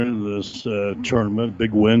this tournament.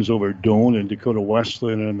 Big wins over Doane and Dakota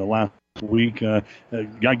Wesleyan in the last week. Got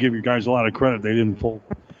to give your guys a lot of credit. They didn't fold.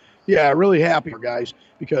 Yeah, really happy for guys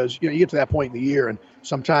because you get to that point in the year and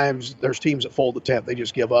sometimes there's teams that fold the tent. They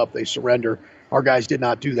just give up. They surrender. Our guys did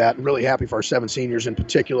not do that. I'm really happy for our 7 seniors in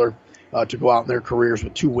particular. To go out in their careers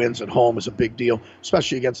with 2 wins at home is a big deal,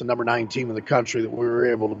 especially against the number 9 team in the country that we were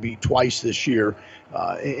able to beat twice this year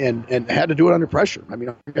and had to do it under pressure. I mean,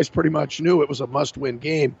 our guys pretty much knew it was a must-win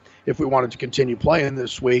game if we wanted to continue playing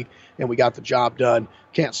this week, and we got the job done.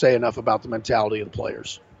 Can't say enough about the mentality of the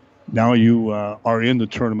players. Now you are in the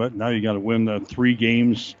tournament. Now you got to win 3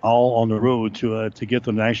 games all on the road to get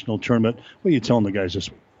the national tournament. What are you telling the guys this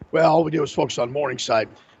week? Well, all we did was focus on Morningside,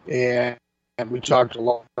 and we talked a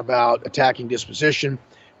lot about attacking disposition.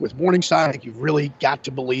 With Morningside, I think you've really got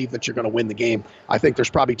to believe that you're going to win the game. I think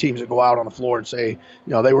there's probably teams that go out on the floor and say,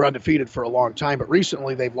 they were undefeated for a long time, but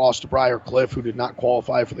recently they've lost to Briar Cliff, who did not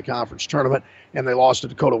qualify for the conference tournament, and they lost to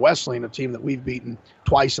Dakota Wesleyan, a team that we've beaten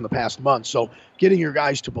twice in the past month. So getting your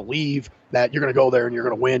guys to believe that you're going to go there and you're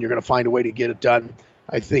going to win, you're going to find a way to get it done,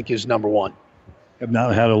 I think is number one. Have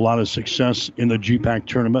not had a lot of success in the GPAC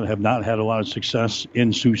tournament, have not had a lot of success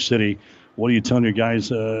in Sioux City. What are you telling your guys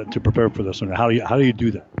to prepare for this? And how do you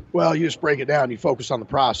do that? Well, you just break it down. You focus on the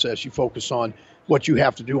process. You focus on what you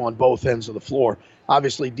have to do on both ends of the floor.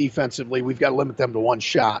 Obviously, defensively, we've got to limit them to 1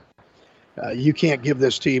 shot. You can't give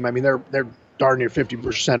this team. I mean, they're darn near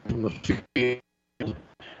 50% from the field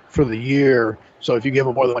for the year. So if you give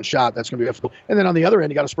them more than 1 shot, that's going to be difficult. And then on the other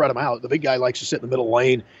end, you got to spread them out. The big guy likes to sit in the middle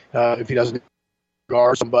lane if he doesn't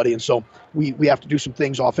guard somebody. And so we have to do some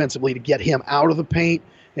things offensively to get him out of the paint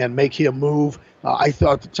and make him move. I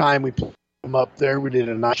thought at the time we put him up there, we did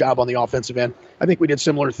a nice job on the offensive end. I think we did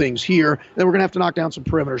similar things here. Then we're going to have to knock down some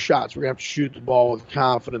perimeter shots. We're going to have to shoot the ball with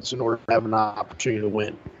confidence in order to have an opportunity to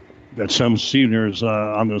win. Got some seniors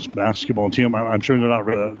on this basketball team. I'm sure they're not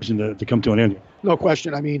ready to come to an end. No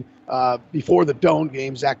question. I mean, before the Doane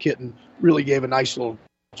game, Zach Kitten really gave a nice little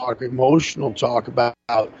talk, emotional talk about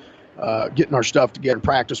getting our stuff together,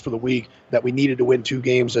 practice for the week, that we needed to win 2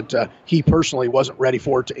 games that he personally wasn't ready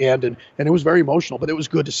for it to end. And it was very emotional, but it was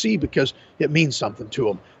good to see because it means something to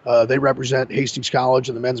them. They represent Hastings College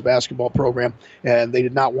and the men's basketball program, and they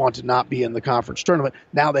did not want to not be in the conference tournament.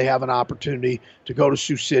 Now they have an opportunity to go to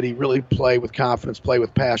Sioux City, really play with confidence, play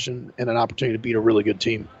with passion, and an opportunity to beat a really good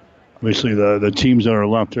team. Obviously, the teams that are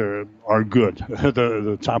left are good.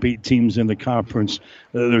 The top 8 teams in the conference,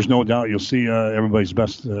 there's no doubt you'll see everybody's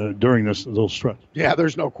best during this little stretch. Yeah,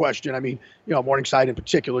 there's no question. I mean, Morningside in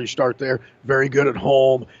particular, you start there, very good at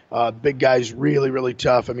home. Big guy's really, really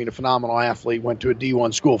tough. I mean, a phenomenal athlete, went to a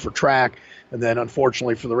D1 school for track, and then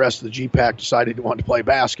unfortunately for the rest of the GPAC decided he wanted to play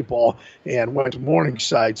basketball and went to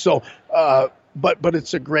Morningside. So, But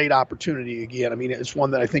it's a great opportunity again. I mean, it's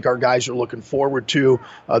one that I think our guys are looking forward to.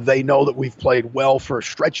 They know that we've played well for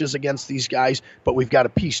stretches against these guys, but we've got to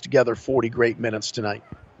piece together 40 great minutes tonight.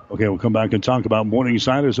 Okay, we'll come back and talk about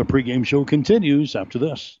Morningside as the pregame show continues after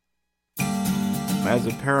this. As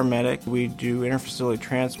a paramedic, we do interfacility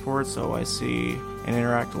transport, so I see and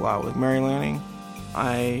interact a lot with Mary Lanning.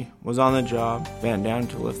 I was on the job, bent down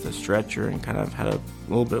to lift the stretcher, and kind of had a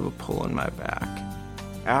little bit of a pull in my back.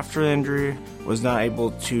 After the injury, was not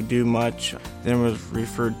able to do much, then was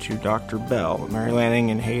referred to Dr. Bell, Mary Lanning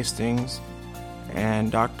in Hastings,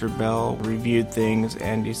 and Dr. Bell reviewed things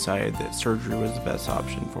and decided that surgery was the best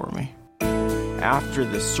option for me. After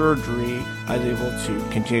the surgery, I was able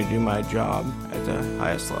to continue to do my job at the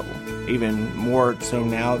highest level, even more so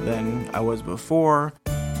now than I was before.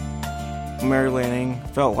 Mary Lanning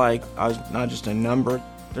felt like I was not just a number.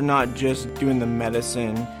 They're not just doing the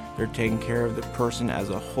medicine, they're taking care of the person as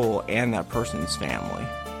a whole and that person's family.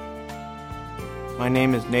 My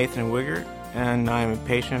name is Nathan Wiggert, and I'm a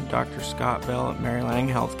patient of Dr. Scott Bell at Mary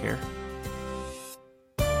Lanning Healthcare.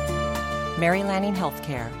 Mary Lanning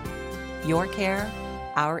Healthcare. Your care,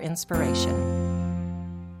 our inspiration.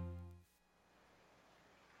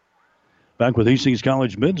 Back with Hastings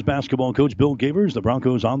College men's basketball coach Bill Gavers. The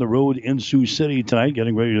Broncos on the road in Sioux City tonight,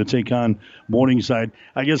 getting ready to take on Morningside.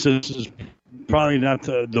 I guess this is probably not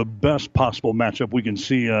the best possible matchup we can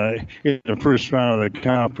see in the first round of the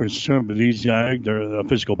conference tournament. But these guys, they're a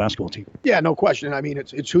physical basketball team. Yeah, no question. I mean,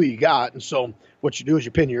 it's who you got. And so what you do is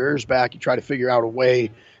you pin your ears back. You try to figure out a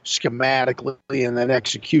way schematically and then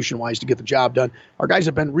execution-wise to get the job done. Our guys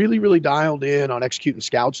have been really, really dialed in on executing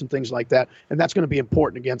scouts and things like that, and that's going to be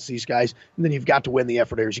important against these guys. And then you've got to win the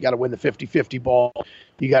effort areas. You got to win the 50-50 ball.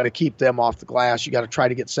 You got to keep them off the glass. You got to try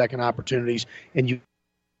to get second opportunities, and you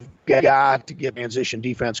got to get transition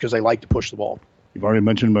defense because they like to push the ball. You've already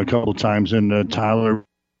mentioned him a couple times in Tyler.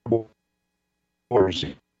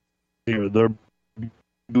 They're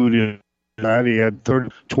good. He had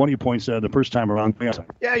 20 points the first time around.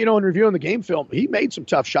 Yeah, in reviewing the game film, he made some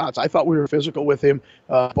tough shots. I thought we were physical with him.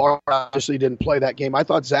 Barr obviously didn't play that game. I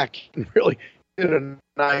thought Zach really did a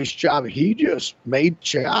nice job. He just made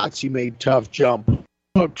shots. He made tough jump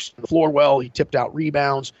hooks on the floor well. He tipped out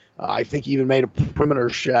rebounds. I think he even made a perimeter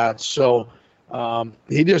shot. So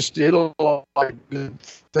he just did a lot of good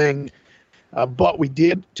things. But we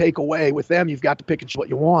did take away with them. You've got to pick and choose what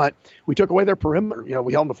you want. We took away their perimeter.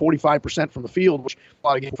 We held them to 45% from the field, which a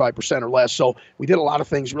lot of games 5% or less. So we did a lot of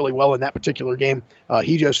things really well in that particular game.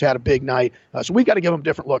 He just had a big night. So we got to give them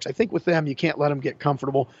different looks. I think with them, you can't let them get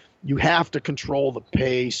comfortable. You have to control the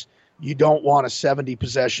pace. You don't want a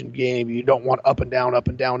 70-possession game. You don't want up and down, up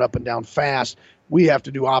and down, up and down fast. We have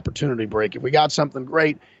to do opportunity break. If we got something,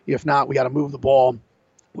 great. If not, we got to move the ball.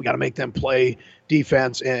 We got to make them play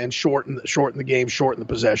defense and shorten the game, shorten the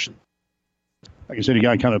possession. Like I said, you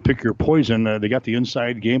got to kind of pick your poison. They got the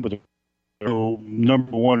inside game, but they're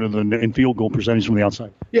number one in field goal percentage from the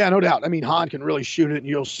outside. Yeah, no doubt. Hahn can really shoot it, and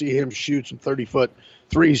you'll see him shoot some 30-foot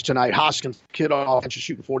threes tonight. Hastings kid off and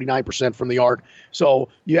shooting 49% from the arc. So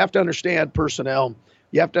you have to understand personnel.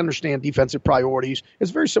 You have to understand defensive priorities.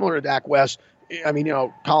 It's very similar to Dak West.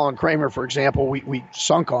 Colin Kramer, for example, we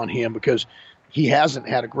sunk on him because he hasn't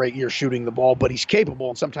had a great year shooting the ball, but he's capable.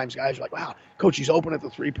 And sometimes guys are like, wow, coach, he's open at the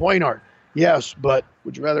three-point arc. Yes, but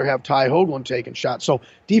would you rather have Ty Hoagland taking shots? So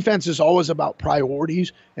defense is always about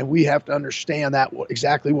priorities, and we have to understand that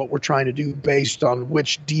exactly what we're trying to do based on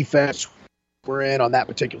which defense we're in on that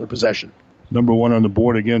particular possession. Number one on the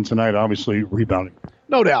board again tonight, obviously rebounding.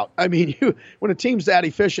 No doubt. When a team's that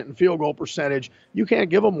efficient in field goal percentage, you can't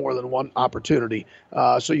give them more than one opportunity.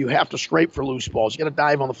 So you have to scrape for loose balls. You got to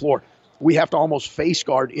dive on the floor. We have to almost face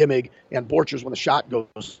guard Imig and Borchers when the shot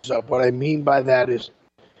goes up. What I mean by that is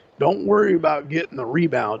don't worry about getting the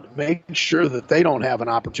rebound. Make sure that they don't have an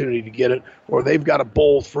opportunity to get it, or they've got to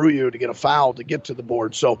bowl through you to get a foul to get to the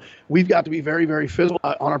board. So we've got to be very, very physical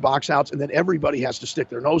on our box outs, and then everybody has to stick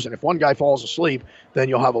their nose in. If one guy falls asleep, then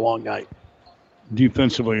you'll have a long night.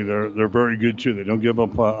 Defensively, they're very good, too. They don't give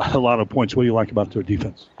up a lot of points. What do you like about their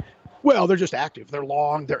defense? Well, they're just active. They're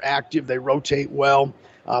long. They're active. They rotate well.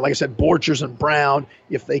 Like I said, Borchers and Brown,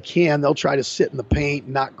 if they can, they'll try to sit in the paint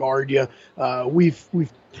and not guard you.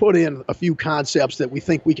 We've put in a few concepts that we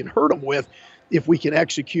think we can hurt them with if we can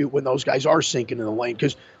execute when those guys are sinking in the lane.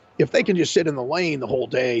 Because if they can just sit in the lane the whole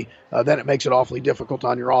day, then it makes it awfully difficult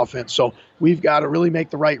on your offense. So we've got to really make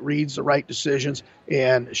the right reads, the right decisions,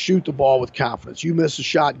 and shoot the ball with confidence. You miss a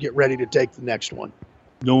shot, get ready to take the next one.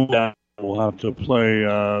 No doubt we'll have to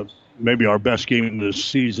play maybe our best game this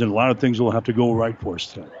season. A lot of things will have to go right for us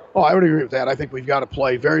today. Oh, I would agree with that. I think we've got to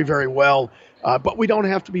play very, very well, but we don't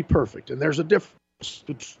have to be perfect. And there's a difference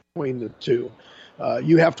between the two.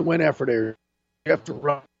 You have to win effort areas. You have to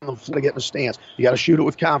run the floor to get in the stance. You got to shoot it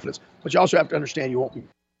with confidence. But you also have to understand you won't be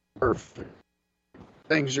perfect.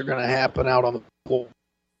 Things are going to happen out on the floor.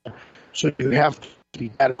 So you have to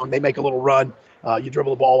be that. When they make a little run, you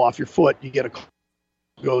dribble the ball off your foot, you get a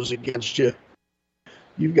goes against you.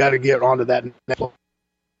 You've got to get onto that next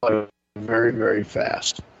play very, very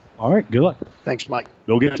fast. All right, good luck. Thanks, Mike.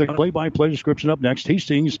 We'll get to play-by-play description up next.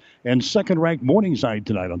 Hastings and second-ranked Morningside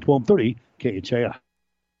tonight on 1230 KHAI.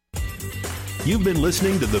 You've been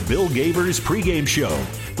listening to the Bill Gavers pregame show,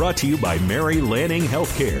 brought to you by Mary Lanning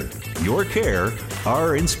Healthcare. Your care,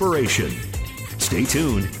 our inspiration. Stay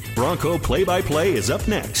tuned. Bronco play-by-play is up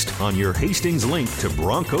next on your Hastings link to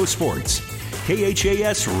Bronco Sports.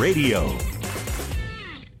 KHAS Radio.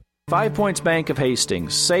 5 Points Bank of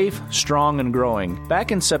Hastings, safe, strong, and growing.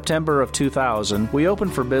 Back in September of 2000, we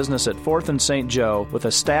opened for business at 4th and St. Joe with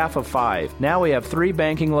a staff of 5. Now we have 3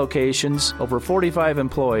 banking locations, over 45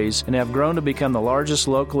 employees, and have grown to become the largest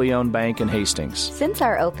locally owned bank in Hastings. Since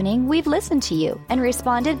our opening, we've listened to you and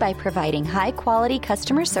responded by providing high-quality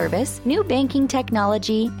customer service, new banking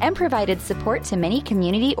technology, and provided support to many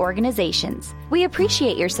community organizations. We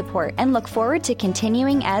appreciate your support and look forward to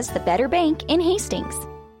continuing as the better bank in Hastings.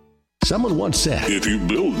 Someone once said, if you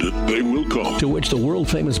build it, they will come. To which the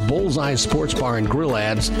world-famous Bullseye Sports Bar and Grill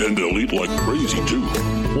adds, and they'll eat like crazy, too.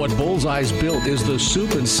 What Bullseye's built is the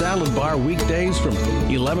soup and salad bar weekdays from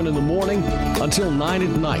 11 in the morning until 9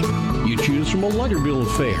 at night. You choose from a Luggerville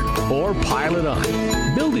fare or pile it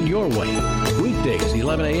on. Build it your way. Weekdays,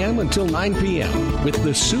 11 a.m. until 9 p.m. with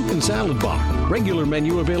the soup and salad bar. Regular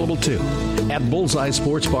menu available, too. At Bullseye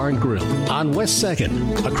Sports Bar and Grill on West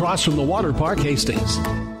 2nd, across from the Water Park, Hastings.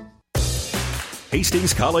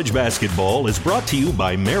 Hastings College basketball is brought to you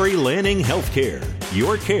by Mary Lanning Healthcare.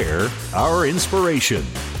 Your care, our inspiration.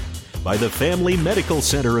 By the Family Medical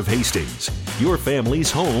Center of Hastings. your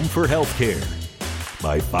family's home for health care.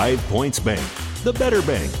 By 5 Points Bank, the better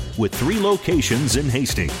bank, with 3 locations in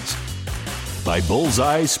Hastings. By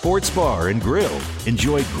Bullseye Sports Bar and Grill.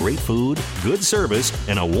 Enjoy great food, good service,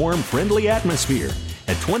 and a warm, friendly atmosphere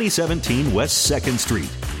at 2017 West 2nd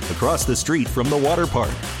Street, across the street from the water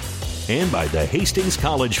park. And by the Hastings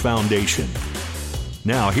College Foundation.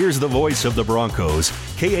 Now here's the voice of the Broncos,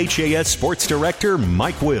 KHAS Sports Director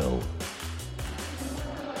Mike Will.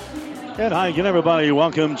 And hi again, everybody.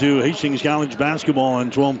 Welcome to Hastings College basketball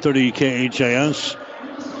on 1230 KHAS.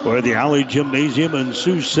 We're at the Alley Gymnasium in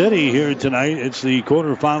Sioux City here tonight. It's the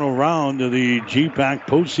quarterfinal round of the GPAC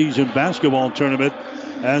postseason basketball tournament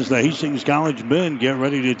as the Hastings College men get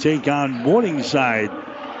ready to take on Morningside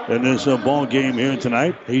in this ball game here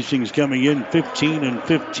tonight. Hastings coming in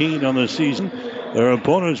 15-15 on the season. Their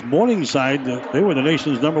opponents, Morningside, they were the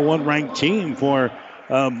nation's #1 ranked team for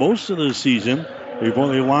most of the season before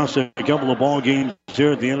they lost a couple of ball games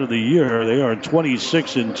here at the end of the year. They are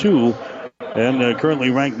 26-2. And currently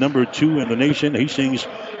ranked #2 in the nation. Hastings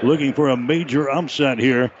looking for a major upset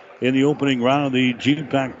here in the opening round of the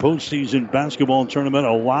GPAC postseason basketball tournament.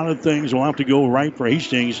 A lot of things will have to go right for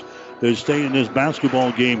Hastings to stay in this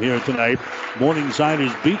basketball game here tonight. Morningside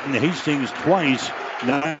has beaten Hastings twice,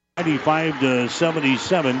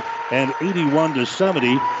 95-77 and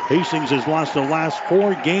 81-70. Hastings has lost the last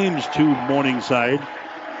 4 games to Morningside.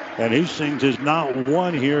 And Hastings has not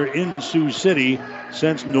won here in Sioux City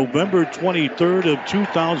since November 23rd of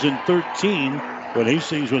 2013, when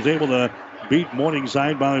Hastings was able to beat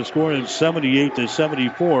Morningside by a score of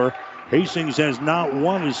 78-74. Hastings has not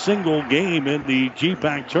won a single game in the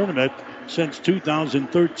GPAC tournament since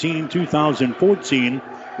 2013-2014,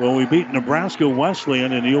 when we beat Nebraska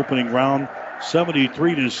Wesleyan in the opening round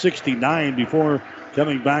 73-69 before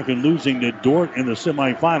coming back and losing to Dordt in the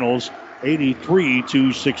semifinals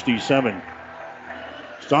 83-67.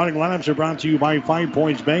 Starting lineups are brought to you by 5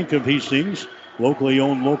 Points Bank of Hastings. Locally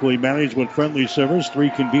owned, locally managed with friendly service,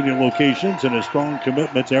 3 convenient locations, and a strong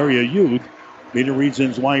commitment to area youth. Many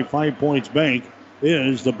reasons why 5 Points Bank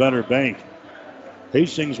is the better bank.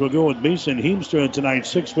 Hastings will go with Mason Heemstra tonight,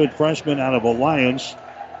 6-foot freshman out of Alliance.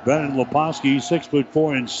 Brennan Leposki,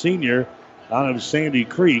 6'4" and senior out of Sandy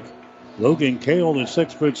Creek. Logan Cale, the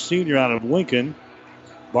 6-foot senior out of Lincoln.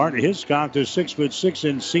 Bart Hiscock, the 6'6"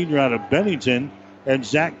 and senior out of Bennington. And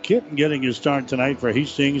Zach Kitten getting his start tonight for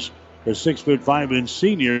Hastings, the 6'5" and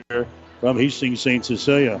senior from Hastings St.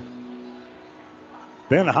 Cecilia.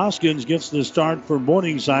 Ben Hoskins gets the start for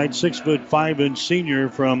Morningside, 6'5" and senior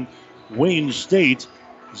from Wayne State.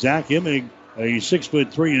 Zach Immig, a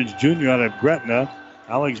 6'3" and junior out of Gretna.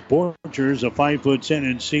 Alex Borchers, a 5'10"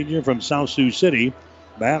 and senior from South Sioux City.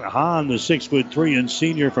 Matt Hahn, the 6'3" and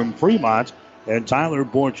senior from Fremont. And Tyler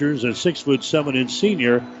Borchers, a 6'7" and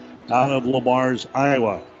senior out of Lamar's,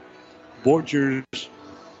 Iowa. Borchers,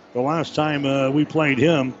 the last time we played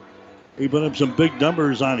him, he put up some big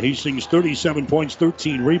numbers on Hastings, 37 points,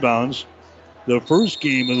 13 rebounds. The first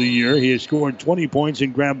game of the year, he has scored 20 points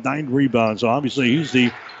and grabbed 9 rebounds. So obviously he's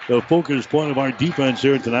the focus point of our defense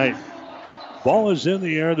here tonight. Ball is in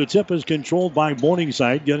the air. The tip is controlled by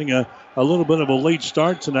Morningside, getting a little bit of a late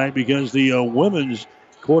start tonight because the women's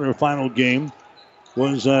quarterfinal game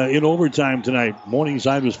was in overtime tonight.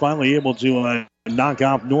 Morningside was finally able to knock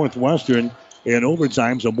off Northwestern in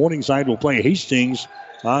overtime. So Morningside will play Hastings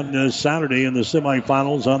on Saturday in the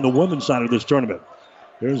semifinals on the women's side of this tournament.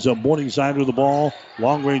 There's a Morningside with the ball.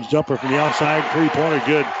 Long-range jumper from the outside. Three-pointer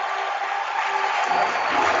good.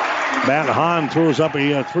 Matt Hahn throws up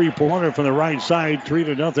a three-pointer from the right side.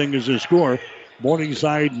 3-0 is the score.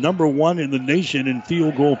 Morningside #1 in the nation in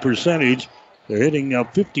field goal percentage. They're hitting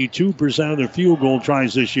 52% of their field goal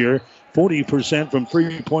tries this year. 40% from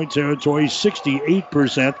three-point territory.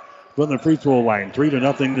 68% from the free throw line.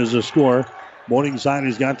 3-0 is the score. Morningside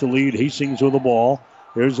has got the lead. Hastings with the ball.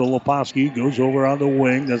 Here's the Leposki. Goes over on the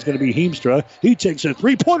wing. That's going to be Heemstra. He takes a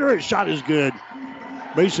three-pointer. His shot is good.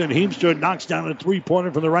 Mason Heemstra knocks down a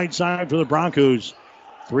three-pointer from the right side for the Broncos.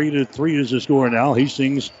 3-3 is the score now.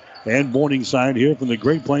 Hastings and Morningside here from the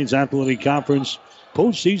Great Plains Athletic Conference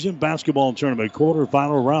postseason basketball tournament.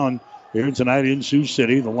 Quarterfinal round here tonight in Sioux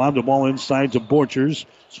City. The lob the ball inside to Borchers.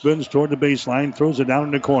 Spins toward the baseline. Throws it down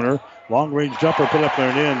in the corner. Long-range jumper put up there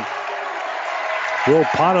and in. Will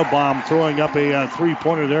Pottebaum throwing up a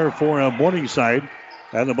three-pointer there for Morningside.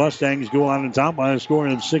 And the Mustangs go on the top by a score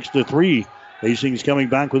of 6-3. Hastings coming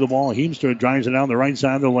back with the ball. Heemstra drives it down the right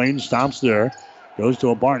side of the lane. Stops there. Goes to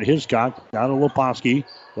a Bart Hiscock. Down to Leposki.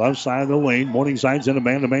 Left side of the lane. Morningside's in a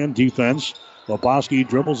man-to-man defense. Leposki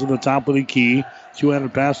dribbles to the top of the key.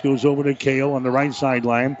 Two-handed pass goes over to Cale on the right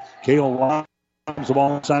sideline. Cale the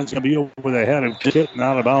ball inside. It's going to be over the head of Kitten,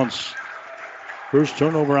 out of bounds. First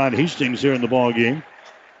turnover on Hastings here in the ball game.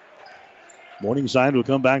 Morningside will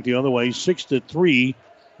come back the other way. 6-3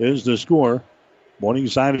 is the score.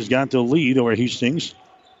 Morningside has got the lead over Hastings.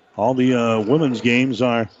 All the women's games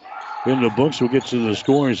are in the books. We'll get to the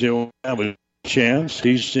scores here. We'll have a chance.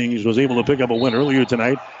 Hastings was able to pick up a win earlier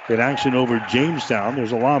tonight in action over Jamestown.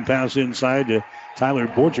 There's a long pass inside to Tyler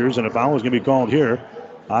Borchers, and a foul is going to be called here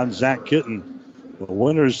on Zach Kitten. The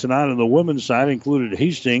winners tonight on the women's side included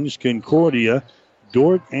Hastings, Concordia,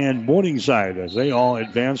 Dordt, and Morningside as they all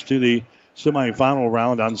advance to the semifinal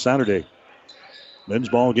round on Saturday. Men's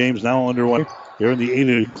ball games now underway here in the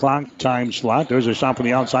 8 o'clock time slot. There's a shot from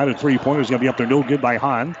the outside. A three-pointer is going to be up there. No good by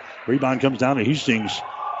Hahn. Rebound comes down to Hastings.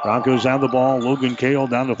 Broncos have the ball. Logan Cale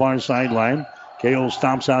down the far sideline. Cale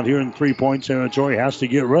stomps out here in three-point territory. Has to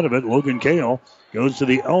get rid of it. Logan Cale goes to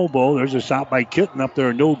the elbow. There's a shot by Kitten up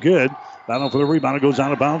there. No good. Battle for the rebound. It goes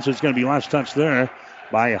out of bounds. It's going to be last touch there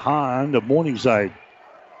by Hahn to Morningside.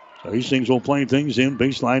 So Hastings will play things in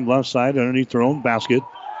baseline left side underneath their own basket.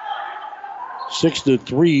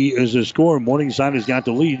 6-3 is the score. Morningside has got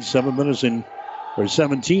the lead. 17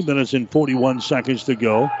 minutes and 41 seconds to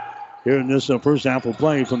go here in this first half of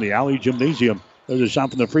play from the Alley Gymnasium. There's a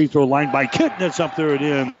shot from the free throw line by Kitten. It's up there and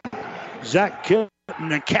in. Zach Kitten,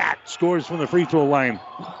 the Cat, scores from the free throw line.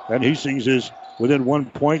 And Hastings is within 1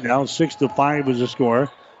 point now. 6-5 is the score.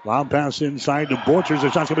 Long pass inside to Borchers. The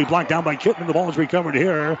shot's going to be blocked down by Kitten. The ball is recovered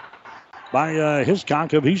here by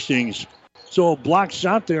Hiscock of Hastings. So a blocked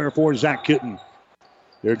shot there for Zach Kitten.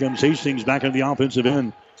 Here comes Hastings back in the offensive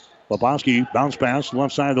end. Leposki bounce pass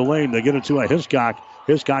left side of the lane. They get it to a Hiscock.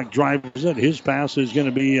 Hiscock drives it. His pass is going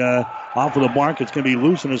to be off of the mark. It's going to be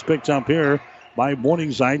loose and is picked up here by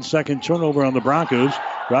Morningside. Second turnover on the Broncos.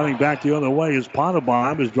 Driving back the other way is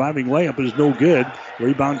Pottebaum. His driving layup is no good.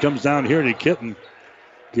 Rebound comes down here to Kitten.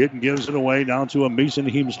 Kitten gives it away down to a Mason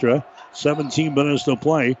Heemstra. 17 minutes to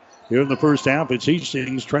play. Here in the first half, it's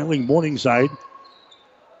Hastings trailing Morningside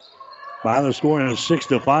by the score of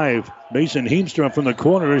 6-5. Mason Heemstra from the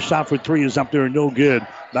corner. His shot for three is up there, no good.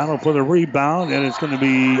 Battle for the rebound, and it's going to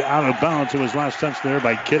be out of bounds. It was last touch there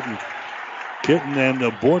by Kitten. Kitten and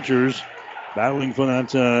the Borchers battling for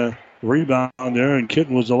that rebound there, and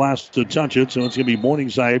Kitten was the last to touch it, so it's going to be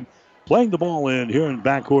Morningside playing the ball in here in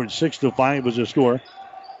backcourt. 6-5 is the score.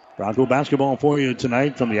 Bronco basketball for you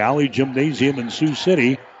tonight from the Alley Gymnasium in Sioux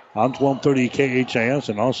City on 1230 KHIS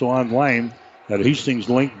and also online at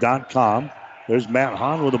hastingslink.com. There's Matt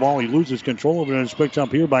Hahn with the ball. He loses control of it and it's picked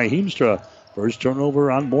up here by Heemstra. First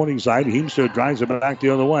turnover on Morningside. Heemstra drives it back the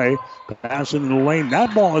other way. Pass into the lane.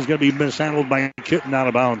 That ball is going to be mishandled by Kitten out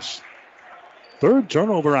of bounds. Third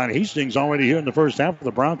turnover on Hastings already here in the first half.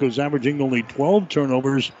 The Broncos averaging only 12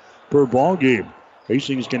 turnovers per ball game.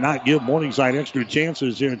 Hastings cannot give Morningside extra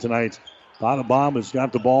chances here tonight. Pottebaum has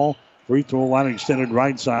got the ball. Free throw line extended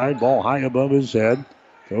right side. Ball high above his head.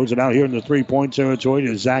 Throws it out here in the three-point territory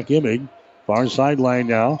to Zach Immig. Far sideline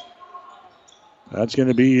now. That's going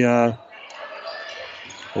to be a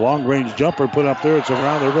long-range jumper put up there. It's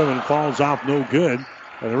around the rim and falls off, no good.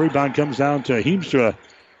 And the rebound comes down to Heemstra.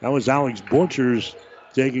 That was Alex Borchers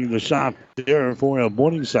taking the shot there for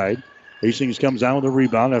Morningside. Hastings comes down with a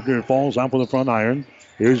rebound after it falls off with the front iron.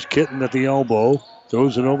 Here's Kitten at the elbow.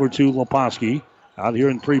 Throws it over to Leposki. Out here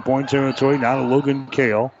in three-point territory, now to Logan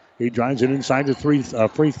Cale. He drives it inside the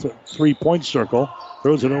three-point circle.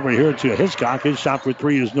 Throws it over here to Hiscock. His shot for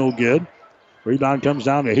three is no good. Rebound comes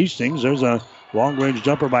down to Hastings. There's a long-range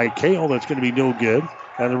jumper by Cale that's going to be no good.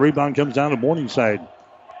 And the rebound comes down to Morningside.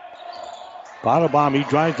 Pottebaum, he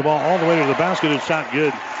drives the ball all the way to the basket. His shot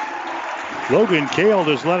good. Logan Cale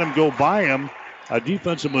just let him go by him. A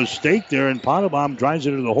defensive mistake there, and Pottebaum drives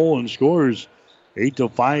it to the hole and scores.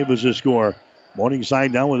 8-5 is the score.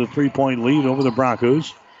 Morningside now with a three-point lead over the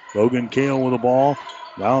Broncos. Logan Cale with the ball.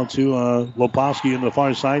 Now to Leposki in the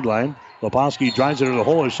far sideline. Leposki drives it to the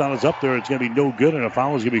hole. His shot is up there. It's going to be no good, and a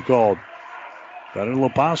foul is going to be called. But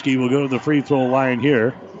Leposki will go to the free throw line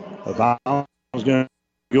here. A foul is going to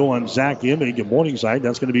go on Zach Immig at Morningside.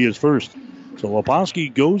 That's going to be his first. So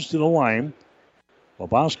Leposki goes to the line.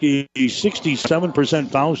 Leposki,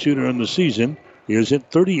 67% foul shooter in the season. He has hit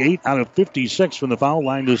 38 out of 56 from the foul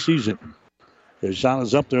line this season. His shot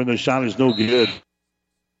is up there, and the shot is no good.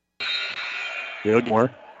 Gilmore.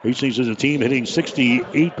 Hastings is a team hitting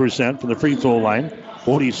 68% from the free throw line,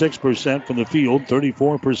 46% from the field,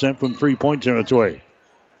 34% from three-point territory.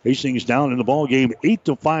 Hastings down in the ball game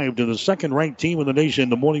 8-5 to the second-ranked team in the nation,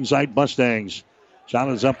 the Morningside Mustangs. Shot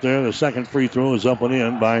is up there. The second free throw is up and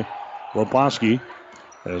in by Leposki.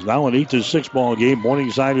 It's now an 8-6 ball game.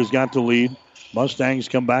 Morningside has got the lead. Mustangs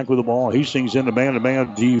come back with the ball. Hastings into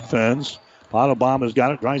man-to-man defense. Potabom has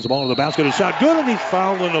got it, drives the ball to the basket, a shot good, and he's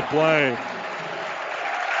fouled in the play.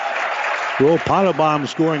 Will Potabom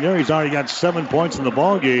scoring there. He's already got 7 points in the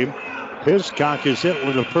ball game. Hiscock is hit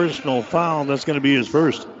with a personal foul. That's going to be his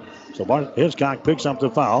first. So Bart Hiscock picks up the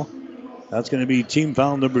foul. That's going to be team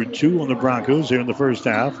foul number 2 on the Broncos here in the first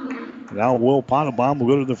half. Now Will Potabom will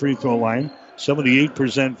go to the free throw line.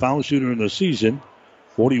 78% foul shooter in the season.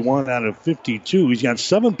 41 out of 52. He's got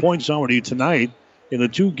 7 points already tonight. In the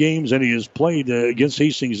 2 games that he has played against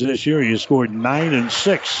Hastings this year, he has scored 9 and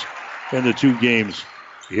 6 in the 2 games.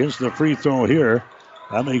 He hits the free throw here.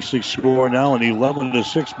 That makes the score now an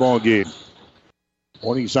 11-6 ball game.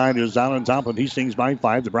 Morningside is out on top of Hastings by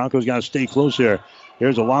 5. The Broncos got to stay close here.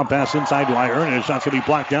 Here's a long pass inside to Ierna. The shot's going to be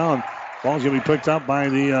blocked down. Ball's going to be picked up by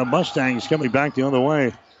the Mustangs coming back the other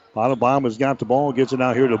way. Potabom has got the ball, gets it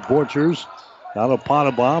out here to Borchers. Now to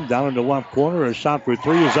Potabom, down in the left corner. A shot for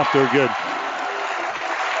 3 is up there good.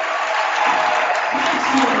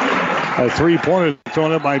 A 3-pointer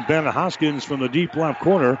thrown up by Ben Hoskins from the deep left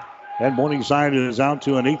corner. And Morningside is out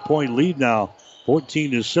to an 8-point lead now.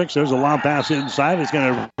 14-6. There's a long pass inside. It's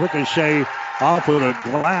going to ricochet off with a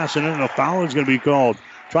glass, and then a foul is going to be called.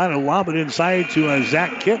 Trying to lob it inside to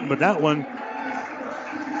Zach Kitten, but that one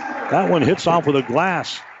hits off with a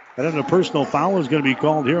glass. And then a personal foul is going to be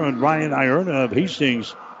called here on Ryan Ierna of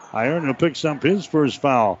Hastings. Ierna picks up his first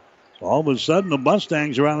foul. All of a sudden, the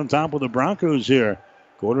Mustangs are out on top of the Broncos here.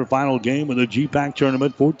 Quarterfinal game of the GPAC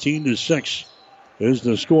tournament, 14-6 is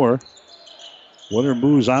the score. Winner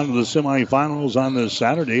moves on to the semifinals on this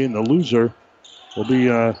Saturday, and the loser will be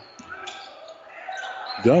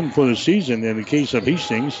done for the season. In the case of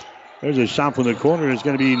Hastings, there's a shot from the corner. It's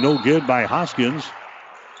going to be no good by Hoskins.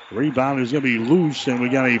 Rebound is going to be loose, and we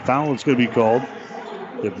got a foul that's going to be called.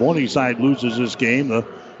 If Morningside loses this game, the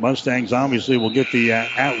Mustangs obviously will get the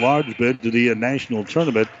at-large bid to the national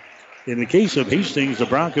tournament. In the case of Hastings, the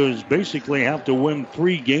Broncos basically have to win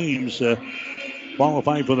 3 games to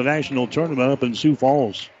qualify for the national tournament up in Sioux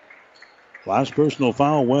Falls. Last personal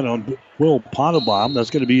foul went on Will Potabom. That's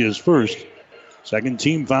going to be his first. Second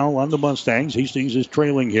team foul on the Mustangs. Hastings is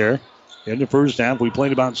trailing here in the first half. We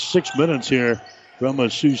played about 6 minutes here from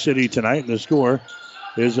Sioux City tonight, and the score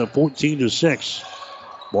is 14-6.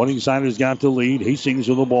 Morningside has got the lead. Hastings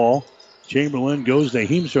with the ball. Chamberlain goes to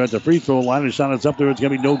Heemstra at the free throw line. A shot that's up there. It's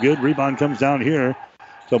going to be no good. Rebound comes down here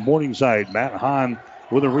to Morningside. Matt Hahn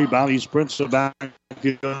with a rebound. He sprints it back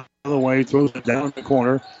the other way, throws it down the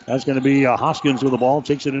corner. That's going to be Hoskins with the ball.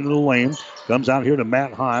 Takes it into the lane. Comes out here to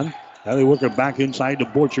Matt Hahn. Now they work it back inside to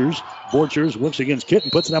Borchers. Borchers works against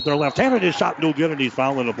Kitten. Puts it up there left-handed. His shot no good, and he's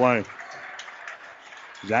fouling the play.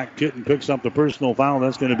 Zach Kitten picks up the personal foul.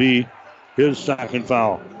 That's going to be his second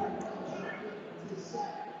foul.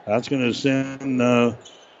 That's going to send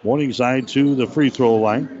Morningside to the free throw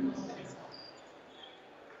line.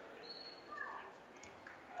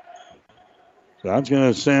 So that's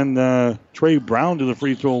going to send Trey Brown to the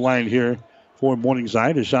free throw line here for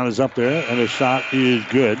Morningside. His shot is up there, and the shot is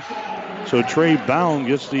good. So Trey Brown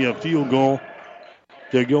gets the field goal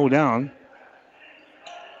to go down.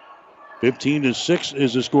 15-6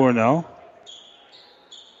 is the score now.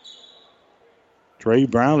 Trey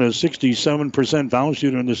Brown is 67% foul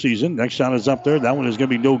shooter in the season. Next shot is up there. That one is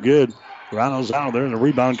going to be no good. Reynolds out there, and the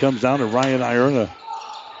rebound comes down to Ryan Ierna.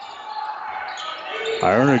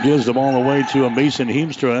 Ierna gives the ball away to a Mason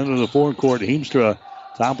Heemstra into the forecourt. Heemstra,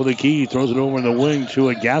 top of the key, throws it over in the wing to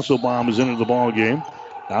a Gasselbaum is into the ball game.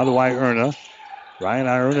 Now to Ierna. Ryan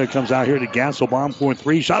Ierna comes out here to Gasselbaum for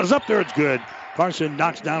 3. Shot is up there. It's good. Carson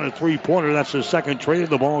knocks down a 3-pointer. That's the second trade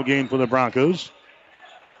of the ball game for the Broncos.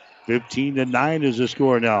 15-9 is the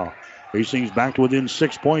score now. Hastings back to within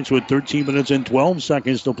 6 points with 13 minutes and 12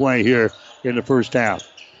 seconds to play here in the first half.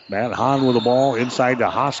 Matt Hahn with the ball inside to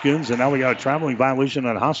Hoskins, and now we got a traveling violation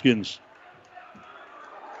on Hoskins.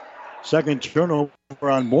 Second turnover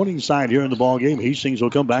on Morningside here in the ball game. Hastings will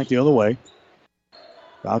come back the other way.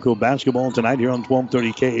 Bronco basketball tonight here on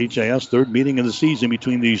 1230 KHAS. Third meeting of the season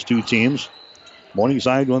between these two teams.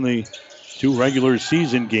 Morningside won the 2 regular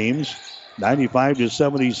season games,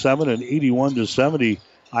 95-77 and 81-70.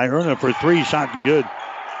 Ierna for 3, shot good.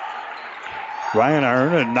 Ryan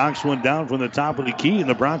Ierna knocks one down from the top of the key, and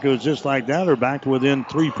the Broncos just like that are back to within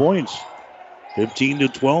 3 points.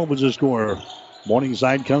 15-12 is the score.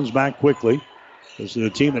 Morningside comes back quickly. This is a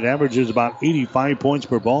team that averages about 85 points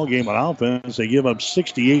per ball game on offense. They give up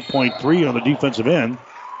 68.3 on the defensive end.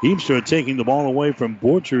 Heemstra taking the ball away from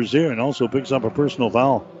Borchers there and also picks up a personal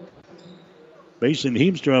foul. Mason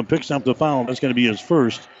Heemstra picks up the foul. That's going to be his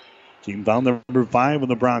first. Team foul number 5 on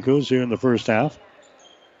the Broncos here in the first half.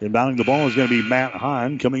 Inbounding the ball is going to be Matt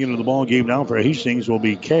Hahn. Coming into the ball game now for Hastings will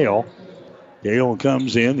be Kale. Kale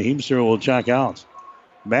comes in. Heemster will check out.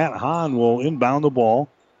 Matt Hahn will inbound the ball.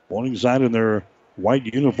 Morningside in their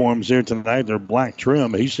white uniforms there tonight. Their black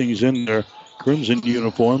trim. Hastings in their crimson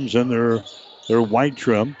uniforms and their white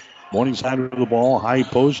trim. Morningside with the ball. High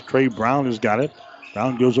post. Trey Brown has got it.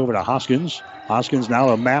 Brown goes over to Hoskins. Hoskins now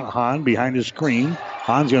to Matt Hahn behind his screen.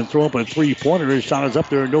 Hahn's going to throw up a three-pointer. His shot is up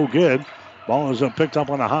there, no good. Ball is picked up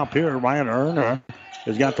on a hop here. Ryan Ierna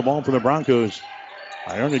has got the ball for the Broncos.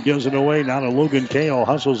 Ierna gives it away now to Logan Kale.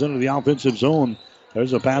 Hustles into the offensive zone.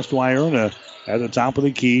 There's a pass to Ierna at the top of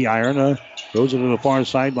the key. Ierna goes into the far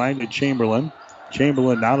sideline to Chamberlain.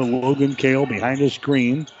 Chamberlain now to Logan Kale behind the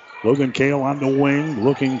screen. Logan Kale on the wing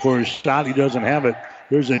looking for a shot. He doesn't have it.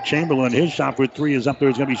 Here's a Chamberlain. His shot for three is up there.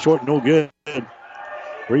 It's going to be short, no good.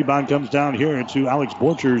 Rebound comes down here to Alex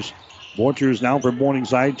Borchers. Borchers now for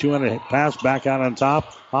Morningside. 2-handed pass back out on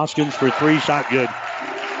top. Hoskins for three. Shot good.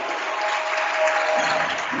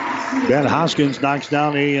 Ben Hoskins knocks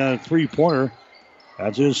down a three-pointer.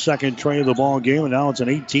 That's his second tray of the ball game, and now it's an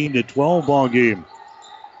 18-12 ball game.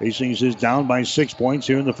 Hastings is down by 6 points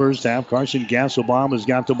here in the first half. Carson Gasselbaum has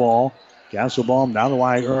got the ball. Gasselbaum now to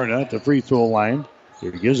Ierna at the free throw line. He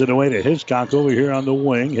gives it away to Hiscock over here on the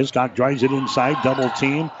wing. Hiscock drives it inside, double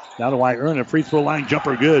team. Now to Ierna, free throw line,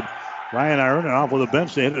 jumper good. Ryan Ierna off with a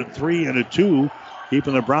bench. They hit a 3 and a 2,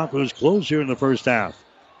 keeping the Broncos close here in the first half.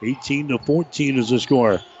 18-14 is the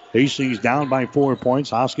score. Hastings down by 4 points.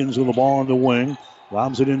 Hoskins with the ball on the wing.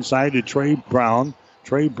 Lobs it inside to Trey Brown.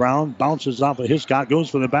 Trey Brown bounces off of Hiscock, goes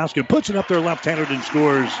for the basket, puts it up there left-handed and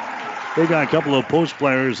scores. They got a couple of post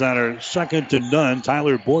players that are second to none.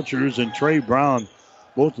 Tyler Borchers and Trey Brown.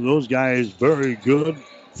 Both of those guys very good,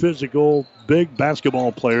 physical, big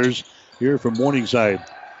basketball players here from Morningside.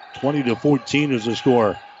 20-14 is the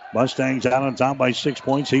score. Mustangs out on top by 6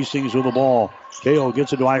 points. Hastings with the ball. Kale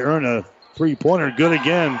gets it to Ierna. Three-pointer, good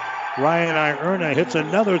again. Ryan Ierna hits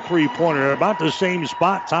another three-pointer. About the same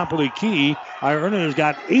spot, top of the key. Ierna has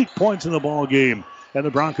got 8 points in the ball game. And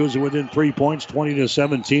the Broncos are within 3 points,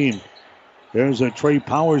 20-17. There's a Trey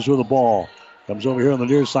Powers with the ball. Comes over here on the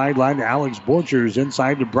near sideline to Alex Borchers.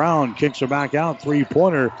 Inside to Brown. Kicks her back out.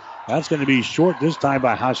 Three-pointer. That's going to be short this time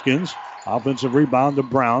by Hoskins. Offensive rebound to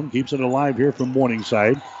Brown. Keeps it alive here from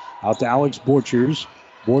Morningside. Out to Alex Borchers.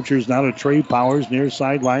 Borchers now to Trey Powers. Near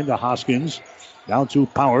sideline to Hoskins. Down to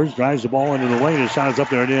Powers. Drives the ball into the lane. His shot is up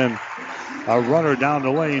there and in. A runner down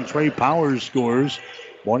the lane. Trey Powers scores.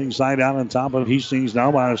 Morningside out on top of Hastings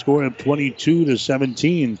now by a score of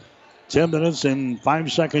 22-17. 10 minutes and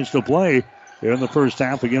 5 seconds to play here in the first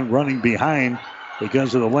half. Again, running behind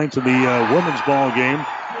because of the length of the women's ball game.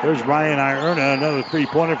 There's Ryan Ierna, another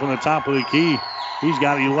three-pointer from the top of the key. He's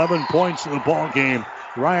got 11 points in the ball game.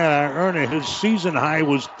 Ryan Ierna, his season high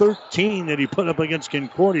was 13 that he put up against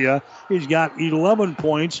Concordia. He's got 11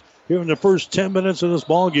 points here in the first 10 minutes of this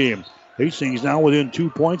ball game. Hastings now within 2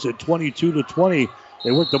 points at 22-20.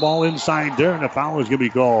 They work the ball inside there, and a foul is going to be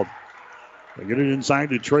called. They get it inside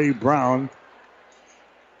to Trey Brown.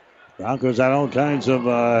 Broncos had all kinds of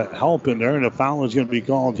help in there, and a foul is going to be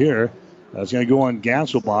called here. That's going to go on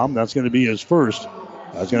Gasselbaum. That's going to be his first.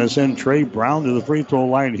 That's going to send Trey Brown to the free throw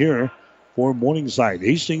line here for Morningside.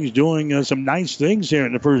 Hastings doing some nice things here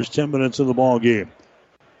in the first 10 minutes of the ball game.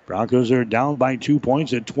 Broncos are down by 2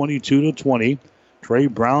 points at 22-20. Trey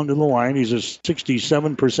Brown to the line. He's a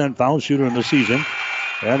 67% foul shooter in the season.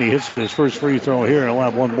 And he hits his first free throw here, and he'll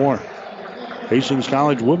have one more. Hastings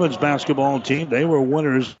College women's basketball team, they were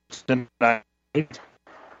winners tonight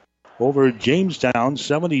over Jamestown,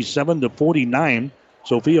 77-49.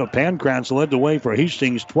 Sophia Pankratz led the way for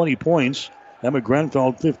Hastings, 20 points. Emma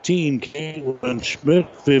Grenfeld, 15. Caitlin Schmidt,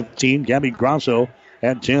 15. Gabby Grosso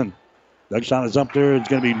had 10. Next shot is up there. It's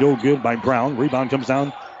going to be no good by Brown. Rebound comes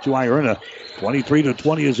down to Ierna.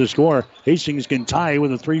 23-20 is the score. Hastings can tie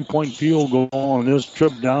with a three-point field goal on this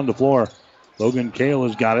trip down the floor. Logan Kale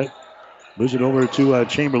has got it. Moves it over to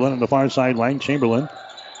Chamberlain on the far sideline. Chamberlain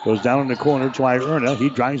goes down in the corner to Ierna. He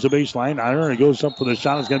drives the baseline. Ierna goes up for the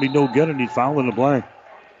shot. It's going to be no good, and he's fouled in the play.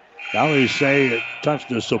 Now they say it touched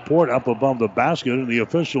the support up above the basket, and the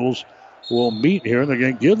officials will meet here. They're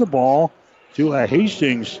going to give the ball to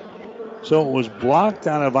Hastings. So it was blocked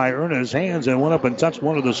out of Ierna's hands and went up and touched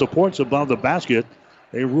one of the supports above the basket.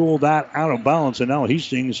 They ruled that out of bounds, and now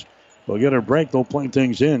Hastings will get a break. They'll play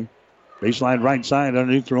things in. Baseline right side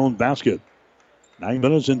underneath their own basket. 9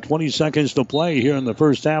 minutes and 20 seconds to play here in the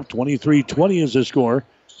first half. 23-20 is the score.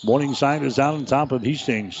 Morningside is out on top of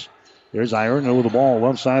Hastings. There's Ierna with the ball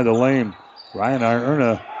left side of the lane. Ryan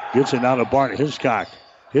Ierna gets it out to Bart Hiscock.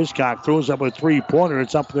 Hiscock throws up a three-pointer.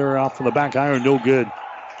 It's up there off of the back iron. No good.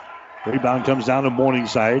 Rebound comes down to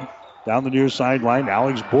Morningside. Down the near sideline,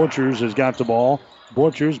 Alex Borchers has got the ball.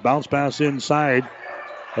 Borchers bounce pass inside.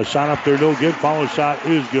 A shot up there, no good. Follow shot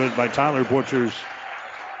is good by Tyler Borchers.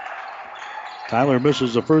 Tyler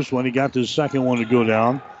misses the first one. He got the second one to go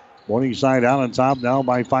down. Morningside out on top now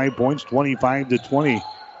by 5 points, 25-20.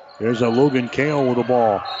 There's a Logan Kale with the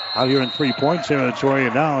ball out here in 3-point territory,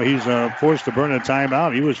 and now he's forced to burn a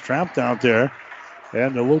timeout. He was trapped out there,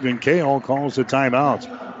 and the Logan Kale calls the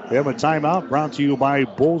timeout. We have a timeout brought to you by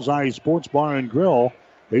Bullseye Sports Bar and Grill,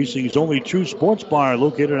 Hastings' only true sports bar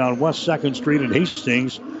located on West 2nd Street in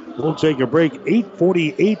Hastings. We'll take a break.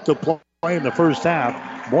 8:48 to play in the first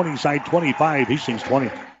half. Morningside 25, Hastings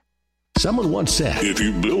 20. Someone once said, if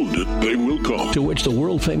you build it, they will come. To which the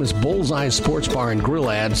world-famous Bullseye Sports Bar and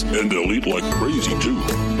Grill adds, and they'll eat like crazy, too.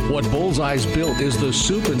 What Bullseye's built is the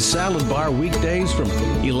soup and salad bar weekdays from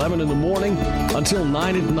 11 in the morning until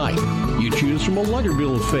 9 at night. You choose from a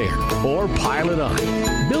Luggerville affair or pile it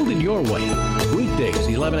on. Build it your way. Weekdays,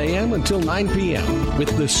 11 a.m. until 9 p.m.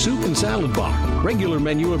 with the soup and salad bar. Regular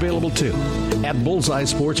menu available, too, at Bullseye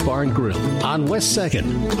Sports Bar and Grill on West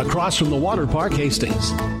 2nd, across from the Water Park,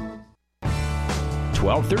 Hastings.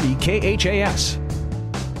 1230 KHAS.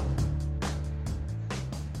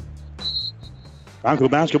 Bronco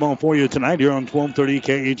basketball for you tonight here on 1230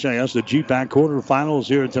 KHAS. The GPAC quarterfinals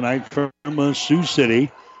here tonight from Sioux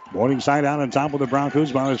City. Morningside out on top of the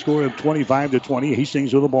Broncos by a score of 25-20.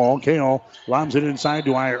 Hastings with the ball. Kale lobs it inside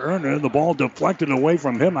to Ierna. The ball deflected away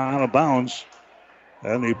from him out of bounds.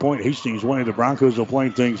 And the point Hastings way. The Broncos will play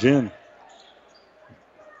things in.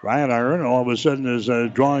 Ryan Ierna all of a sudden is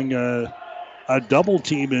drawing a double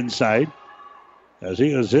team inside as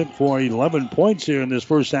he is hit for 11 points here in this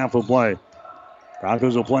first half of play.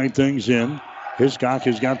 Broncos will play things in. Hiscock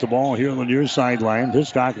has got the ball here on the near sideline.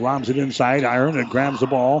 Hiscock lobs it inside. Ierna grabs the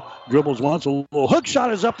ball, dribbles once. A little hook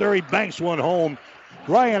shot is up there. He banks one home.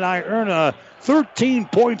 Ryan Ierna, 13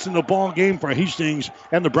 points in the ball game for Hastings,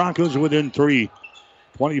 and the Broncos are within 3.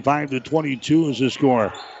 25-22 is the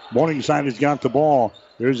score. Morningside has got the ball.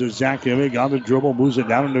 There's a Zach Emig on the dribble, moves it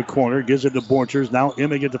down in the corner, gives it to Borchers. Now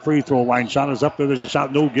Emig at the free throw line. Shot is up there. The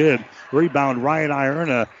shot no good. Rebound, Ryan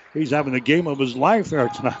Ierna. He's having the game of his life there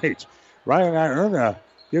tonight. Ryan Ierna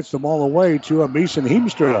gets the ball away to a Mason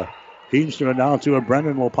Heemstra. Heemstra now to a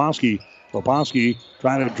Brendan Leposki. Leposki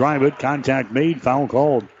trying to drive it. Contact made. Foul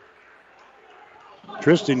called.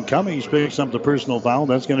 Tristan Cummings picks up the personal foul.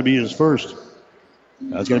 That's going to be his first.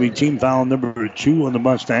 That's going to be team foul number 2 on the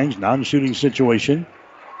Mustangs. Non-shooting situation.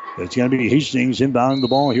 It's going to be Hastings inbounding the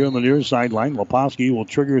ball here on the near sideline. Leposki will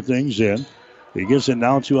trigger things in. He gets it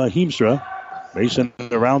now to a Heemstra. Mason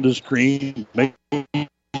around the screen.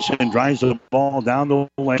 Mason drives the ball down the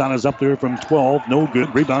lane. Shot is up there from 12. No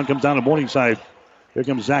good. Rebound comes down to Morningside. Here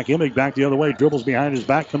comes Zach Emig back the other way. Dribbles behind his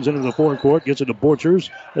back. Comes into the forecourt. Gets it to Borchers.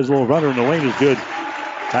 His little runner in the lane is good.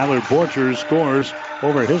 Tyler Borchers scores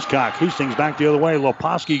over Hiscock. Hastings back the other way.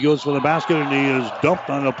 Leposki goes for the basket, and he is dumped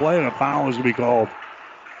on the play, and a foul is going to be called.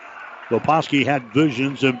 Leposki had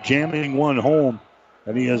visions of jamming one home,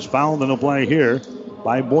 and he is fouled in the play here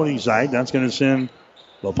by Morningside. That's going to send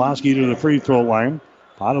Leposki to the free throw line.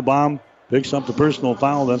 Potabom picks up the personal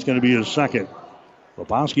foul. That's going to be his second.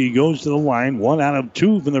 Leposki goes to the line. 1 out of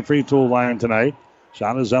 2 from the free throw line tonight.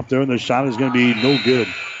 Shot is up there, and the shot is going to be no good.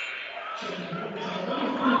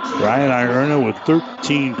 Ryan Ierna with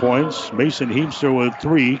 13 points. Mason Heemstra with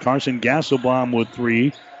 3. Carson Gasselbaum with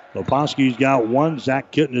 3. Leposki's got 1.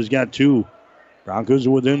 Zach Kitten has got 2. Broncos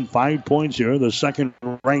are within 5 points here. The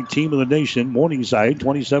second-ranked team of the nation, Morningside,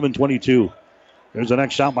 27-22. There's the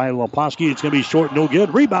next shot by Leposki. It's going to be short, no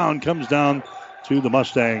good. Rebound comes down to the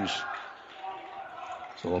Mustangs.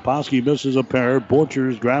 So Leposki misses a pair.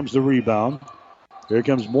 Borchers grabs the rebound. Here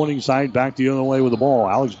comes Morningside back the other way with the ball.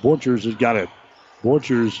 Alex Borchers has got it.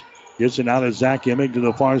 Borchers gets it out of Zach Emig to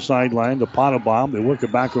the far sideline. The Potabom. They work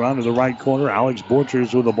it back around to the right corner. Alex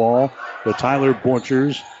Borchers with the ball. The Tyler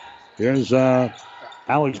Borchers. Here's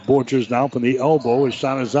Alex Borchers now from the elbow. His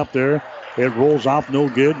shot is up there. It rolls off, no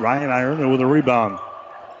good. Ryan Ierna with a rebound.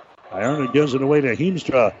 Ierna gives it away to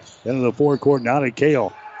Heemstra. Into the forecourt now to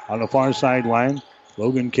Kale on the far sideline.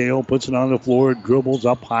 Logan Kale puts it on the floor. Dribbles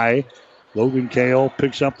up high. Logan Kale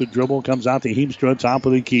picks up the dribble. Comes out to Heemstra, top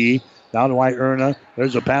of the key. Down to Ierna.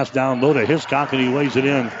 There's a pass down low to Hiscock, and he lays it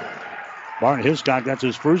in. Martin Hiscock, that's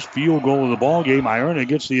his first field goal of the ball game. Ierna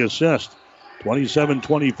gets the assist.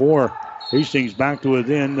 27-24. Hastings back to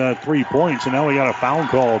within 3 points, and now we got a foul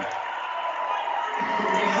called.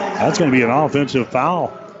 That's going to be an offensive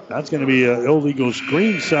foul. That's going to be an illegal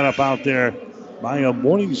screen set up out there by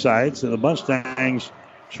Morningside. So the Mustangs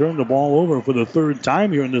turn the ball over for the third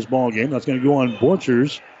time here in this ball game. That's going to go on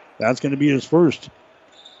Borchers. That's going to be his first.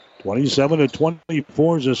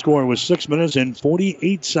 27-24 is the score with 6 minutes and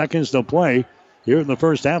 48 seconds to play here in the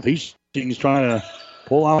first half. Hastings trying to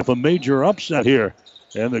pull off a major upset here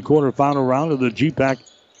in the quarterfinal round of the GPAC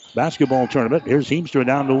basketball tournament. Here's Heemstra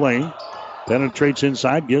down the lane. Penetrates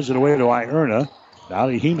inside, gives it away to Ierna. Now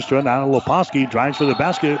to Heemstra, now to Leposki. Drives for the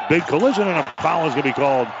basket. Big collision, and a foul is going to be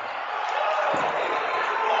called.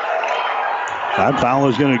 That foul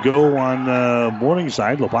is going to go on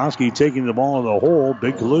Morningside. Leposki taking the ball in the hole.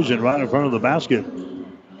 Big collision right in front of the basket.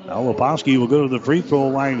 Now Leposki will go to the free throw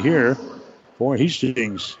line here for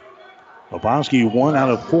Hastings. Leposki 1 out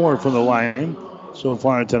of 4 from the line so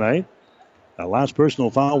far tonight. That last personal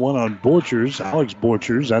foul went on Borchers, Alex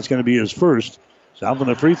Borchers. That's going to be his first. So out from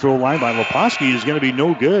the free throw line by Leposki is going to be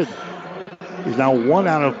no good. He's now 1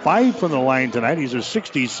 out of 5 from the line tonight. He's a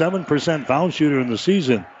 67% foul shooter in the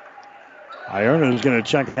season. Ierna is going to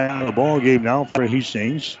check out of the ball game now for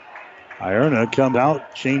Hastings. Ierna comes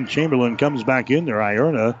out. Shane Chamberlain comes back in there.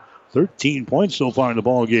 Ierna, 13 points so far in the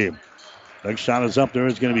ball game. Next shot is up there.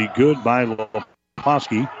 It's going to be good by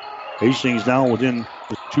Leposki. Hastings now within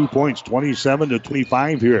 2 points,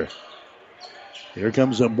 27-25 here. Here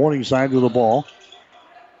comes the Morningside with the ball.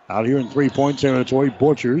 Out here in 3-point territory,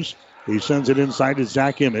 Borchers. He sends it inside to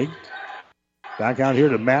Zach Emig. Back out here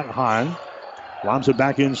to Matt Hahn. Lobs it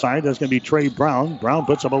back inside. That's going to be Trey Brown. Brown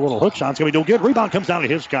puts up a little hook shot. It's going to be no good. Rebound comes down to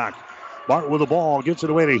Hiscock. Bart with the ball. Gets it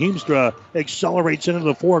away to Heemstra. Accelerates into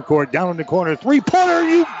the forecourt. Down in the corner. Three-pointer.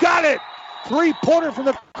 You got it. Three-pointer from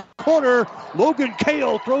the corner. Logan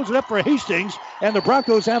Kale throws it up for Hastings. And the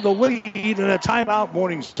Broncos have the lead in a timeout.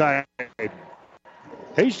 Morningside.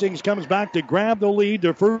 Hastings comes back to grab the lead.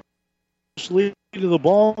 Their first lead of the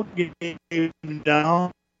ball game now.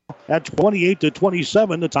 At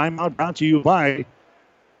 28-27, the timeout brought to you by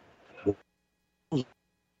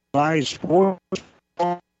Sports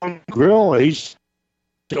Grill. He's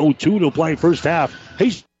 0-2 to play first half.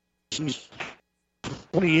 Hastings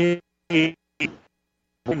 28,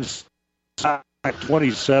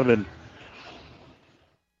 27.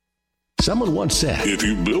 Someone once said, if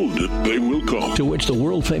you build it, they will come. To which the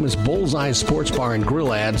world-famous Bullseye Sports Bar and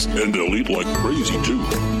Grill adds, and they'll eat like crazy, too.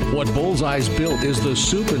 What Bullseye's built is the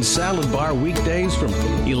soup and salad bar weekdays from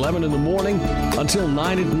 11 in the morning until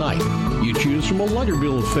 9 at night. You choose from a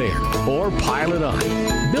Luggerbill affair or pile it on.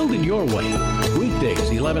 Build it your way.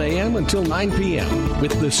 Weekdays, 11 a.m. until 9 p.m.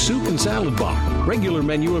 with the soup and salad bar. Regular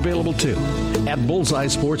menu available, too. At Bullseye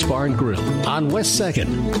Sports Bar and Grill on West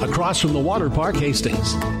 2nd, across from the Water Park,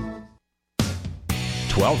 Hastings.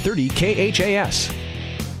 1230 KHAS.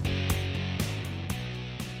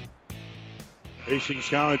 Hastings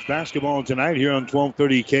College basketball tonight here on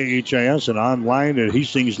 1230 KHAS and online at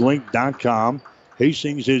hastingslink.com.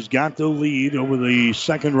 Hastings has got the lead over the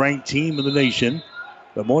second-ranked team in the nation.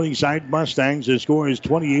 The Morningside Mustangs, the score is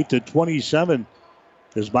 28-27.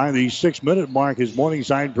 As by the 6-minute mark, as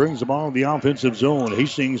Morningside brings the ball in the offensive zone.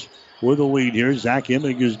 Hastings with the lead here. Zach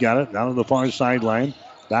Emig has got it down to the far sideline.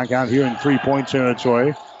 Back out here in 3-point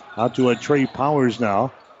territory. Out to a Trey Powers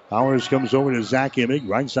now. Powers comes over to Zach Emig,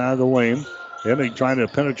 right side of the lane. Emig trying to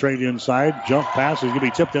penetrate inside. Jump pass is going to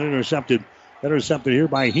be tipped and intercepted. Intercepted here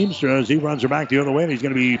by Heemstra as he runs her back the other way, and he's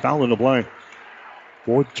going to be fouled in the play.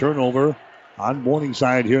 Fourth turnover on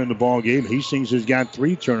Morningside here in the ball game. Hastings has got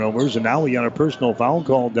 3 turnovers, and now we got a personal foul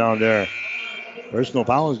called down there. Personal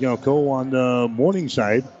foul is going to go on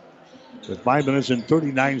Morningside with 5 minutes and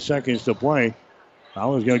 39 seconds to play.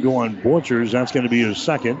 Foul is going to go on Borchers. That's going to be his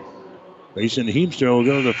second. Mason Heemstra will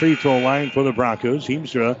go to the free throw line for the Broncos.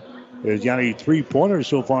 Heemstra has got a 3-pointer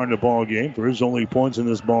so far in the ball game for his only points in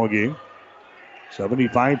this ball game.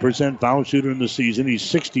 75% foul shooter in the season. He's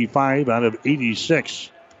 65 out of 86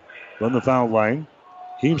 from the foul line.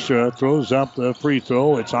 Heemstra throws up the free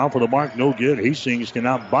throw. It's off of the mark. No good. Hastings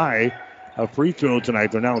cannot buy a free throw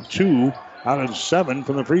tonight. They're now 2 out of 7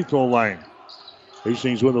 from the free throw line.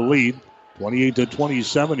 Hastings with a lead.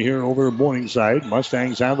 28-27 here over Morningside.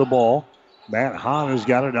 Mustangs have the ball. Matt Hahn has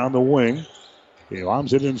got it on the wing. He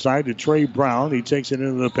lobs it inside to Trey Brown. He takes it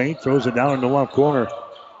into the paint, throws it down in the left corner.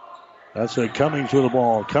 That's Cummings with the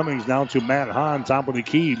ball. Cummings down to Matt Hahn, top of the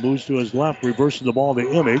key. Moves to his left, reverses the ball to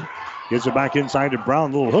Emig. Gets it back inside to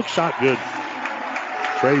Brown. Little hook shot, good.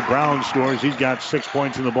 Trey Brown scores. He's got 6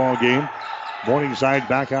 points in the ball game. Morningside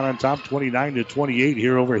back out on top, 29-28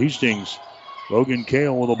 here over Hastings. Logan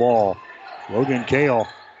Kale with the ball. Logan Kale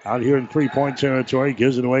out here in 3-point territory.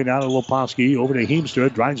 Gives it away now to Leposki. Over to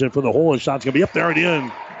Heemstra. Drives it for the hole. His shot's going to be up there and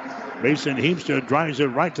in. Mason Heemstra drives it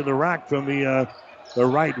right to the rack from the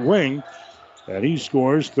right wing. And he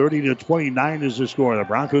scores. 30-29 is the score. The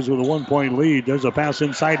Broncos with a 1-point lead. There's a pass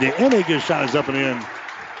inside to Emig. His shot is up and in.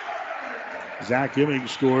 Zach Imming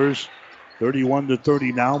scores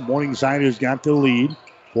 31-30 now. Morningside has got the lead.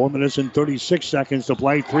 4 minutes and 36 seconds to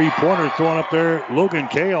play. Three-pointer thrown up there. Logan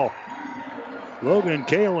Kale. Logan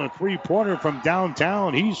Kale, a three-pointer from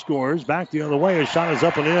downtown. He scores. Back the other way. His shot is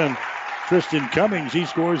up and in. Tristan Cummings, he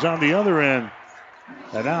scores on the other end.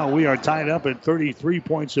 And now we are tied up at 33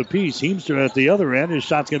 points apiece. Heemster at the other end. His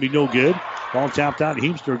shot's going to be no good. Ball tapped out.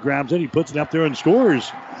 Heemster grabs it. He puts it up there and scores.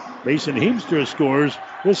 Mason Heemster scores.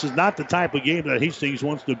 This is not the type of game that Hastings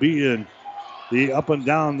wants to be in. The up and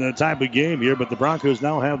down type of game here, but the Broncos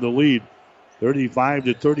now have the lead.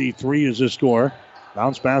 35-33 is the score.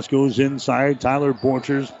 Bounce pass goes inside. Tyler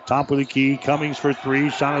Borchers, top of the key. Cummings for three.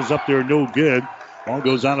 Shot is up there, no good. Ball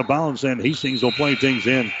goes out of bounds, and Hastings will play things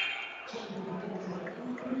in.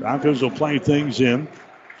 Broncos will play things in.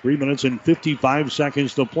 3 minutes and 55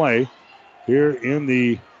 seconds to play here in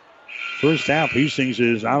the first half. Hastings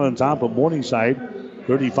is out on top of Morningside,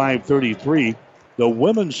 35-33. The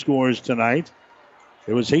women's scores tonight.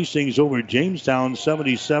 It was Hastings over Jamestown,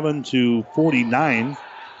 77-49.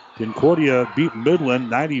 Concordia beat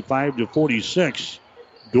Midland, 95-46.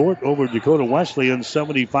 Dordt over Dakota Wesleyan,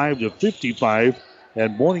 75-55.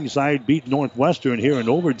 And Morningside beat Northwestern here in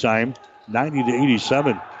overtime,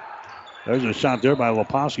 90-87. There's a shot there by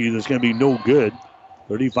Leposki that's going to be no good.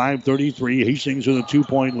 35-33. Hastings with a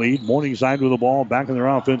 2-point lead. Morningside with the ball back in their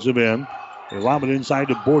offensive end. They lob it inside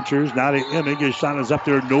to Borchers. Now to Emig. His shot is up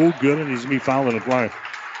there, no good, and he's going to be fouled in the play.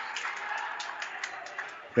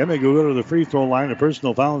 Emig will go to the free throw line. A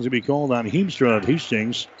personal foul is going to be called on Heemstra of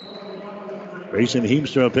Hastings. Mason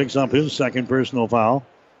Heemstra picks up his second personal foul.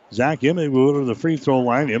 Zach Emig will go to the free throw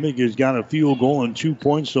line. Emig has got a field goal and 2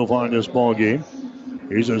 points so far in this ball game.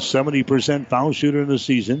 He's a 70% foul shooter in the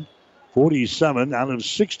season. 47 out of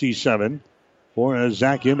 67 for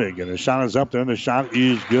Zach Emig. And the shot is up there, and the shot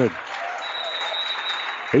is good.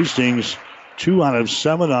 Hastings, 2 out of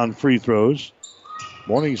 7 on free throws.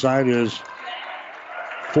 Morningside is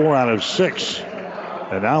 4 out of 6.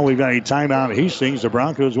 And now we've got a timeout. Hastings, the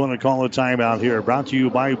Broncos want to call a timeout here. Brought to you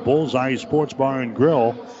by Bullseye Sports Bar and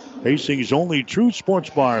Grill. Hastings' only true sports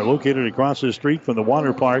bar, located across the street from the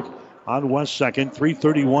water park on West 2nd.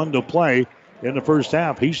 3:31 to play in the first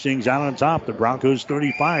half. Hastings out on top. The Broncos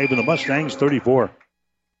 35 and the Mustangs 34.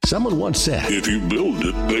 Someone once said, if you build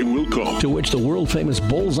it, they will come. To which the world-famous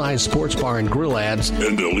Bullseye Sports Bar and Grill adds,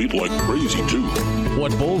 and they'll eat like crazy, too.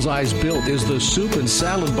 What Bullseye's built is the soup and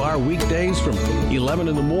salad bar weekdays from 11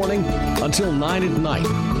 in the morning until 9 at night.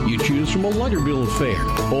 You choose from a Luggerville affair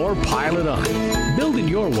or pile it on. Build it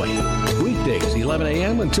your way. Weekdays, 11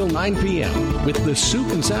 a.m. until 9 p.m. with the soup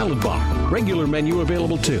and salad bar. Regular menu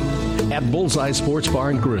available, too, at Bullseye Sports Bar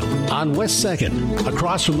and Grill on West 2nd,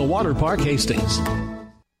 across from the Water Park, Hastings.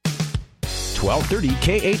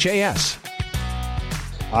 1230 KHAS.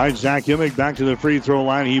 All right, Zach Emig back to the free throw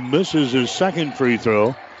line. He misses his second free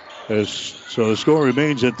throw. So the score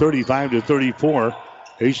remains at 35-34.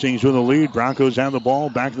 Hastings with the lead. Broncos have the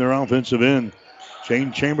ball back in their offensive end.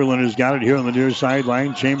 Shane Chamberlain has got it here on the near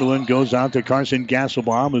sideline. Chamberlain goes out to Carson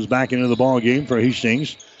Gasselbaum, who's back into the ball game for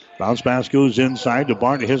Hastings. Bounce pass goes inside to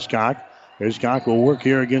Bart Hiscock. Hiscock will work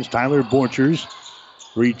here against Tyler Borchers.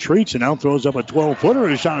 Retreats and now throws up a 12-footer.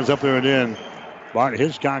 His shot is up there and in. Bart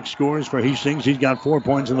Hiscock scores for Hastings. He's got 4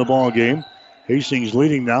 points in the ball game. Hastings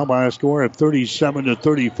leading now by a score of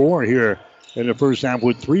 37-34 here in the first half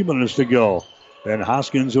with 3 minutes to go. Then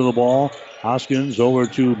Hoskins with the ball. Hoskins over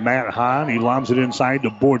to Matt Hahn. He lobs it inside to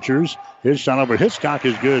Borchers. His shot over Hiscock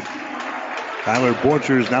is good. Tyler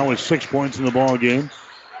Borchers now with 6 points in the ball game.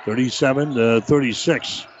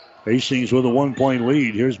 37-36. Hastings with a 1-point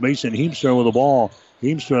lead. Here's Mason Heemstra with the ball.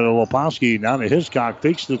 Heemstra to Leposki. Now to Hiscock.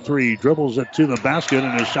 Fakes the three. Dribbles it to the basket.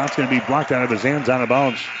 And his shot's going to be blocked out of his hands out of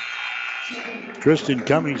bounds. Tristan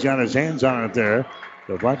Cummings got his hands on it there.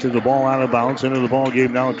 Deflected the ball out of bounds. Into the ball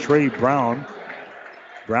game now Trey Brown.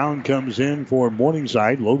 Brown comes in for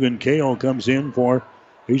Morningside. Logan Kale comes in for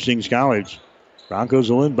Hastings College. Broncos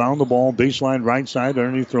will inbound the ball. Baseline right side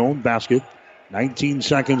underneath their own basket. 19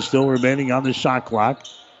 seconds still remaining on the shot clock.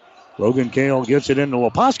 Logan Kale gets it into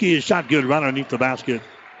Leposki. His shot good right underneath the basket.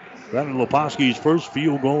 Brandon Leposki's first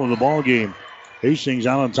field goal of the ball game. Hastings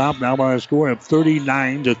out on top now by a score of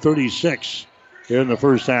 39-36 here in the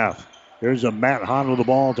first half. There's a Matt Hahn with the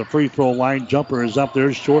ball at the free throw line. Jumper is up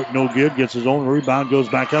there. Short, no good. Gets his own rebound. Goes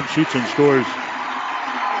back up. Shoots and scores.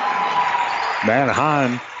 Matt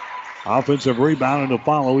Hahn, offensive rebound and a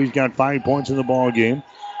follow. He's got 5 points in the ball game.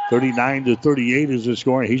 39-38 is the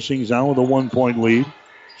score. Hastings now with a 1-point lead.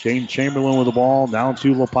 Shane Chamberlain with the ball. Down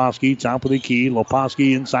to Leposki. Top of the key.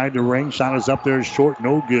 Leposki inside the ring. Shot is up there. Short.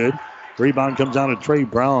 No good. Rebound comes out of Trey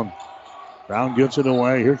Brown. Brown gets it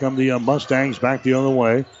away. Here come the Mustangs back the other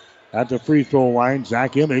way. At the free throw line,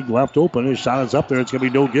 Zach Emig left open. His shot is up there. It's going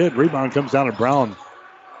to be no good. Rebound comes down to Brown.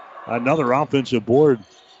 Another offensive board.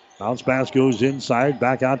 Bounce pass goes inside.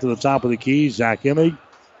 Back out to the top of the key. Zach Emig.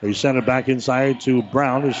 They send it back inside to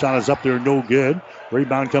Brown. His shot is up there. No good.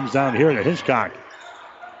 Rebound comes down here to Hiscock.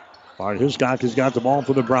 Bart Hiscock has got the ball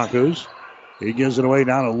for the Broncos. He gives it away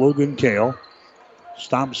now to Logan Kale.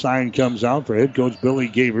 Stop sign comes out for head coach Billy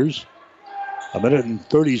Gavers.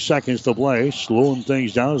 1:30 to play. Slowing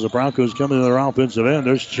things down as the Broncos come into their offensive end.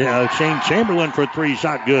 There's Shane Chamberlain for three.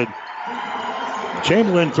 Shot good.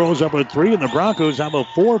 Chamberlain throws up a three, and the Broncos have a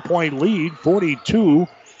 4-point lead,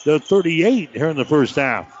 42-38 here in the first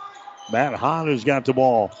half. Matt Hahn has got the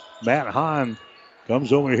ball. Matt Hahn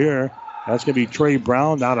comes over here. That's going to be Trey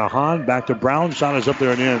Brown. Now to Hahn. Back to Brown. Shot is up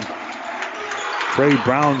there and in. Trey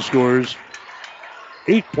Brown scores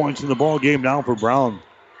 8 points in the ball game now for Brown.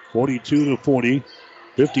 42-40.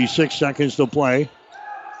 56 seconds to play.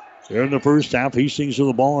 Here in the first half, Hastings with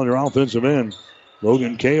the ball on their offensive end.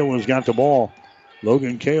 Logan Kale has got the ball.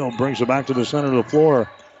 Logan Kale brings it back to the center of the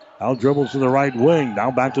floor. Out dribbles to the right wing.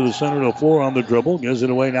 Now back to the center of the floor on the dribble. Gives it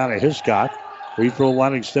away now to Hiscock. Free throw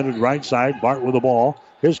line extended right side. Bart with the ball.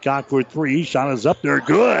 Hiscock for three. Shot is up there.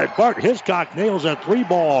 Good. Bart Hiscock nails that three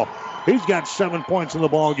ball. He's got 7 points in the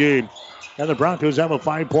ball game. And the Broncos have a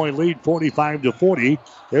 5-point lead, 45-40.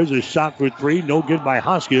 There's a shot for three. No good by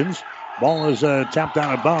Hoskins. Ball is tapped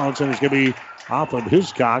out of bounds, and it's going to be off of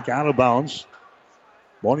Hiscock, out of bounds.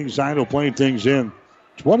 Morningside will play things in.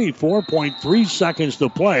 24.3 seconds to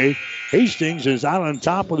play. Hastings is out on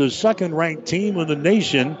top of the second-ranked team in the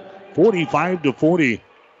nation, 45-40.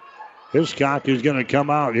 Hiscock is going to come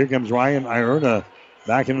out. Here comes Ryan Ierna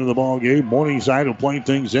back into the ball game. Morningside will play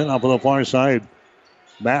things in off of the far side.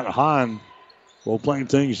 Matt Hahn will play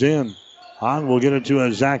things in. Hahn will get it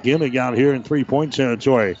to Zach Emig out here in three-point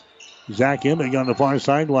territory. Zach Emig on the far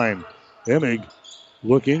sideline. Emig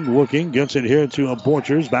looking, gets it here to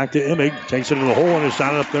Borchers. Back to Emig, takes it to the hole and a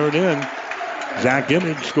shot up there and in. Zach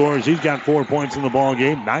Emig scores. He's got 4 points in the ball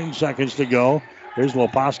game. 9 seconds to go. Here's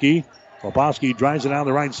Leposki. Leposki drives it down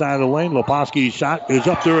the right side of the lane. Leposki's shot is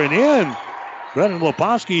up there and in. Brendan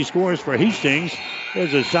Leposki scores for Hastings.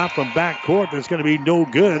 There's a shot from backcourt that's going to be no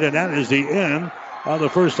good, and that is the end of the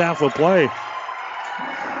first half of play.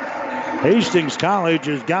 Hastings College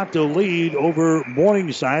has got the lead over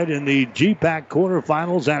Morningside in the GPAC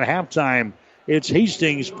quarterfinals at halftime. It's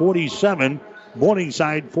Hastings 47,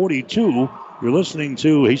 Morningside 42. You're listening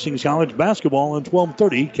to Hastings College basketball on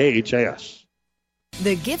 1230 KHAS.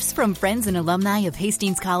 The gifts from friends and alumni of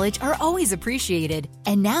Hastings College are always appreciated.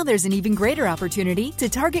 And now there's an even greater opportunity to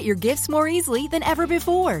target your gifts more easily than ever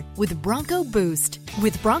before with Bronco Boost.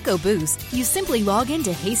 With Bronco Boost, you simply log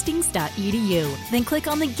into hastings.edu, then click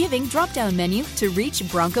on the Giving drop-down menu to reach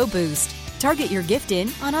Bronco Boost. Target your gift in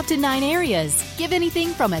on up to 9 areas. Give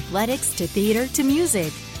anything from athletics to theater to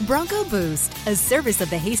music. Bronco Boost, a service of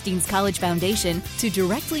the Hastings College Foundation to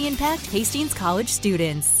directly impact Hastings College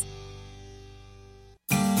students.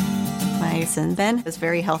 My son Ben was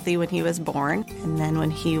very healthy when he was born, and then when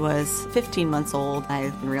he was 15 months old, I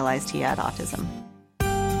realized he had autism.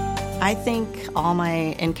 I think all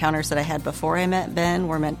my encounters that I had before I met Ben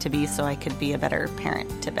were meant to be so I could be a better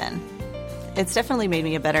parent to Ben. It's definitely made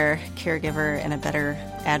me a better caregiver and a better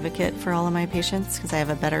advocate for all of my patients because I have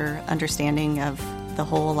a better understanding of the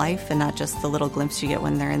whole life and not just the little glimpse you get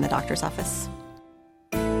when they're in the doctor's office.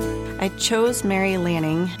 I chose Mary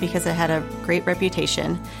Lanning because it had a great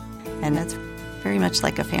reputation. And it's very much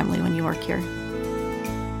like a family when you work here.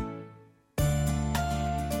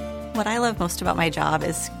 What I love most about my job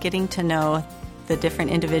is getting to know the different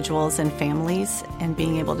individuals and families and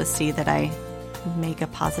being able to see that I make a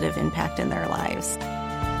positive impact in their lives.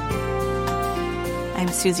 I'm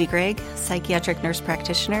Susie Gregg, psychiatric nurse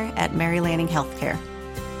practitioner at Mary Lanning Healthcare.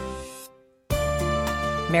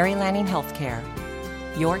 Mary Lanning Healthcare.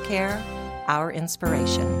 Your care, our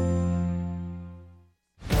inspiration.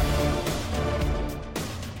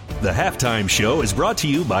 The Halftime Show is brought to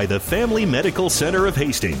you by the Family Medical Center of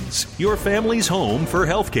Hastings, your family's home for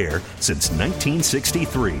healthcare since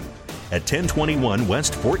 1963 at 1021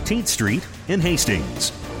 West 14th Street in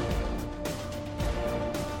Hastings.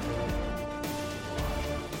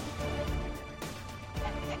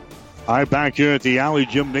 All right, back here at the Alley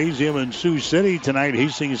Gymnasium in Sioux City tonight,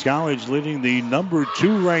 Hastings College leading the number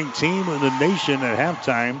 2 ranked team in the nation at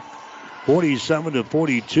halftime.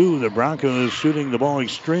 47-42. The Broncos shooting the ball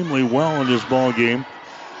extremely well in this ball game.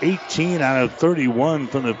 18 out of 31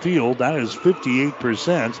 from the field. That is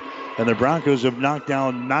 58%. And the Broncos have knocked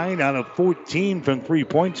down 9 out of 14 from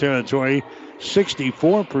three-point territory.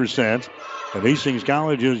 64%. And Hastings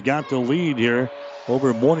College has got the lead here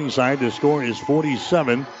over Morningside. The score is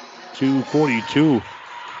 47-42.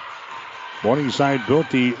 Morningside built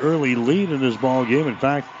the early lead in this ball game. In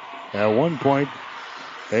fact, at one point,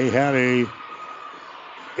 they had a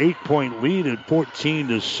 8-point lead at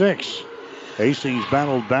 14-6. Hastings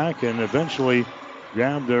battled back and eventually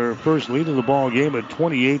grabbed their first lead of the ball game at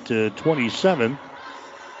 28-27.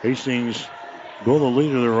 Hastings built a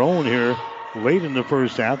lead of their own here late in the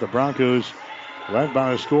first half. The Broncos led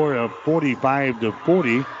by a score of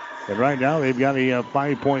 45-40. And right now they've got a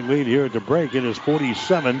 5-point lead here at the break. It is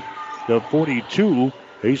 47-42.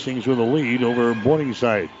 Hastings with a lead over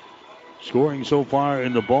Morningside. Scoring so far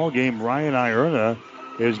in the ball game, Ryan Ierna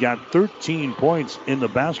has got 13 points in the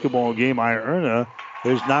basketball game. Ierna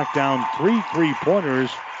has knocked down 3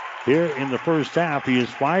 3-pointers here in the first half. He is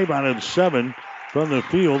 5 out of 7 from the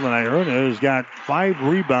field, and Ierna has got 5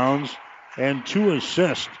 rebounds and 2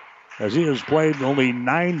 assists as he has played only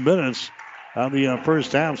 9 minutes of the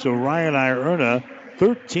first half. So Ryan Ierna,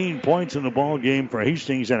 13 points in the ball game for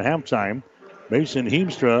Hastings at halftime. Mason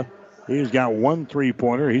Heemstra, he's got 1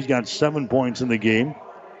 3-pointer. He's got 7 points in the game.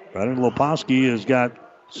 Brandon Leposki has got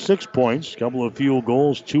 6 points, a couple of field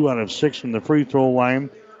goals, 2 out of 6 from the free throw line.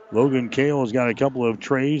 Logan Cale has got a couple of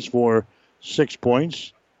trays for 6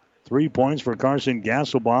 points. 3 points for Carson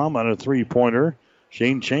Gasselbaum on a 3-pointer.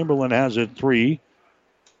 Shane Chamberlain has a 3.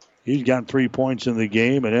 He's got 3 points in the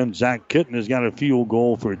game. And then Zach Kitten has got a field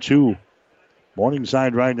goal for 2.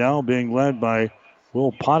 Morningside right now being led by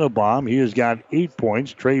Will Pottebaum. He has got 8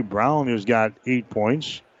 points. Trey Brown has got 8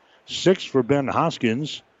 points. 6 for Ben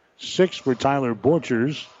Hoskins. 6 for Tyler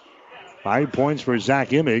Borchers. 5 points for Zach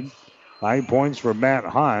Immig. 5 points for Matt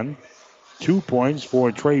Hahn. 2 points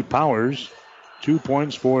for Trey Powers. 2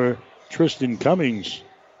 points for Tristan Cummings.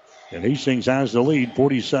 And Hastings has the lead,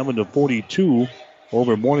 47-42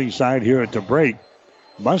 over Morningside here at the break.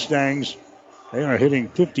 Mustangs, they are hitting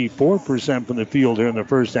 54% from the field here in the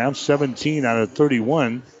first half, 17 out of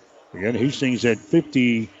 31. Again, Hastings at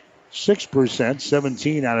 56%,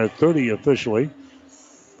 17 out of 30 officially.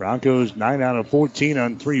 Broncos 9 out of 14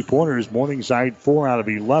 on 3-pointers. Morningside 4 out of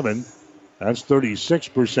 11. That's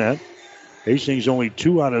 36%. Hastings only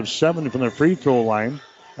 2 out of 7 from the free throw line.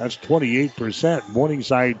 That's 28%.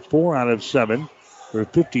 Morningside 4 out of 7 for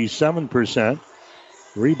 57%.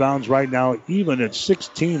 Rebounds right now even at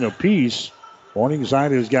 16 apiece.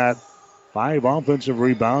 Morningside has got 5 offensive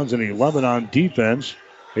rebounds and 11 on defense.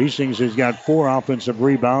 Hastings has got 4 offensive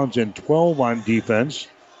rebounds and 12 on defense.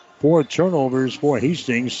 4 turnovers for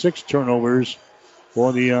Hastings, 6 turnovers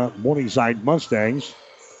for the Morningside Mustangs.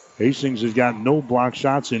 Hastings has got no block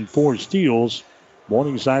shots and 4 steals.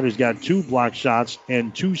 Morningside has got 2 block shots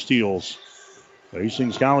and 2 steals.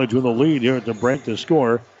 Hastings College with a lead here at the break. The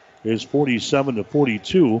score is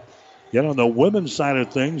 47-42. Yet on the women's side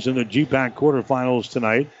of things in the GPAC quarterfinals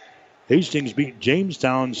tonight, Hastings beat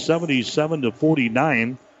Jamestown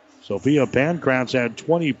 77-49. Sophia Pankratz had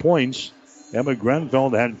 20 points. Emma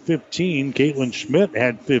Grenfeld had 15. Caitlin Schmidt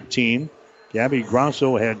had 15. Gabby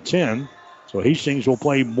Grosso had 10. So Hastings will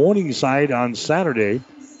play Morningside on Saturday.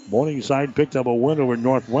 Morningside picked up a win over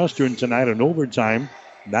Northwestern tonight in overtime,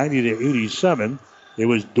 90-87. It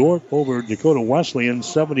was Dordt over Dakota Wesleyan,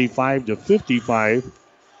 75-55.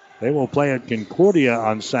 They will play at Concordia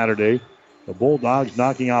on Saturday. The Bulldogs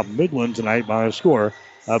knocking off Midland tonight by a score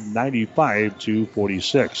of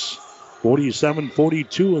 95-46.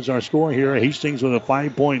 47-42 is our score here. Hastings with a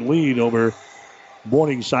 5-point lead over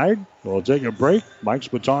Morningside. We'll take a break. Mike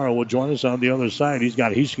Spataro will join us on the other side. He's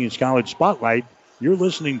got Hastings College Spotlight. You're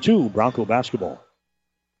listening to Bronco Basketball.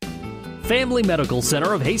 Family Medical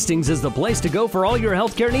Center of Hastings is the place to go for all your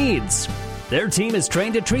healthcare needs. Their team is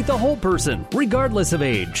trained to treat the whole person, regardless of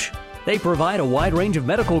age. They provide a wide range of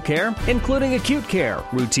medical care, including acute care,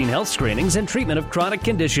 routine health screenings, and treatment of chronic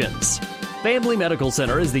conditions. Family Medical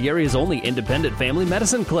Center is the area's only independent family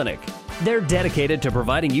medicine clinic. They're dedicated to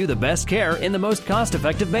providing you the best care in the most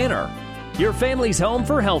cost-effective manner. Your family's home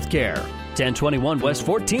for health care. 1021 West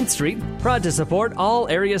 14th Street, proud to support all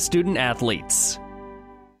area student athletes.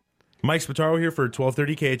 Mike Spataro here for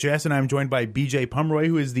 1230 KHS, and I'm joined by BJ Pomeroy,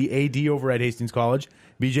 who is the AD over at Hastings College.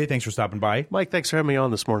 BJ, thanks for stopping by. Mike, thanks for having me on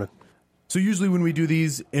this morning. So usually when we do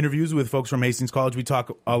these interviews with folks from Hastings College, we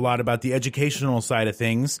talk a lot about the educational side of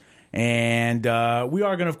things. And we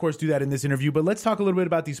are going to, of course, do that in this interview. But let's talk a little bit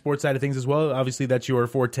about the sports side of things as well. Obviously, that's your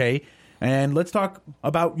forte. And let's talk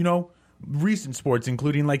about, recent sports,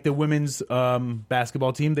 including like the women's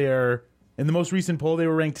basketball team. They are In the most recent poll, they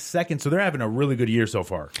were ranked second, so they're having a really good year so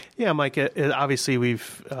far. Yeah, Mike, obviously we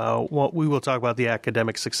will talk about the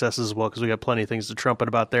academic successes as well because we got plenty of things to trumpet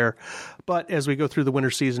about there. But as we go through the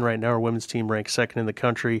winter season right now, our women's team ranks second in the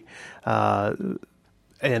country. And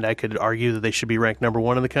I could argue that they should be ranked number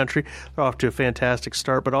one in the country. They're off to a fantastic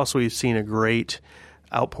start, but also we've seen a great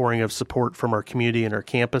outpouring of support from our community and our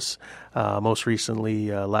campus. Most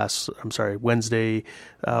recently, Wednesday,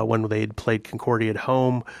 when they had played Concordia at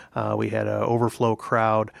home, we had an overflow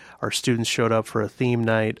crowd. Our students showed up for a theme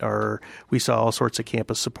night. We saw all sorts of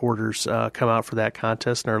campus supporters come out for that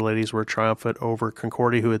contest, and our ladies were triumphant over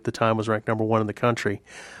Concordia, who at the time was ranked number one in the country.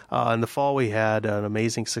 In the fall, we had an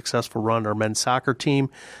amazing, successful run. Our men's soccer team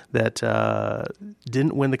that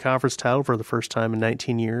didn't win the conference title for the first time in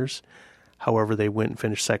 19 years. However, they went and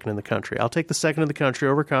finished second in the country. I'll take the second in the country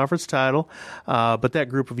over conference title, but that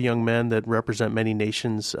group of young men that represent many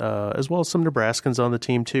nations, as well as some Nebraskans on the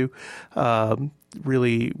team too,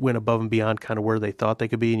 really went above and beyond kind of where they thought they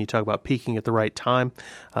could be. And you talk about peaking at the right time.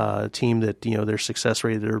 A team that, their success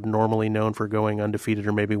rate, they're normally known for going undefeated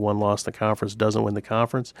or maybe one loss in the conference, doesn't win the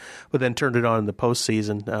conference, but then turned it on in the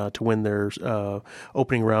postseason to win their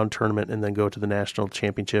opening round tournament and then go to the national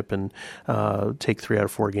championship and take 3 out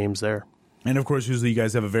of 4 games there. And, of course, usually you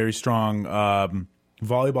guys have a very strong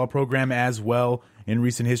volleyball program as well in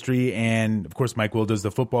recent history. And, of course, Mike Will does the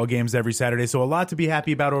football games every Saturday. So a lot to be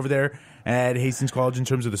happy about over there at Hastings College in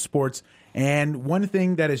terms of the sports. And one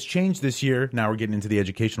thing that has changed this year, now we're getting into the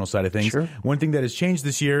educational side of things. Sure. One thing that has changed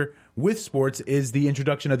this year with sports is the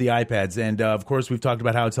introduction of the iPads. And, of course, we've talked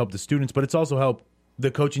about how it's helped the students, but it's also helped the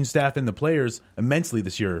coaching staff and the players immensely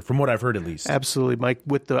this year, from what I've heard at least. Absolutely, Mike.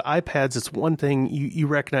 With the iPads, it's one thing you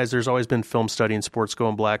recognize there's always been film study in sports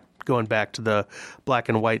going back to the black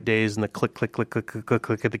and white days and the click, click, click, click, click, click,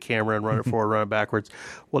 click at the camera and run it forward, run it backwards.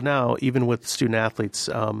 Well, now, even with student athletes,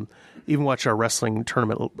 even watching our wrestling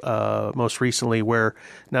tournament most recently, where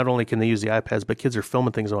not only can they use the iPads, but kids are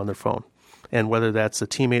filming things on their phone. And whether that's a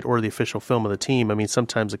teammate or the official film of the team, I mean,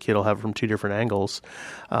 sometimes a kid will have it from 2 different angles.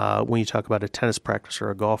 When you talk about a tennis practice or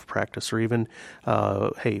a golf practice, or even,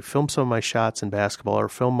 hey, film some of my shots in basketball or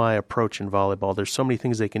film my approach in volleyball. There's so many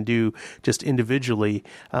things they can do just individually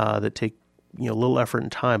that take a little effort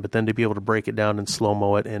and time, but then to be able to break it down and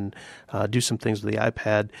slow-mo it and do some things with the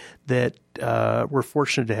iPad that we're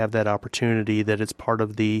fortunate to have that opportunity, that it's part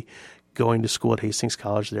of the going to school at Hastings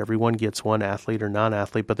College, that everyone gets one, athlete or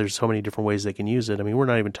non-athlete, but there's so many different ways they can use it. I mean, we're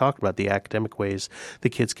not even talking about the academic ways the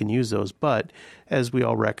kids can use those, but as we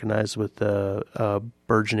all recognize with the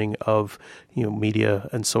burgeoning of media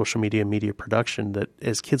and social media production, that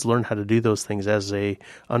as kids learn how to do those things as a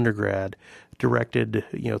undergrad, directed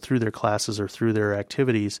through their classes or through their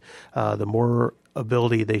activities, the more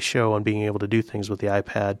ability they show on being able to do things with the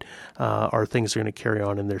iPad are things they're going to carry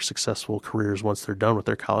on in their successful careers once they're done with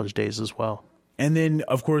their college days as well. And then,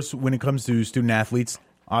 of course, when it comes to student athletes,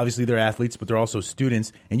 obviously they're athletes, but they're also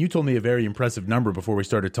students. And you told me a very impressive number before we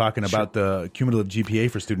started talking about the cumulative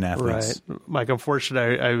GPA for student athletes. Right. Mike, I'm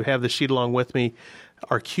fortunate I have the sheet along with me.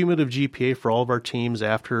 Our cumulative GPA for all of our teams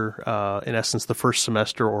after, in essence, the first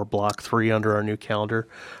semester or block 3 under our new calendar,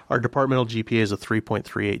 our departmental GPA is a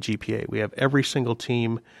 3.38 GPA. We have every single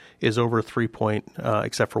team is over a 3 point,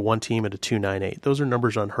 except for one team at a 2.98. Those are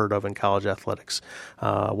numbers unheard of in college athletics.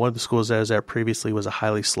 One of the schools I was at previously was a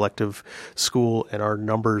highly selective school, and our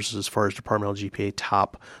numbers as far as departmental GPA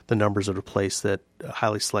top the numbers of the place that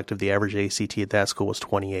highly selective. The average ACT at that school was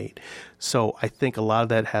 28. So I think a lot of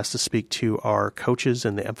that has to speak to our coaches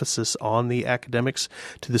and the emphasis on the academics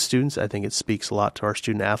to the students. I think it speaks a lot to our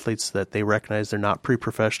student athletes that they recognize they're not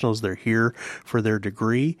pre-professionals. They're here for their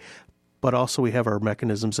degree. But also we have our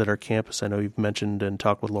mechanisms at our campus. I know you've mentioned and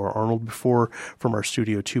talked with Laura Arnold before from our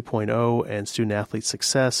Studio 2.0 and Student Athlete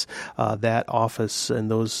Success. That office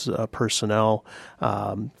and those personnel,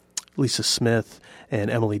 Lisa Smith and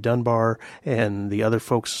Emily Dunbar and the other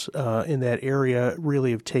folks in that area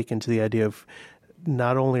really have taken to the idea of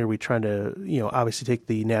not only are we trying to, obviously take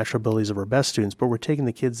the natural abilities of our best students, but we're taking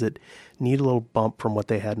the kids that need a little bump from what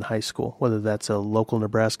they had in high school, whether that's a local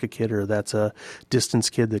Nebraska kid or that's a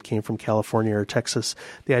distance kid that came from California or Texas.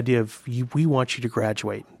 The idea of we want you to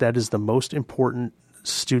graduate. That is the most important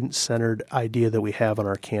student-centered idea that we have on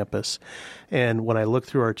our campus. And when I look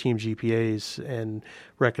through our team GPAs and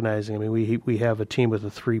recognizing, we have a team with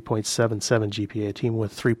a 3.77 GPA, a team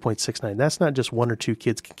with 3.69. That's not just one or two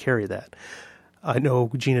kids can carry that. I know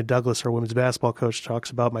Gina Douglas, our women's basketball coach, talks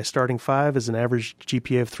about my starting 5 is an average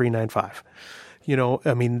GPA of 3.95.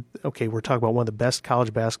 Okay, we're talking about one of the best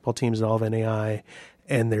college basketball teams in all of NAI,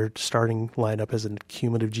 and their starting lineup is a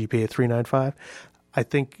cumulative GPA of 3.95. I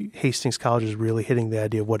think Hastings College is really hitting the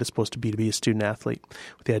idea of what it's supposed to be a student athlete,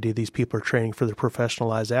 with the idea these people are training for their professional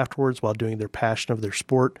lives afterwards while doing their passion of their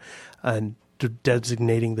sport and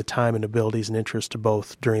designating the time and abilities and interests to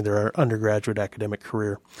both during their undergraduate academic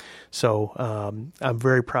career. So I'm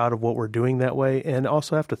very proud of what we're doing that way, and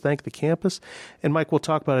also have to thank the campus. And Mike, we'll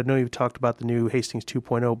talk about, I know you've talked about the new Hastings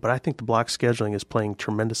 2.0, but I think the block scheduling is playing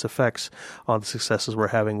tremendous effects on the successes we're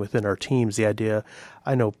having within our teams. The idea,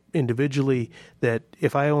 I know individually, that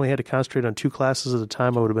if I only had to concentrate on 2 classes at a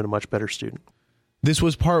time, I would have been a much better student. This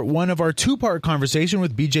was part 1 of our 2-part conversation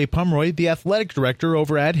with BJ Pumroy, the athletic director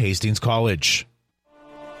over at Hastings College.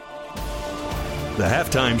 The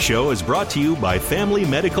Halftime Show is brought to you by Family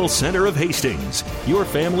Medical Center of Hastings, your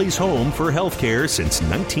family's home for healthcare since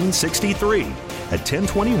 1963 at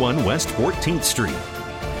 1021 West 14th Street.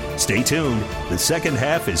 Stay tuned. The second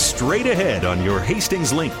half is straight ahead on your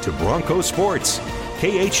Hastings link to Bronco Sports,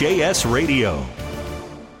 KHAS Radio.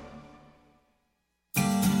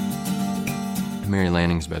 Mary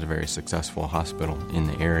Lanning's been a very successful hospital in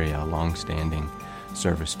the area, a long-standing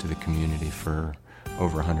service to the community for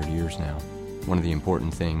over 100 years now. One of the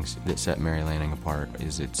important things that set Mary Lanning apart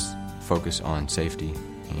is its focus on safety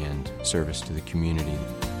and service to the community.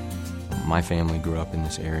 My family grew up in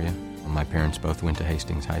this area. My parents both went to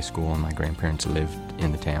Hastings High School, and my grandparents lived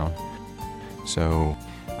in the town. So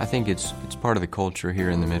I think it's part of the culture here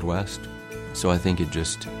in the Midwest. So I think it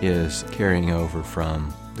just is carrying over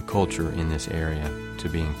from the culture in this area to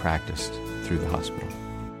being practiced through the hospital.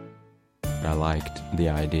 I liked the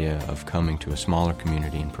idea of coming to a smaller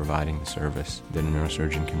community and providing the service that a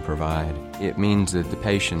neurosurgeon can provide. It means that the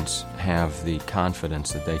patients have the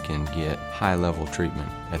confidence that they can get high-level treatment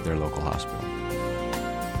at their local hospital.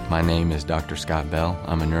 My name is Dr. Scott Bell.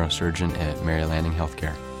 I'm a neurosurgeon at Mary Lanning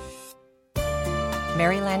Healthcare.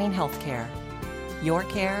 Mary Lanning Healthcare. Your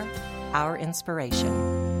care, our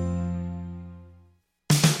inspiration.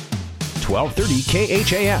 1230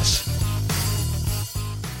 KHAS.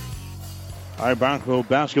 All right, Bronco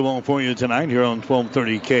basketball for you tonight here on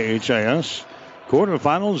 1230 KHIS.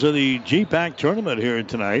 Quarterfinals of the GPAC tournament here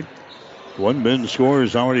tonight. One men's score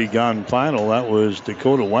has already gone final. That was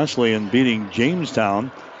Dakota Wesleyan beating Jamestown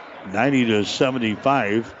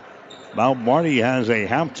 90-75. Mount Marty has a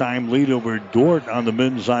halftime lead over Dort on the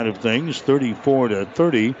men's side of things,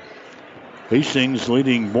 34-30. Hastings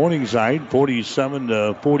leading Morningside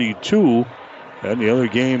 47-42. And the other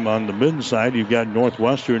game on the men's side, you've got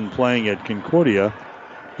Northwestern playing at Concordia.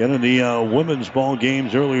 And in the women's ball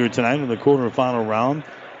games earlier tonight in the quarterfinal round,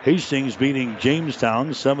 Hastings beating Jamestown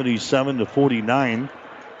 77-49.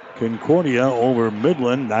 Concordia over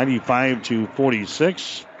Midland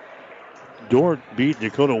 95-46. Dort beat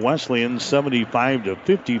Dakota Wesleyan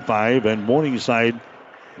 75-55, and Morningside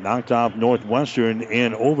knocked off Northwestern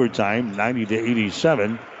in overtime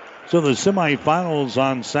 90-87. So the semifinals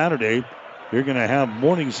on Saturday, you're going to have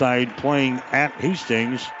Morningside playing at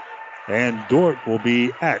Hastings, and Dort will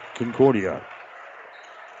be at Concordia.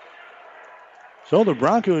 So the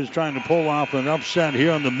Broncos trying to pull off an upset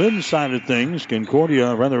here on the men's side of things.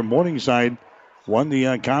 Morningside won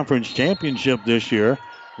the conference championship this year.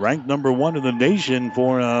 Ranked number 1 in the nation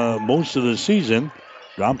for most of the season.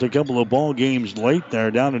 Dropped a couple of ball games late.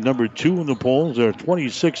 They're down to number 2 in the polls. They're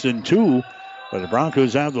 26-2. But the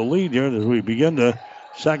Broncos have the lead here as we begin the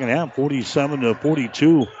second half,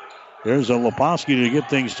 47-42. There's a Leposki to get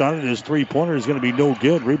things started. His three-pointer is going to be no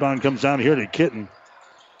good. Rebound comes down here to Kitten.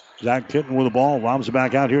 Zach Kitten with the ball. Lobs it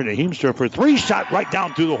back out here to Heemstra for 3. Shot right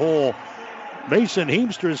down through the hole. Mason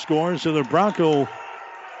Heemstra scores. So the Bronco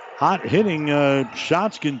hot hitting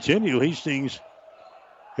shots continue. Hastings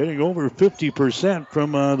hitting over 50%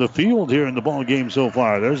 from the field here in the ball game so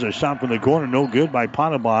far. There's a shot from the corner. No good by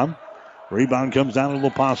Potabom. Rebound comes down to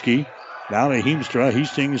Leposki. Now to Heemstra.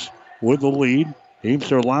 Hastings with the lead.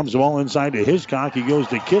 Heemstra lobs the ball inside to Hiscock. He goes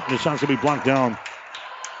to Kitten. The shot's going to be blocked down.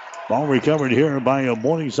 Ball recovered here by a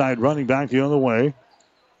Morningside running back the other way.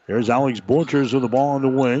 Here's Alex Borchers with the ball on the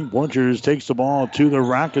wing. Borchers takes the ball to the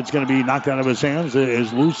rack. It's going to be knocked out of his hands. It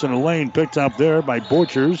is loose in the lane. Picked up there by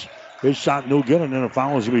Borchers. His shot no good, and then a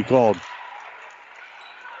foul is going to be called.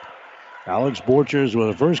 Alex Borchers with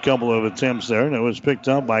the first couple of attempts there, and it was picked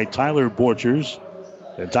up by Tyler Borchers.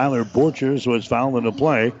 And Tyler Borchers was fouled in the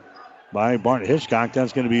play by Bart Hitchcock.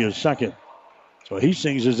 That's going to be his second. So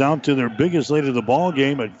Hastings is out to their biggest lead of the ball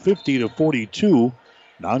game at 50-42.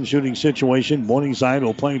 Non-shooting situation. Morningside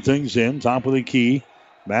will play things in. Top of the key.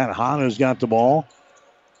 Matt Hahn has got the ball.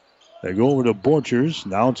 They go over to Borchers.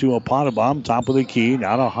 Now to a Potabom. Top of the key.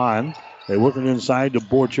 Now to Hahn. They work it inside to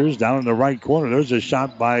Borchers. Down in the right corner. There's a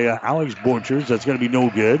shot by Alex Borchers. That's going to be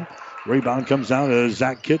no good. Rebound comes down to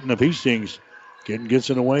Zach Kitten of Hastings. Gets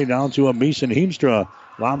it away down to a Mason Heemstra.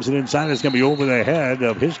 Lobs it inside. It's going to be over the head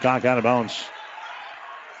of Hiscock, out of bounds.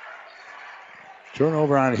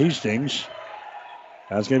 Turnover on Hastings.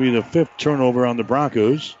 That's going to be the 5th turnover on the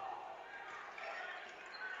Broncos.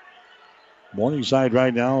 Morningside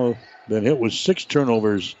right now been hit with 6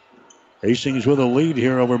 turnovers. Hastings with a lead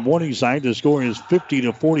here over Morningside. The score is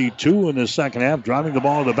 50-42 in the second half. Driving the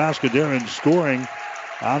ball to the basket there and scoring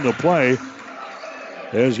on the play.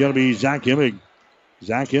 There's going to be Zach Immig.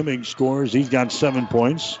 Zach Immig scores. He's got 7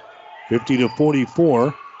 points.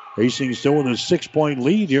 50-44. Hastings still with a 6-point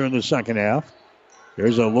lead here in the second half.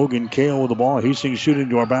 There's a Logan Kale with the ball. Hastings shooting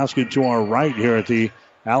to our basket to our right here at the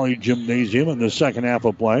Alley Gymnasium in the second half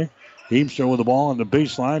of play. Heemstra with the ball on the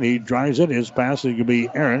baseline. He drives it. His pass is going to be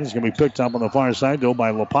Aaron. It's going to be picked up on the far side, though,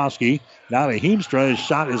 by Leposki. Now to Heemstra. His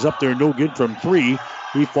shot is up there. No good from 3.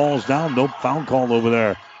 He falls down. No foul call over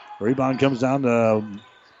there. Rebound comes down to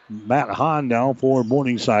Matt Hahn now for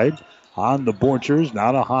Morningside. Hahn the Borchers.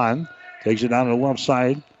 Now to Hahn. Takes it down to the left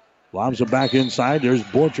side. Lobs it back inside. There's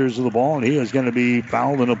Borchers with the ball, and he is going to be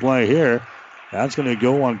fouled in the play here. That's going to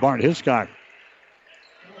go on Bart Hiscock.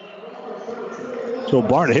 So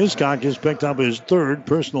Bart Hiscock just picked up his 3rd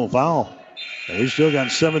personal foul. And he's still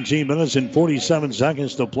got 17 minutes and 47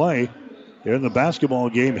 seconds to play here in the basketball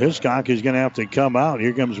game. Hiscock is going to have to come out.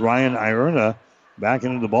 Here comes Ryan Ierna back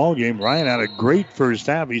into the ball game. Ryan had a great first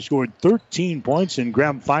half. He scored 13 points and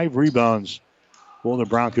grabbed 5 rebounds for the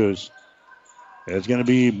Broncos. It's going to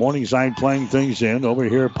be Morningside playing things in. Over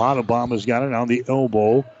here, Potabom has got it on the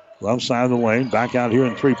elbow. Left side of the lane. Back out here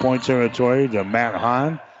in 3-point territory to Matt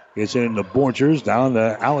Hahn. Gets it into Borchers. Down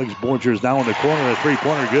to Alex Borchers. Down in the corner. A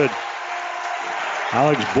 3-pointer good.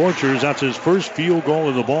 Alex Borchers, that's his first field goal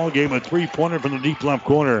of the ball game. A 3-pointer from the deep left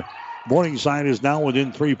corner. Morningside is now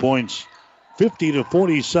within 3 points.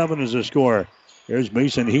 50-47 is the score. There's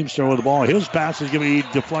Mason Heemstra with the ball. His pass is going to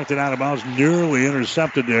be deflected out of bounds. Nearly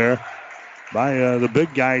intercepted there by the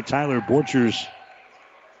big guy, Tyler Borchers.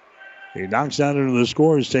 He knocks down into the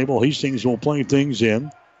scorer's table. Hastings will play things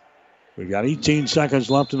in. We've got 18 seconds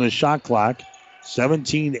left in the shot clock.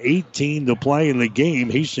 17-18 to play in the game.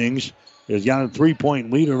 Hastings has got a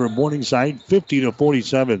 3-point lead over Morningside,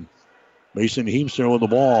 50-47. Mason Heemstra with the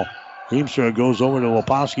ball. Heemstra goes over to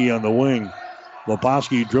Leposki on the wing.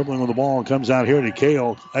 Leposki dribbling with the ball, comes out here to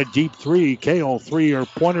Kale. A deep 3. Kale,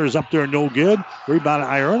 3-pointer is up there, no good. Rebound to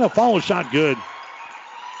Ierna. Follow shot, good.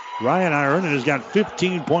 Ryan Ierna has got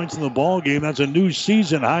 15 points in the ball game. That's a new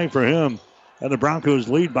season high for him. And the Broncos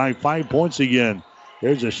lead by 5 points again.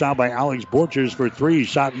 There's a shot by Alex Borchers for 3.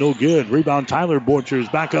 Shot no good. Rebound Tyler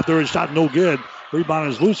Borchers. Back up there. His shot no good. Rebound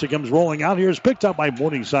is loose. It comes rolling out here. It's picked up by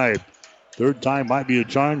Morningside. 3rd time might be a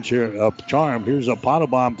charm. Here's a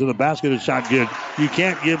Potabom to the basket. A shot good. You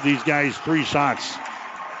can't give these guys 3 shots.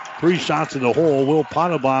 3 shots in the hole. Will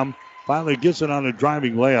Potabom finally gets it on a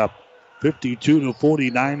driving layup.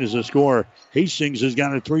 52-49 is the score. Hastings has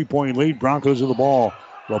got a 3-point lead. Broncos with the ball.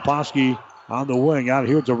 Leposki on the wing. Out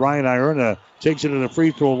here to Ryan Ierna. Takes it to the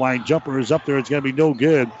free throw line. Jumper is up there. It's going to be no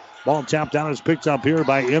good. Ball tapped down. It's picked up here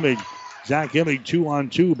by Immig. Zach Immig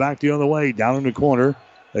 2-on-2. Back the other way. Down in the corner.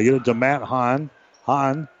 They get it to Matt Hahn.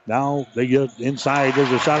 Hahn. Now they get inside.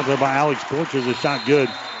 There's a shot up there by Alex Borchers. A shot good.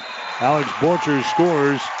 Alex Borchers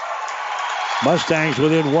scores. Mustangs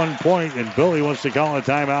within 1 point. And Billy wants to call a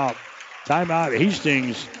timeout. Timeout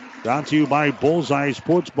Hastings. Brought to you by Bullseye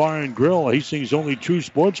Sports Bar and Grill. Hastings' only true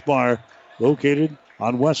sports bar. Located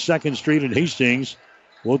on West 2nd Street in Hastings.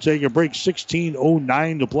 We'll take a break.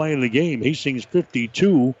 16:09 to play in the game. Hastings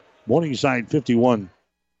 52, Morningside 51.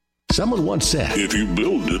 Someone once said, if you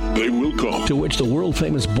build it, they will come. To which the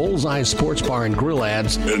world-famous Bullseye Sports Bar and Grill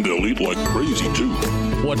adds, and they'll eat like crazy, too.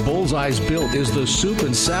 What Bullseye's built is the soup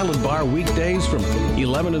and salad bar weekdays from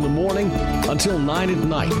 11 in the morning until 9 at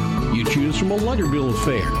night. You choose from a Luggerbill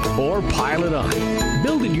fare or pile it on.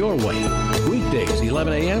 Build it your way. Weekdays,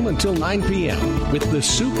 11 a.m. until 9 p.m. with the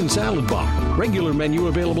soup and salad bar. Regular menu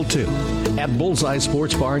available, too. At Bullseye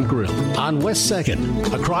Sports Bar and Grill on West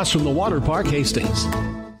 2nd, across from the Water Park, Hastings.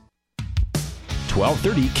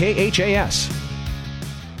 1230 KHAS.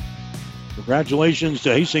 Congratulations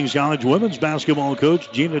to Hastings College women's basketball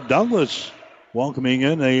coach Gina Douglas, welcoming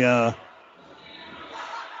in a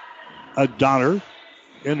daughter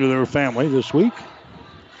into their family this week.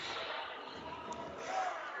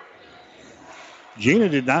 Gina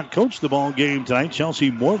did not coach the ball game tonight.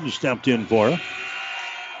 Chelsea Morton stepped in for her.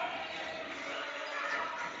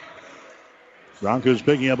 Broncos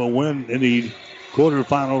picking up a win in the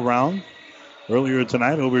quarterfinal round earlier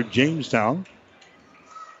tonight over Jamestown.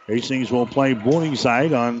 Hastings will play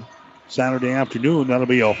Morningside on Saturday afternoon. That'll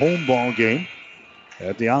be a home ball game.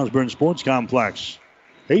 at the Osborne Sports Complex.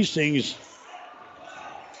 Hastings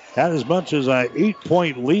had as much as an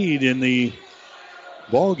 8-point lead in the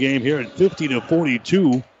ball game here at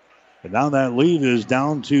 50-42. And now that lead is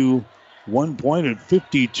down to 1 point at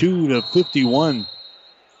 52-51.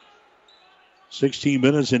 16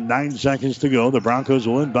 minutes and 9 seconds to go. The Broncos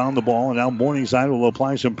will inbound the ball, and now Morningside will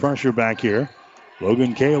apply some pressure back here.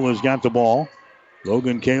 Logan Cale has got the ball.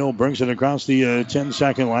 Logan Cale brings it across the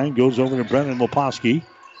 10-second line, goes over to Brennan Leposki.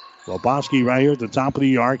 Leposki right here at the top of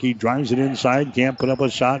the arc. He drives it inside, can't put up a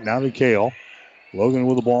shot. Now to Cale. Logan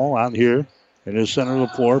with the ball out here in the center of the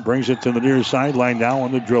floor, brings it to the near sideline now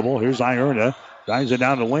on the dribble. Here's Ierna. Drives it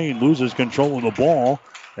down the lane, loses control of the ball.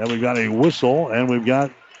 And we've got a whistle, and we've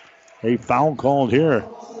got a foul called here.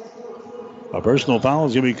 A personal foul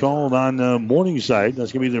is going to be called on Morningside.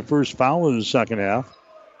 That's going to be their first foul of the second half.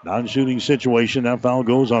 Non-shooting situation. That foul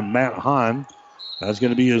goes on Matt Hahn. That's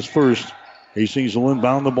going to be his first. Hastings will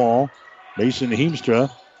inbound the ball. Mason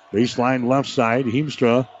Heemstra, baseline left side.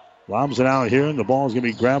 Heemstra lobs it out here, and the ball is going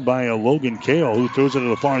to be grabbed by Logan Cale, who throws it to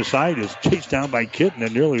the far side. Is chased down by Kitten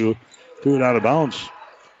and nearly threw it out of bounds.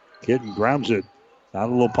 Kitten grabs it. Now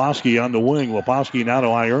to Leposki on the wing. Leposki now to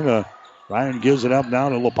Ierna. Ryan gives it up now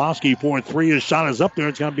to Leposki for 3. His shot is up there.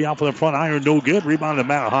 It's going to be out for the front iron. No good. Rebound to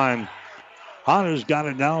Matt Hahn. Hahn has got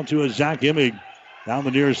it down to a Zach Immig. Down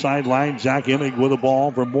the near sideline, Zach Immig with the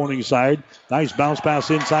ball from Morningside. Nice bounce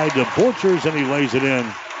pass inside to Borchers, and he lays it in.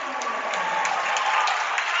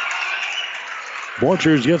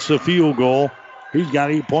 Borchers gets the field goal. He's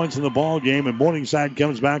got 8 points in the ball game, and Morningside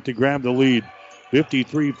comes back to grab the lead.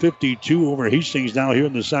 53-52 over Hastings now here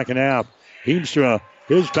in the second half. Heemstra,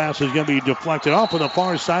 his pass is going to be deflected off of the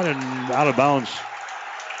far side and out of bounds.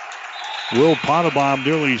 Will Pottebaum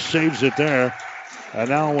nearly saves it there. And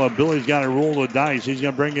now Billy's got to roll the dice. He's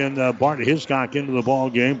going to bring in Bart Hiscock into the ball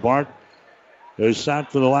game. Bart is sat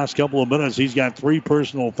for the last couple of minutes. He's got 3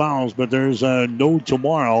 personal fouls, but there's no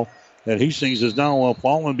tomorrow. And Hastings is now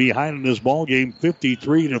fallen behind in this ball game,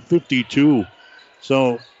 53-52.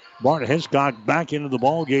 So Bart Hiscock back into the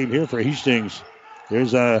ball game here for Hastings.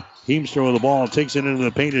 There's Heemstra with the ball. Takes it into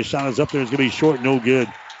the paint. His shot is up there. It's going to be short, no good.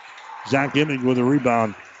 Zach Immig with a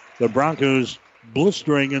rebound. The Broncos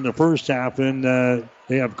blistering in the first half, and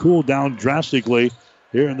they have cooled down drastically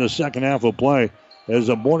here in the second half of play as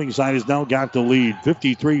the Morningside has now got the lead,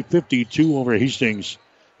 53-52 over Hastings.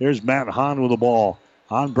 There's Matt Hahn with the ball.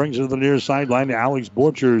 Hahn brings it to the near sideline to Alex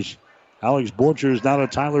Borchers. Alex Borchers now to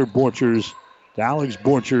Tyler Borchers. To Alex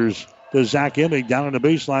Borchers to Zach Immig down on the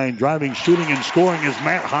baseline. Driving, shooting, and scoring is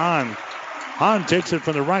Matt Hahn. Hahn takes it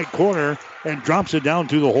from the right corner and drops it down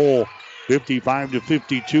to the hole.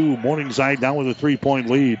 55-52. Morningside down with a 3-point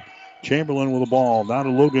lead. Chamberlain with the ball. Now to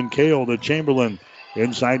Logan Cale to Chamberlain.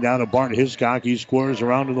 Inside down to Bart Hiscock. He squares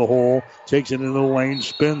around to the hole. Takes it into the lane.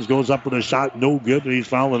 Spins. Goes up with a shot. No good. But he's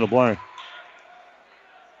fouling the play.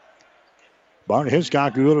 Bart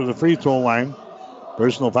Hiscock will go to the free throw line.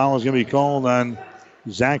 Personal foul is going to be called on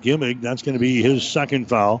Zach Immig. That's going to be his second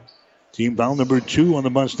foul. Team foul number 2 on the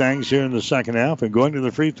Mustangs here in the second half. And going to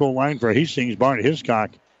the free throw line for Hastings, Bart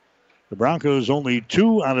Hiscock. The Broncos only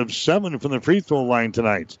 2 out of 7 from the free throw line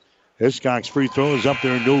tonight. Hiscock's free throw is up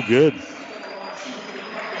there, no good.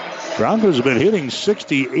 Broncos have been hitting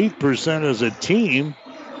 68% as a team.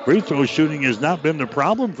 Free throw shooting has not been the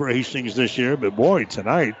problem for Hastings this year, but boy,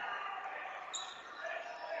 tonight,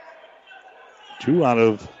 2 out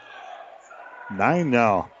of 9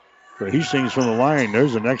 now for Hastings from the line.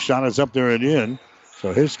 There's the next shot. It's up there and in.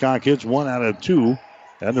 So Hiscock hits 1 out of 2.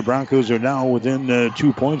 And the Broncos are now within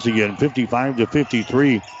 2 points again,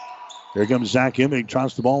 55-53. Here comes Zach Immig,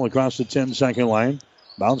 trots the ball across the 10-second line.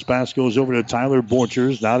 Bounce pass goes over to Tyler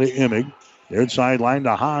Borchers, now to Immig. Near sideline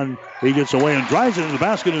to Hahn. He gets away and drives it in the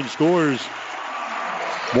basket and scores.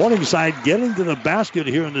 Morningside getting to the basket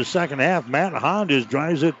here in the second half. Matt Hahn just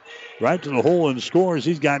drives it right to the hole and scores.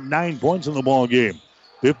 He's got 9 points in the ball game.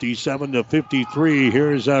 57-53.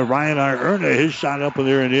 Here's Ryan Ierna. His shot up in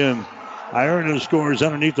there and in. Ierna scores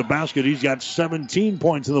underneath the basket. He's got 17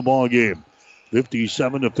 points in the ball game.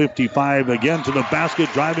 57-55. Again to the basket.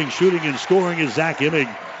 Driving, shooting, and scoring is Zach Immig.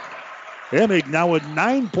 Immig now with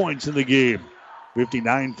 9 points in the game.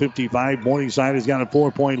 59-55. Morningside has got a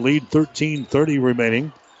 4-point lead. 13:30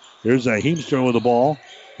 remaining. Here's a Heemstra with the ball.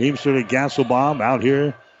 Heemstra to Gasselbaum. Out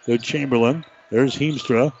here to Chamberlain. There's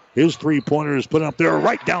Heemstra. His 3-pointer is put up there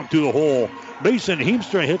right down to the hole. Mason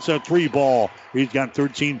Heemstra hits a 3 ball. He's got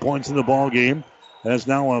 13 points in the ball game. That's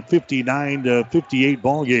now a 59-58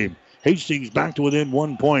 ball game. Hastings back to within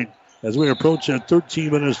 1 point as we approach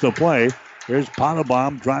 13 minutes to play. There's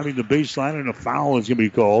Pottebaum driving the baseline, and a foul is going to be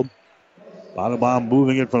called. Potabom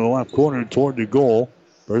moving it from the left corner toward the goal.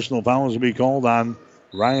 Personal foul is going to be called on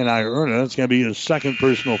Ryan Ierna. It's going to be his second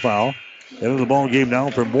personal foul. Into the ball game now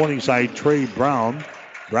for Morningside, Trey Brown.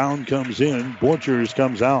 Brown comes in. Borchers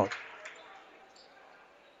comes out.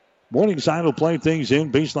 Morningside will play things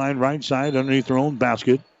in. Baseline right side underneath their own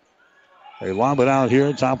basket. They lob it out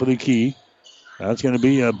here, top of the key. That's going to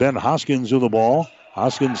be Ben Hoskins with the ball.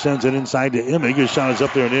 Hoskins sends it inside to Emig. His shot is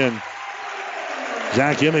up there and in.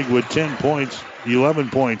 Zach Emig with 10 points, 11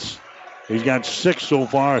 points. He's got 6 so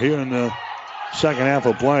far here in the second half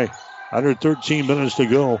of play. Under 13 minutes to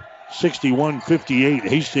go. 61-58.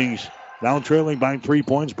 Hastings now trailing by 3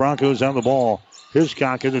 points. Broncos have the ball.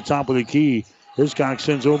 Hiscock at the top of the key. Hiscock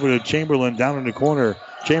sends over to Chamberlain down in the corner.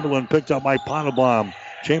 Chamberlain picked up by Potabom.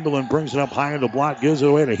 Chamberlain brings it up high in the block, gives it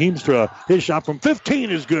away to Heemstra. His shot from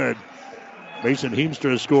 15 is good. Mason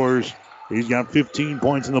Heemstra scores. He's got 15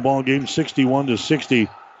 points in the ball game, 61-60.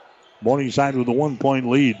 Morningside with a 1-point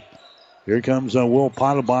lead. Here comes Will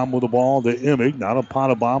Potabom with the ball to Emig. Not a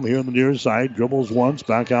Potabom here on the near side. Dribbles once,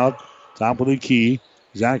 back out, top of the key.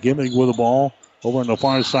 Zach Emig with the ball over on the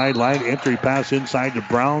far sideline. Entry pass inside to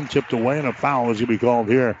Brown, tipped away, and a foul is going to be called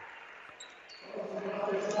here.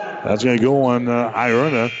 That's going to go on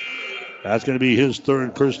Ierna. That's going to be his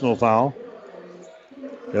third personal foul.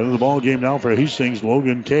 Into the ball game now for Hastings,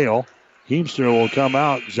 Logan Kale. Heemstra will come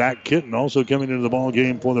out. Zach Kitten also coming into the ball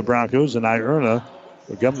game for the Broncos, and Ierna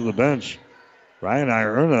will come to the bench. Ryan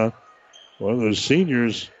Ierna, one of the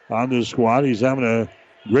seniors on this squad. He's having a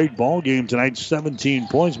great ball game tonight, 17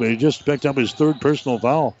 points, but he just picked up his third personal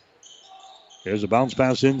foul. Here's a bounce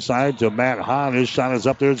pass inside to Matt Hahn. His shot is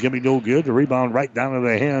up there. It's going to be no good. The rebound right down to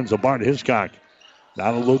the hands of Bart Hiscock.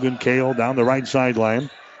 Now to Logan Kale down the right sideline.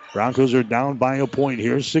 Broncos are down by a point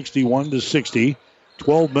here, 61-60.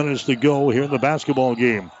 12 minutes to go here in the basketball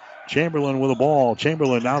game. Chamberlain with the ball.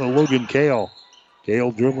 Chamberlain now to Logan Kale.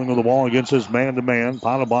 Kale dribbling with the ball against his man-to-man.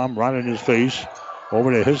 Potabom right in his face.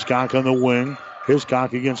 Over to Hiscock on the wing.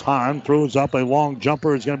 Hiscock against Hahn. Throws up a long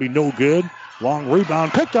jumper. It's going to be no good. Long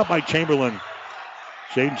rebound picked up by Chamberlain.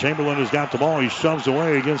 Shaden Chamberlain has got the ball. He shoves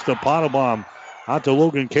away against the Potabom. Out to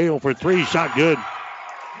Logan Kale for 3. Shot good.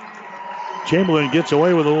 Chamberlain gets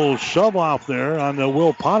away with a little shove off there on the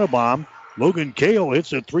Will Potabom. Logan Kale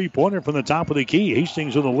hits a 3-pointer from the top of the key.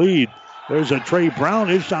 Hastings with the lead. There's a Trey Brown.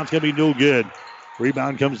 His shot's going to be no good.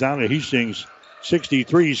 Rebound comes down to Hastings.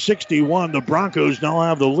 63-61. The Broncos now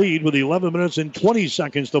have the lead with 11 minutes and 20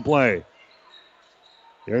 seconds to play.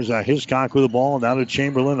 There's a Hiscock with the ball. Now to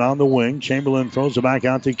Chamberlain on the wing. Chamberlain throws it back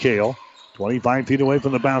out to Kale. 25 feet away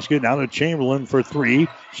from the basket. Now to Chamberlain for 3.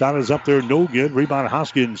 Shot is up there. No good. Rebound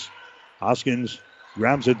Hoskins. Hoskins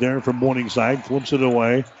grabs it there from Morningside. Flips it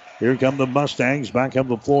away. Here come the Mustangs. Back up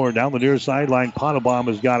the floor. Down the near sideline. Potabom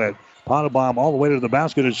has got it. Potabom all the way to the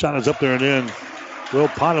basket. His shot is up there and in. Will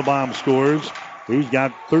Potabom scores. He's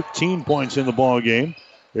got 13 points in the ball game.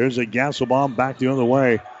 There's a Gasselbaum back the other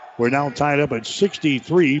way. We're now tied up at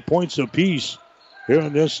 63 points apiece here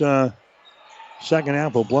in this second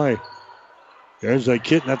half of play. There's a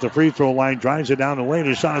Kitten at the free throw line. Drives it down the lane.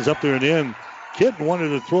 His shot is up there and in. Kitten wanted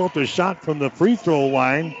to throw up the shot from the free throw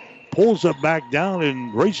line. Pulls it back down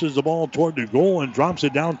and races the ball toward the goal and drops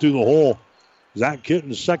it down through the hole. Zach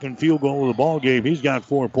Kitten's second field goal of the ball game. He's got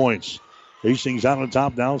 4 points. Hastings out on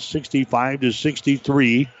top now,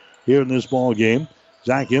 65-63 here in this ball game.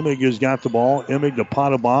 Zach Emig has got the ball. Emig to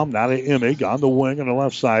Potabom. Now to Emig on the wing on the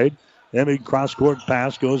left side. Emig cross-court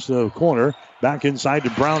pass goes to the corner. Back inside to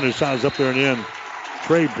Brown. His shot is up there and in.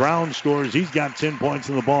 Trey Brown scores. He's got 10 points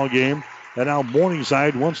in the ball game. And now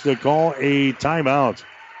Morningside wants to call a timeout.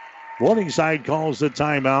 Morningside calls the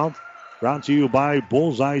timeout. Brought to you by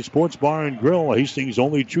Bullseye Sports Bar and Grill, Hastings'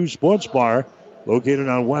 only true sports bar, located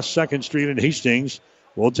on West 2nd Street in Hastings.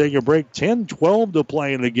 We'll take a break. 10-12 to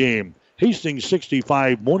play in the game. Hastings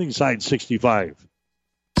 65, Morningside 65.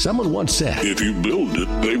 Someone once said, if you build it,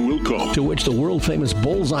 they will come. To which the world-famous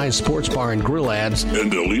Bullseye Sports Bar and Grill adds,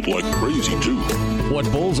 and they'll eat like crazy, too. What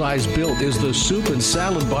Bullseye's built is the soup and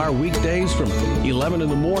salad bar weekdays from 11 in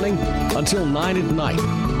the morning until 9 at night.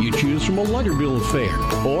 You choose from a Luggerbill affair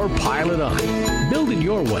or pile it on. Build it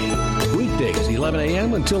your way. Weekdays, 11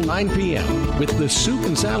 a.m. until 9 p.m. with the soup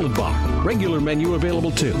and salad bar. Regular menu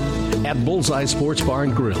available, too, at Bullseye Sports Bar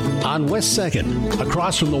and Grill on West 2nd,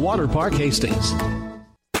 across from the Water Park, Hastings.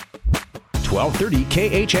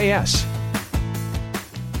 1230 KHAS.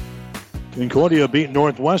 Concordia beat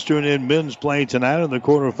Northwestern in men's play tonight in the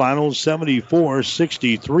quarterfinals,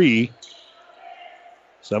 74-63.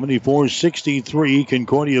 74-63,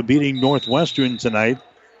 Concordia beating Northwestern tonight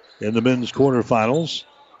in the men's quarterfinals.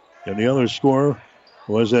 And the other score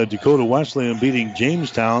was Dakota Wesleyan beating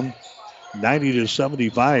Jamestown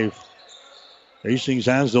 90-75. Hastings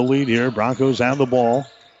has the lead here. Broncos have the ball.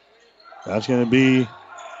 That's going to be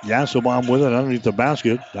Gasselbaum with it underneath the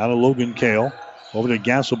basket. Down to Logan Kale. Over to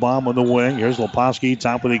Gasselbaum on the wing. Here's Leposki,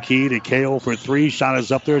 top of the key to Kale for three. Shot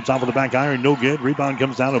is up there, top of the back iron, no good. Rebound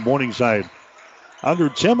comes down to Morningside. Under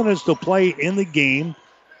 10 minutes to play in the game.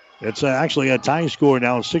 It's actually a tie score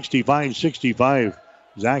now, 65-65.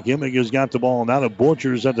 Zach Emig has got the ball. Now to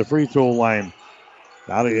Borchers at the free throw line.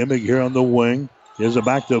 Now to Emig here on the wing. Here's it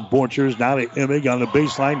back to Borchers. Now to Emig on the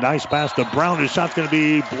baseline. Nice pass to Brown. His shot's going to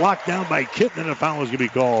be blocked down by Kitten, and a foul is going to be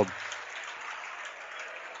called.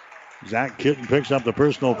 Zach Kitten picks up the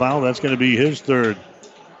personal foul. That's going to be his third.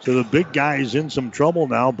 So the big guy's in some trouble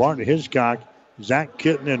now. Barton Hiscock, Zach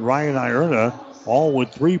Kitten, and Ryan Ierna, all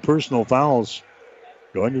with 3 personal fouls.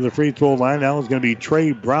 Going to the free throw line now is going to be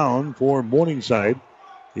Trey Brown for Morningside.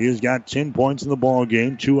 He has got 10 points in the ball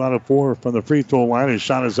game, 2 out of 4 from the free throw line. His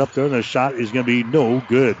shot is up there, and the shot is going to be no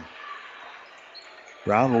good.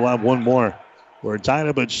 Brown will have one more. We're tied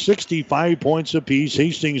up at 65 points apiece.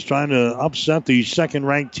 Hastings trying to upset the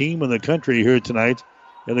second-ranked team in the country here tonight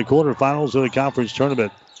in the quarterfinals of the conference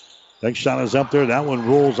tournament. Next shot is up there. That one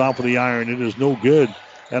rolls off of the iron. It is no good.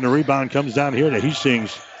 And the rebound comes down here to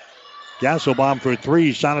Hastings. Gasselbaum for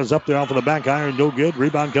 3. Shot is up there off of the back iron. No good.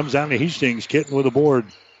 Rebound comes down to Hastings. Kitten with a board.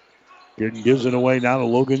 Kitten gives it away now to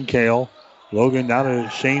Logan Kale. Logan now to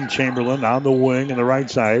Shane Chamberlain on the wing on the right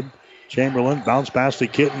side. Chamberlain bounce pass to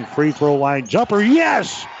Kitten. Free throw line jumper.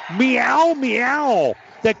 Yes! Meow, meow.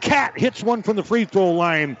 The cat hits one from the free throw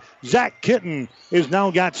line. Zach Kitten has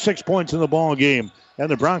now got 6 points in the ball game.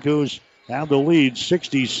 And the Broncos have the lead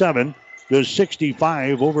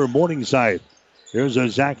 67-65 over Morningside. Here's a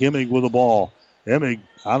Zach Emig with the ball. Emig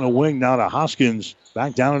on the wing now to Hoskins.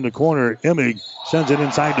 Back down in the corner. Emig sends it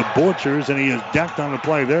inside to Borchers, and he is decked on the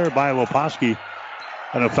play there by Leposki.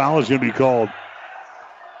 And a foul is going to be called.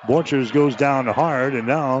 Borchers goes down hard, and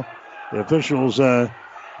now the officials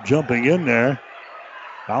jumping in there.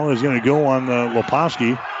 Foul is going to go on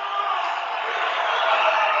Leposki.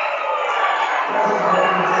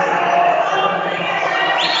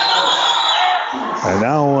 And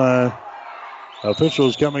now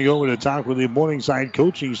officials coming over to talk with the Morningside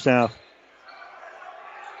coaching staff.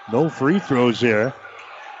 No free throws here.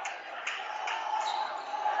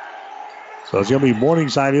 So it's going to be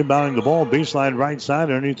Morningside inbounding the ball. Baseline right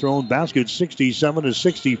side underneath their own basket.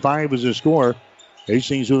 67-65 is the score.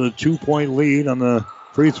 Hastings with a 2-point lead on the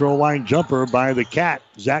free throw line jumper by the cat,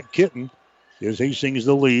 Zach Kitten. Here's Hastings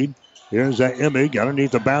the lead. Here's Emig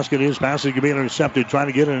underneath the basket. His pass is going to be intercepted. Trying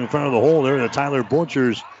to get it in front of the hole there to Tyler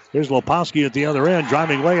Borchers. Here's Leposki at the other end.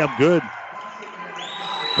 Driving layup good.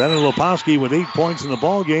 Bennett Leposki with 8 points in the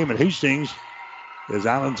ball game. And Hastings is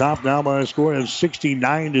out on top now by a score of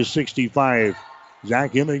 69-65.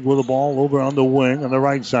 Zach Emig with the ball over on the wing on the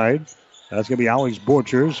right side. That's going to be Alex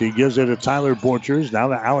Borchers. He gives it to Tyler Borchers. Now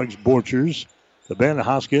to Alex Borchers. To Ben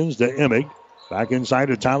Hoskins to Emig. Back inside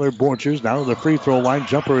to Tyler Borchers. Now to the free throw line.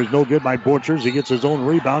 Jumper is no good by Borchers. He gets his own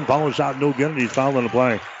rebound. Follow shot no good, and he's fouled on the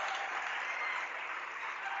play.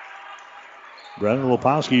 Brennan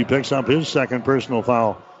Leposki picks up his second personal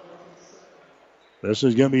foul. This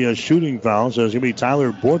is going to be a shooting foul, so it's going to be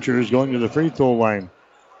Tyler Borchers going to the free throw line.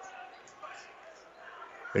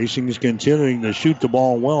 Hastings continuing to shoot the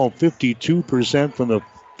ball well, 52% from the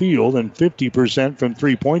field and 50% from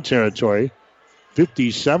three-point territory.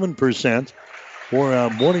 57% for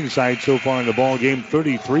Morningside so far in the ball game,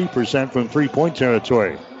 33% from three-point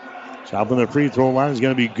territory. Top of the free throw line is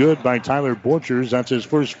going to be good by Tyler Borchers. That's his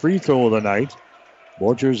first free throw of the night.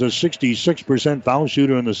 Borchers a 66% foul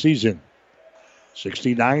shooter in the season.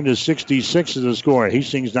 69-66 is the score.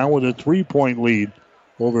 Hastings now with a 3-point lead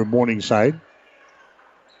over Morningside.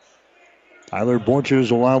 Tyler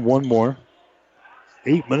Borchers will have one more.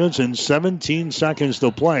 8 minutes and 17 seconds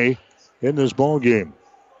to play in this ball game.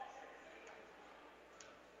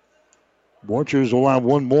 Borchers will have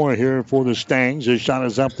one more here for the Stangs. His shot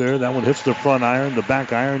is up there. That one hits the front iron, the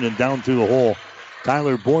back iron, and down through the hole.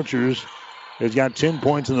 Tyler Borchers has got 10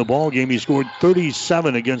 points in the ball game. He scored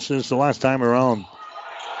 37 against this the last time around.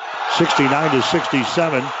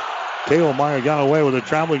 69-67. Cale Meyer got away with a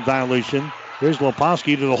traveling violation. Here's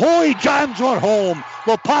Leposki to the hole. He jams one home.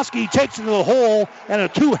 Leposki takes it to the hole and a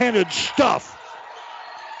two-handed stuff.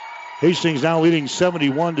 Hastings now leading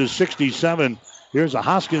 71-67. Here's a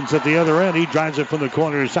Hoskins at the other end. He drives it from the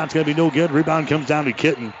corner. His shot's going to be no good. Rebound comes down to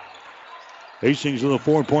Kitten. Hastings with a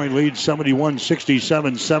 4-point lead,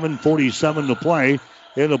 71-67, 7:47 to play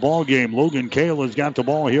in the ball game. Logan Kale has got the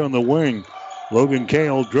ball here on the wing. Logan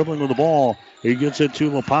Kale dribbling with the ball. He gets it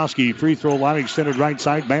to Leposki. Free throw line extended right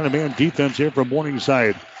side. Man-to-man defense here from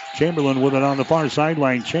Morningside. Chamberlain with it on the far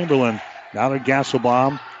sideline. Chamberlain now to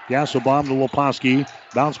Gasselbaum. Gasselbaum to Leposki.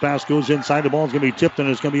 Bounce pass goes inside. The ball's going to be tipped and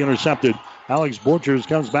it's going to be intercepted. Alex Borchers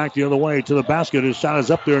comes back the other way to the basket. His shot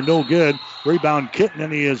is up there, no good. Rebound Kitten,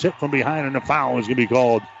 and he is hit from behind, and a foul is going to be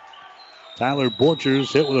called. Tyler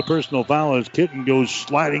Borchers hit with a personal foul as Kitten goes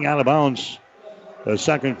sliding out of bounds. The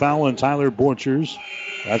second foul on Tyler Borchers.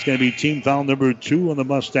 That's going to be team foul number 2 on the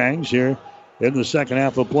Mustangs here in the second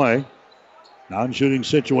half of play. Non-shooting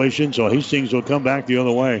situation, so Hastings will come back the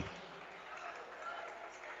other way.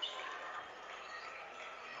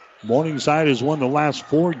 Morningside has won the last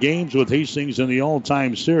 4 games with Hastings in the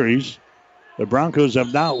all-time series. The Broncos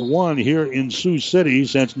have not won here in Sioux City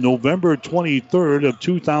since November 23rd of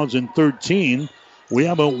 2013. We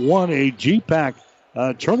haven't won a GPAC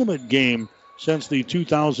tournament game since the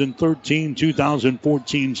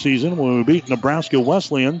 2013-2014 season when we beat Nebraska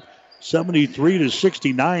Wesleyan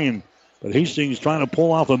 73-69. But Hastings trying to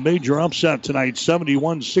pull off a major upset tonight,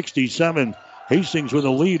 71-67. Hastings with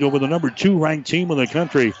a lead over the number 2 ranked team in the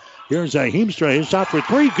country. Here's Heemstra. His shot for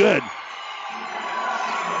 3, good.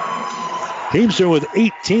 Heemstra with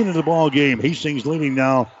 18 in the ball game. Hastings leading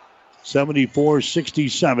now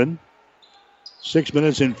 74-67. 6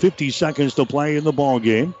 minutes and 50 seconds to play in the ball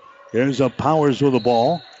game. Here's Powers with the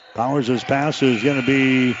ball. Powers' pass is going to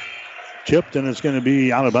be tipped and it's going to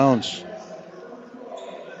be out of bounds.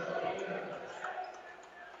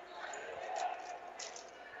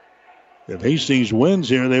 If Hastings wins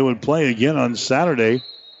here, they would play again on Saturday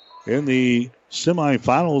in the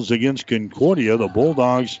semifinals against Concordia. The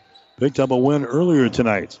Bulldogs picked up a win earlier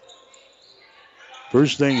tonight.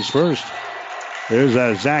 First things first. There's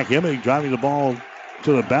Zach Emig driving the ball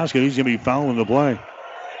to the basket. He's going to be fouling the play.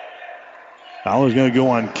 Foul is going to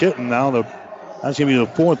go on Kitten now. That's going to be the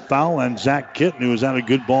 4th foul on Zach Kitten, who has had a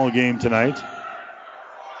good ball game tonight.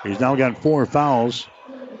 He's now got 4 fouls.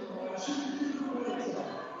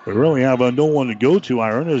 We really have no one to go to.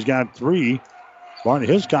 Iron has got 3. Martin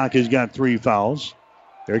Hiscock has got 3 fouls.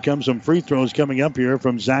 There comes some free throws coming up here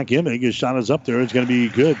from Zach Emig. His shot is up there. It's going to be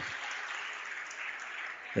good.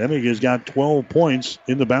 Emig has got 12 points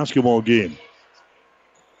in the basketball game.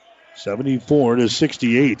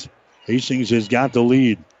 74-68. Hastings has got the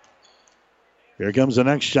lead. Here comes the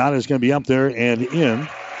next shot. It's going to be up there and in.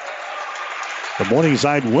 The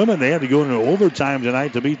Morningside women, they had to go into overtime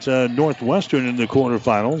tonight to beat Northwestern in the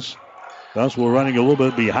quarterfinals. Thus, we're running a little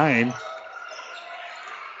bit behind.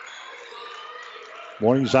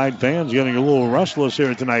 Morningside fans getting a little restless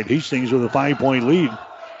here tonight. Hastings with a 5-point lead,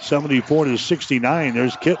 74-69.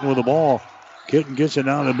 There's Kitten with the ball. Kitten gets it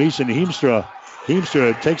down to Mason Heemstra.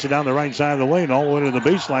 Heemstra takes it down the right side of the lane, all the way to the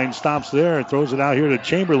baseline, stops there, throws it out here to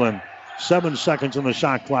Chamberlain. 7 seconds on the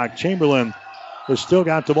shot clock. Chamberlain has still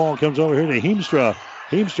got the ball, comes over here to Heemstra.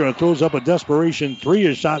 Heemstra throws up a desperation 3,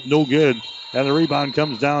 his shot no good. And the rebound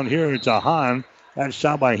comes down here to Hahn. That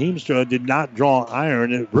shot by Heemstra did not draw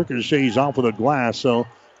iron. It ricochets off of the glass, so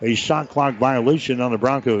a shot clock violation on the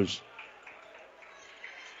Broncos.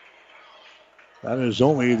 That is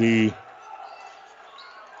only the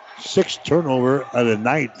 6th turnover of the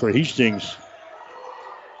night for Hastings.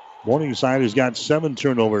 Morningside has got 7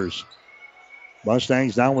 turnovers.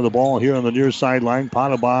 Mustangs down with the ball here on the near sideline.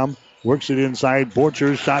 Pottebaum works it inside.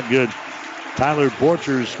 Borchers, shot good. Tyler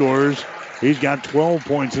Borchers scores. He's got 12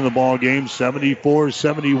 points in the ball game.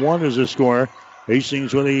 74-71 is the score.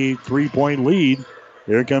 Hastings with a 3-point lead.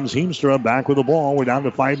 Here comes Heemstra back with the ball. We're down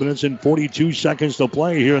to 5 minutes and 42 seconds to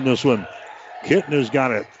play here in this one. Kitten has got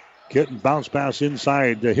it. Kitten bounce pass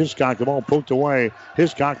inside to Hiscock. The ball poked away.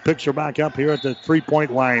 Hiscock picks her back up here at the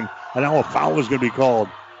 3-point line. And now a foul is going to be called.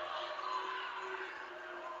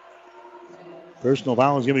 Personal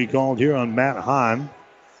foul is going to be called here on Matt Hahn.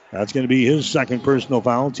 That's going to be his second personal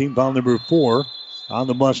foul. Team foul number 4 on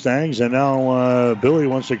the Mustangs. And now Billy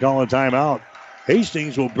wants to call a timeout.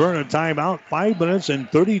 Hastings will burn a timeout. 5 minutes and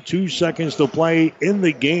 32 seconds to play in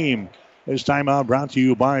the game. This timeout brought to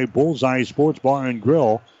you by Bullseye Sports Bar and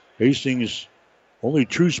Grill. Hastings' only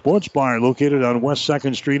true sports bar located on West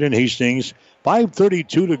 2nd Street in Hastings.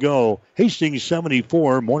 5:32 to go. Hastings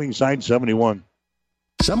 74, Morningside 71.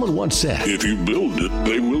 Someone once said, if you build it,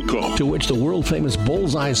 they will come. To which the world-famous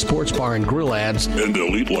Bullseye Sports Bar and Grill adds, and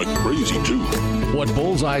they'll eat like crazy, too. What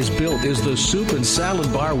Bullseye's built is the soup and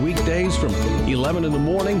salad bar weekdays from 11 in the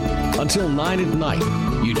morning until 9 at night.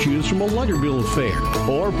 You choose from a Luggerbill affair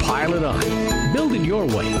or pile it on. Build it your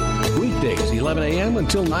way. Weekdays, 11 a.m.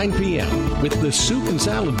 until 9 p.m. with the soup and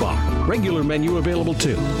salad bar. Regular menu available,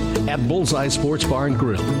 too, at Bullseye Sports Bar and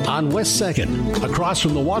Grill on West 2nd, across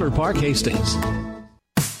from the Water Park, Hastings.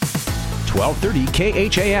 1230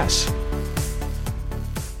 KHAS.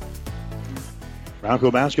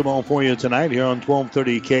 Bronco basketball for you tonight here on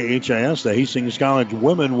 1230 KHIS. The Hastings College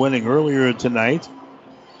women winning earlier tonight,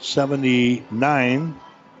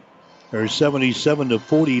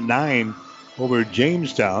 77-49 over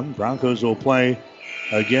Jamestown. Broncos will play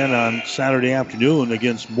again on Saturday afternoon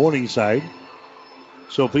against Morningside.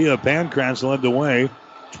 Sophia Pancratz led the way,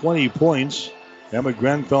 20 points. Emma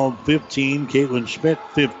Grenfeld 15, Caitlin Schmidt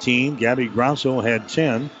 15, Gabby Grosso had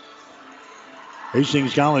 10.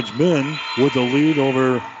 Hastings College men with the lead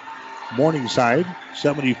over Morningside,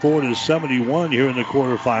 74-71 here in the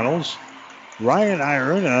quarterfinals. Ryan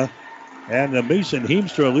Ierna and Mason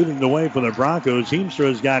Heemstra leading the way for the Broncos.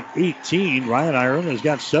 Heemstra's got 18. Ryan Ierna's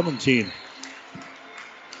got 17.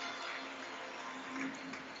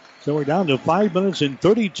 So we're down to 5 minutes and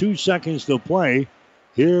 32 seconds to play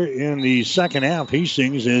here in the second half.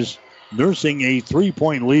 Hastings is nursing a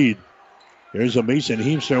 3-point lead. There's a Mason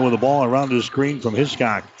Heemstra with the ball around the screen from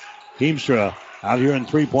Hiscock. Heemstra out here in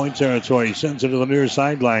 3-point territory. Sends it to the near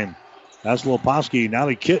sideline. That's Leposki. Now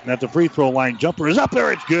to Kitten at the free throw line. Jumper is up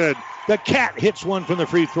there. It's good. The Cat hits one from the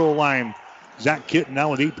free throw line. Zach Kitten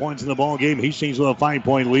now with 8 points in the ball game. Hastings with a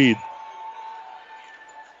 5-point lead.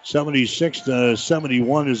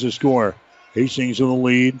 76-71 is the score. Hastings with the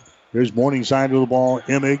lead. Here's Morningside with the ball.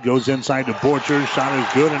 Emig goes inside to Borchers. Shot is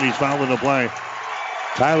good, and he's fouled in the play.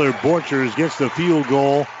 Tyler Borchers gets the field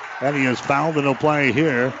goal, and he is fouled in the play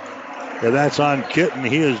here. If that's on Kitten,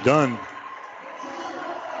 he is done.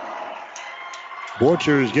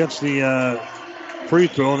 Borchers gets the free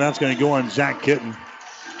throw, and that's going to go on Zach Kitten.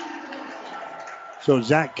 So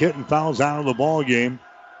Zach Kitten fouls out of the ball game.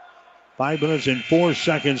 5 minutes and 4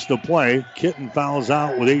 seconds to play. Kitten fouls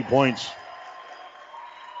out with 8 points.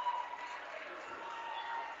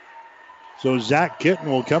 So Zach Kitten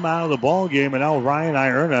will come out of the ball game, and now Ryan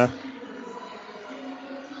Ierna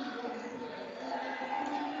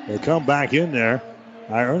will come back in there.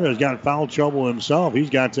 Ierna's got foul trouble himself. He's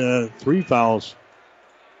got 3 fouls.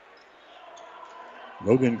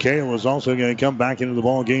 Logan Cale is also going to come back into the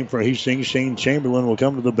ball game for Hastings. Shane Chamberlain will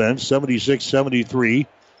come to the bench, 76-73.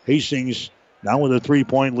 Hastings now with a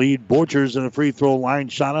 3-point lead. Borchers in the free throw line.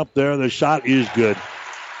 Shot up there. The shot is good.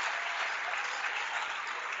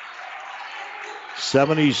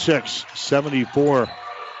 76-74.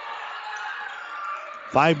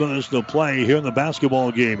 5 minutes to play here in the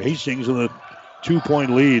basketball game. Hastings with a 2-point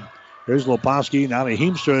lead. There's Leposki. Now to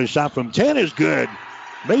Heemstra. A shot from 10 is good.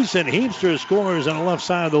 Mason Heemstra scores on the left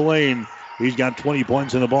side of the lane. He's got 20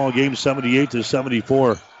 points in the ball game,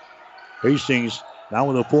 78-74. Hastings now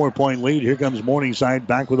with a 4-point lead. Here comes Morningside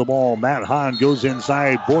back with the ball. Matt Hahn goes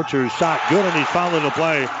inside. Borchers shot good, and he's fouled in the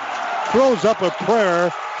play. Throws up a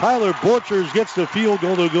prayer. Tyler Borchers gets the field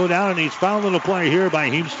goal to go down, and he's fouled in the play here by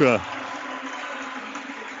Heemstra.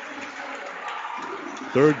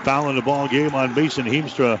 Third foul in the ball game on Mason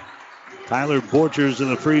Heemstra. Tyler Borchers in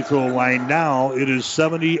the free throw line. Now it is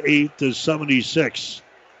 78-76.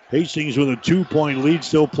 Hastings with a 2-point lead.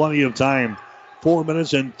 Still plenty of time. 4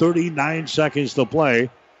 minutes and 39 seconds to play.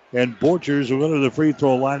 And Borchers will go to the free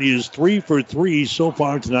throw line. He is 3 for 3 so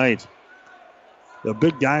far tonight. The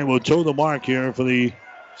big guy will toe the mark here for the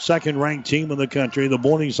second-ranked team in the country, the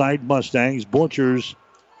Morningside Mustangs. Borchers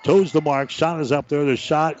toes the mark. Shot is up there. The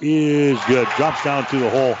shot is good. Drops down to the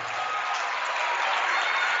hole.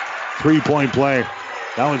 3-point play.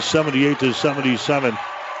 Now it's 78-77.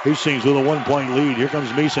 Hastings with a 1-point lead. Here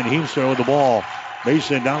comes Mason Heemstra with the ball.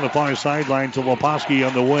 Mason down the far sideline to Leposki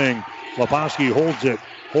on the wing. Leposki holds it,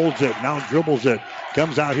 now dribbles it.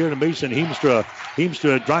 Comes out here to Mason Heemstra.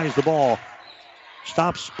 Heemstra drives the ball.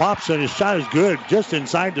 Stops, pops, and his shot is good. Just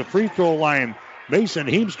inside the free throw line. Mason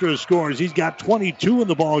Heemstra scores. He's got 22 in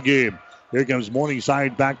the ball game. Here comes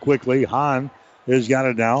Morningside back quickly. Hahn has got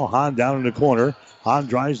it now. Hahn down in the corner. Hahn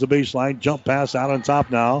drives the baseline. Jump pass out on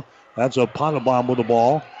top now. That's a Pottebaum with the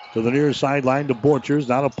ball. To the near sideline to Borchers.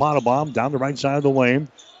 Now to Pottebaum down the right side of the lane.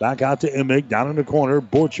 Back out to Emig down in the corner.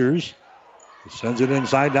 Borchers sends it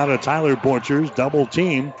inside down to Tyler Borchers. Double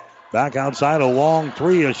team. Back outside, a long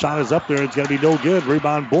three. A shot is up there. It's going to be no good.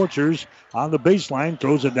 Rebound Borchers on the baseline.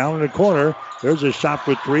 Throws it down in the corner. There's a shot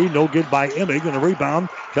for 3. No good by Emig. And the rebound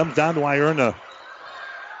comes down to Ierna.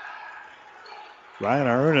 Ryan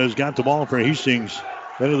Ierna has got the ball for Hastings.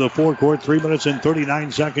 Into the forecourt. 3 minutes and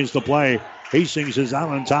 39 seconds to play. Hastings is out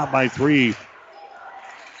on top by 3.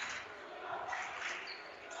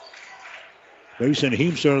 Mason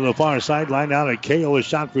Heemstra to the far sideline. Now to Kale. A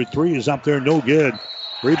shot for 3 is up there. No good.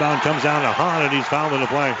 Rebound comes down to Hahn, and he's fouled in the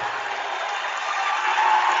play.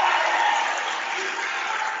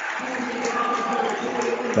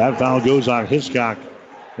 That foul goes on Hiscock.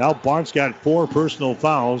 Now Bart's got 4 personal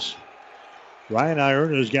fouls. Ryan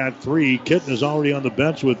Ierna's got 3. Kitten is already on the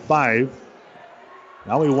bench with 5.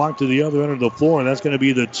 Now we walk to the other end of the floor, and that's going to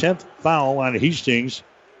be the 10th foul on Hastings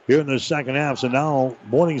here in the second half. So now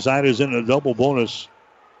Morningside is in a double bonus.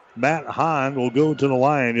 Matt Hahn will go to the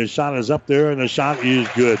line. His shot is up there, and the shot is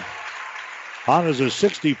good. Hahn is a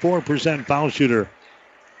 64% foul shooter.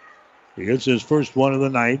 He gets his first one of the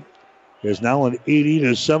night. It's now an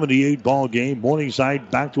 80-78 ball game. Morningside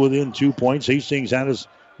back to within 2 points. Hastings had as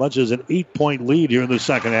much as an 8-point lead here in the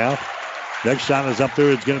second half. Next shot is up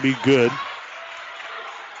there. It's going to be good.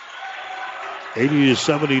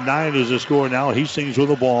 80-79 is the score now. Hastings with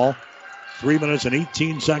the ball. 3 minutes and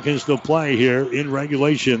 18 seconds to play here in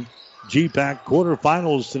regulation. GPAC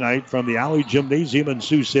quarterfinals tonight from the Alley Gymnasium in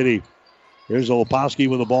Sioux City. Here's Leposki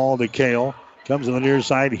with the ball to Kale. Comes to the near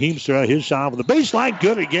side. Heemstra, his shot with the baseline.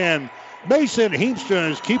 Good again. Mason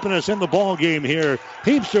Heemstra is keeping us in the ball game here.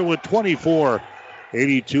 Heemstra with 24.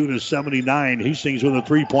 82-79. Hastings with a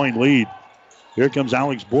 3-point lead. Here comes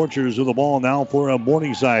Alex Borchers with the ball now for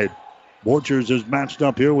Morningside. Borchers is matched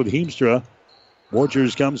up here with Heemstra.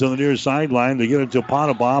 Borchers comes on the near sideline. They get it to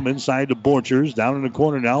Potabom inside to Borchers. Down in the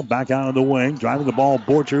corner now. Back out of the wing. Driving the ball.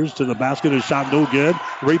 Borchers to the basket. His shot no good.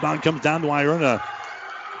 Rebound comes down to Ierna.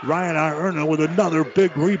 Ryan Ierna with another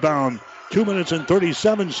big rebound. 2 minutes and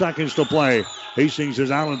 37 seconds to play. Hastings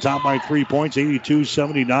is out on top by 3 points.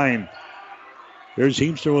 82-79. Here's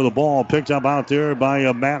Heemstra with the ball. Picked up out there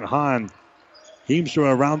by Matt Hahn.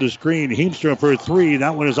 Heemstra around the screen. Heemstra for 3.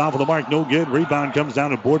 That one is off of the mark. No good. Rebound comes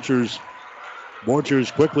down to Borchers.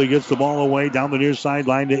 Borchers quickly gets the ball away down the near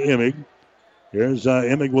sideline to Emig. Here's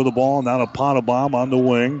Emig with the ball. Now to Potabom on the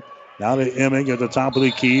wing. Now to Emig at the top of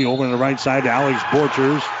the key. Over on the right side to Alex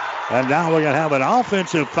Borchers. And now we're going to have an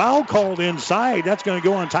offensive foul called inside. That's going to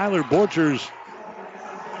go on Tyler Borchers.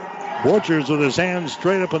 Borchers with his hands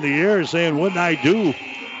straight up in the air saying, what did I do?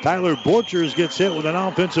 Tyler Borchers gets hit with an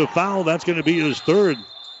offensive foul. That's going to be his third.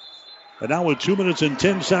 And now with 2 minutes and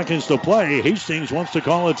 10 seconds to play, Hastings wants to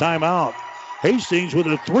call a timeout. Hastings with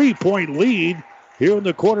a 3-point lead here in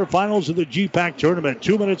the quarterfinals of the GPAC tournament.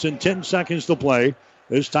 2 minutes and 10 seconds to play.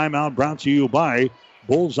 This timeout brought to you by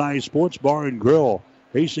Bullseye Sports Bar and Grill.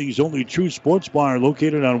 Hastings' only true sports bar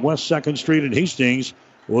located on West 2nd Street in Hastings.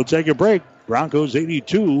 We'll take a break. Broncos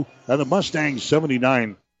 82 and the Mustangs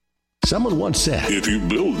 79. Someone once said, if you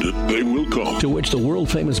build it, they will come. To which the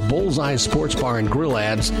world-famous Bullseye Sports Bar and Grill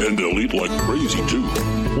adds, and they'll eat like crazy, too.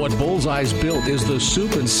 What Bullseye's built is the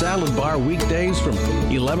soup and salad bar weekdays from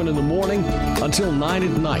 11 in the morning until 9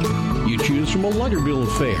 at night. You choose from a Luggerville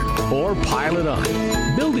affair or pile it on.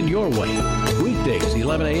 Build it your way. Weekdays,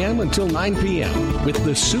 11 a.m. until 9 p.m. with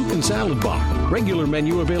the soup and salad bar. Regular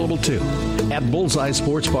menu available, too, at Bullseye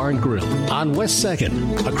Sports Bar and Grill on West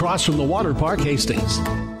 2nd, across from the Water Park, Hastings.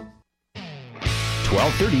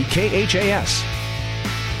 1230 KHAS.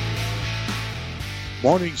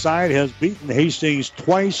 Morningside has beaten Hastings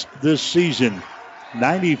twice this season,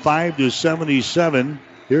 95-77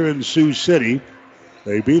 here in Sioux City.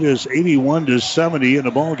 They beat us 81-70 in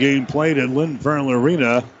a ball game played at Lynn Farrell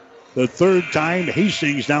Arena. The third time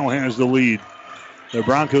Hastings now has the lead. The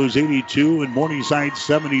Broncos 82 and Morningside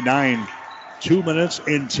 79. 2 minutes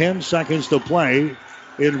and 10 seconds to play.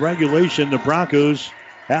 In regulation, the Broncos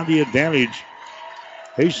have the advantage.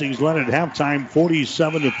 Hastings led at halftime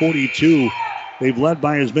 47-42. They've led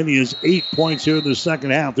by as many as 8 points here in the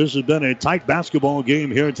second half. This has been a tight basketball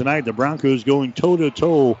game here tonight. The Broncos going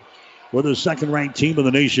toe-to-toe with the second-ranked team of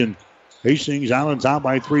the nation. Hastings out on top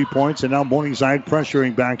by 3 points, and now Morningside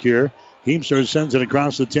pressuring back here. Heemstra sends it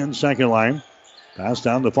across the 10-second line. Pass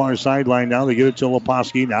down the far sideline now. They get it to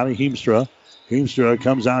Leposki. Now to Heemstra. Heemstra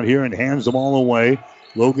comes out here and hands the ball away.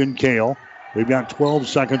 Logan Kale. We've got 12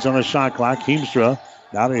 seconds on the shot clock. Heemstra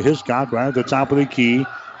now to Hiscock right at the top of the key.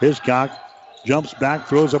 Hiscock jumps back,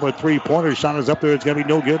 throws up a three-pointer. Shot is up there. It's going to be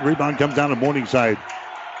no good. Rebound comes down to Morningside.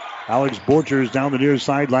 Alex Borchers down the near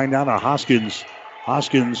sideline. Down to Hoskins.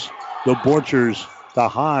 Hoskins, the Borchers, the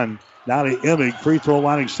Hahn. Now to Emig. Free throw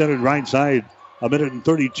line extended right side. 1 minute and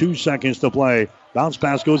 32 seconds to play. Bounce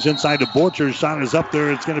pass goes inside to Borchers. Shot is up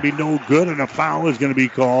there. It's going to be no good, and a foul is going to be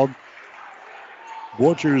called.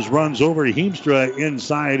 Borchers runs over Heemstra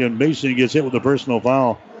inside, and Mason gets hit with a personal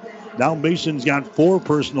foul. Now Mason's got 4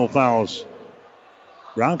 personal fouls.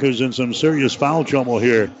 Broncos in some serious foul trouble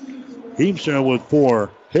here. Heemstra with 4.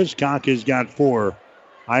 Hiscock has got 4.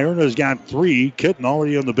 Ierna's got 3. Kitten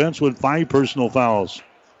already on the bench with 5 personal fouls.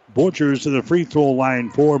 Borchers to the free throw line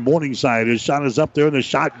for Morningside. His shot is up there, and the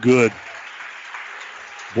shot good.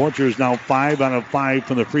 Borchers now 5 out of 5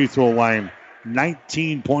 from the free throw line.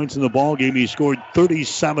 19 points in the ball game. He scored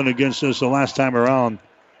 37 against us the last time around.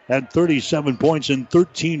 had 37 points and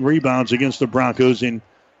 13 rebounds against the Broncos in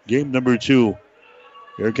game number 2.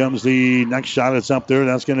 Here comes the next shot. It's up there.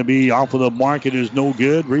 That's going to be off of the mark. It is no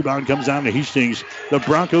good. Rebound comes down to Hastings. The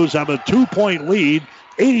Broncos have a 2-point lead,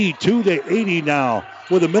 82-80 now,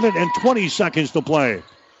 with 1 minute and 20 seconds to play.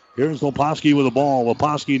 Here's Leposki with the ball.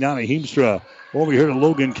 Leposki down to Heemstra. Over here to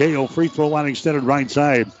Logan Cahill. Free throw line extended right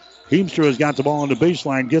side. Heemstra has got the ball on the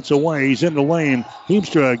baseline. Gets away. He's in the lane.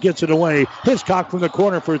 Heemstra gets it away. Hiscock from the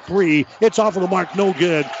corner for 3. It's off of the mark. No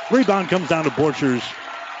good. Rebound comes down to Borchers.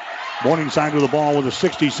 Morningside with the ball with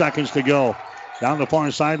 60 seconds to go. Down the far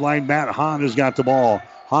sideline, Matt Hahn has got the ball.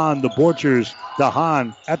 Hahn to Borchers. To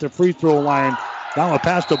Hahn at the free throw line. Now a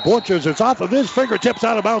pass to Borchers. It's off of his fingertips,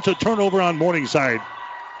 out of bounds. A turnover on Morningside.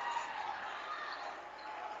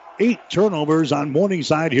 8 turnovers on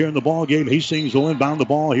Morningside here in the ball game. Hastings will inbound the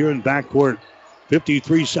ball here in backcourt.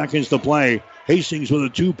 53 seconds to play. Hastings with a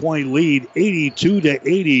 2-point lead,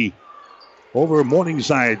 82-80 over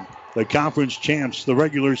Morningside. The conference champs, the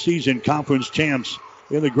regular season conference champs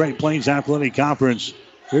in the Great Plains Athletic Conference.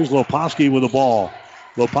 Here's Leposki with the ball.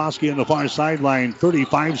 Leposki on the far sideline,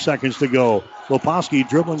 35 seconds to go. Leposki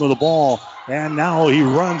dribbling with the ball, and now he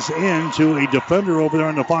runs into a defender over there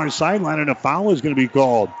on the far sideline, and a foul is going to be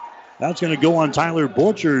called. That's going to go on Tyler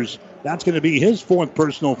Borchers. That's going to be his 4th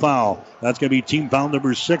personal foul. That's going to be team foul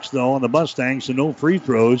number 6, though, on the Mustangs, so no free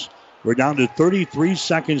throws. We're down to 33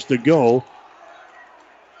 seconds to go.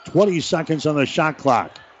 20 seconds on the shot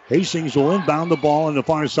clock. Hastings will inbound the ball on the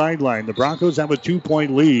far sideline. The Broncos have a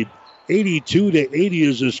 2-point lead. 82-80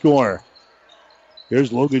 is the score.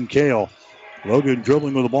 Here's Logan Cahill. Logan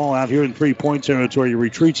dribbling with the ball out here in 3-point territory. He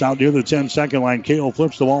retreats out near the 10-second line. Cahill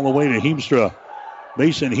flips the ball away to Heemstra.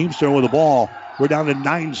 Mason Heemstra with the ball. We're down to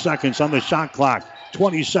 9 seconds on the shot clock.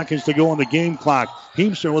 20 seconds to go on the game clock.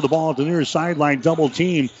 Heemstra with the ball at the near sideline, double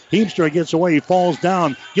team. Heemstra gets away, falls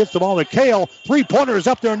down, gets the ball to Cahill. 3-pointer is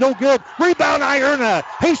up there, no good. Rebound, Ierna.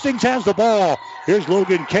 Hastings has the ball. Here's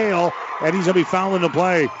Logan Cahill, and he's going to be fouling the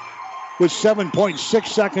play with 7.6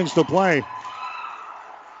 seconds to play.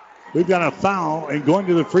 We've got a foul, and going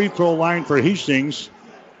to the free throw line for Hastings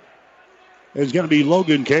is going to be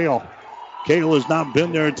Logan Cahill. Cahill has not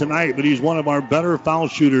been there tonight, but he's one of our better foul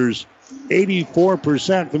shooters.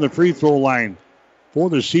 84% from the free throw line for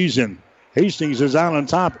the season. Hastings is out on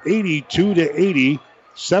top, 82-80.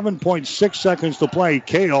 7.6 seconds to play.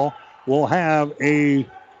 Cahill will have a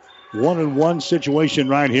 1-on-1 situation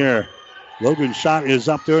right here. Logan's shot is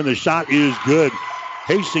up there, and the shot is good.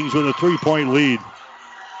 Hastings with a 3-point lead.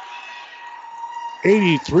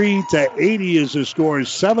 83-80 is the score.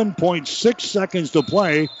 7.6 seconds to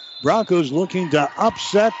play. Broncos looking to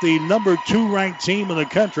upset the number 2 ranked team in the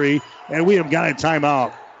country, and we have got a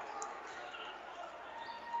timeout.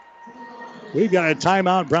 We've got a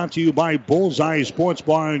timeout brought to you by Bullseye Sports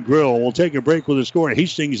Bar and Grill. We'll take a break with the score.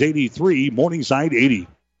 Hastings 83, Morningside 80.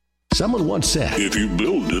 Someone once said, if you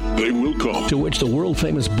build it, they will come. To which the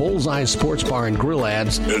world-famous Bullseye Sports Bar and Grill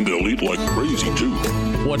adds, and they'll eat like crazy, too.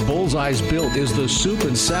 What Bullseye's built is the soup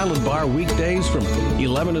and salad bar weekdays from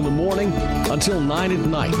 11 in the morning until 9 at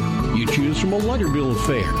night. You choose from a lighter bill of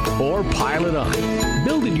fare or pile it on.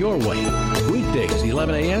 Build it your way. Weekdays,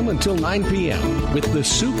 11 a.m. until 9 p.m. with the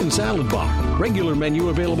soup and salad bar. Regular menu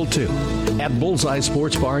available, too. At Bullseye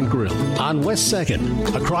Sports Bar and Grill on West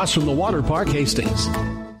 2nd, across from the Water Park, Hastings.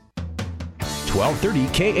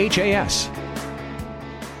 1230 KHAS.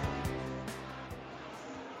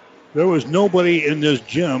 There was nobody in this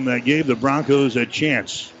gym that gave the Broncos a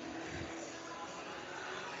chance.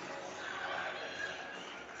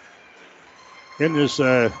 In this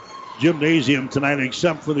gymnasium tonight,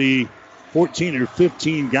 except for the 14 or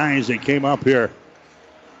 15 guys that came up here.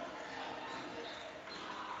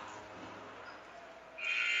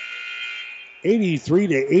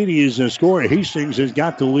 $83-80 is the score. Hastings has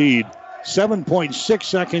got the lead. 7.6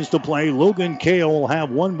 seconds to play. Logan Cahill will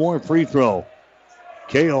have one more free throw.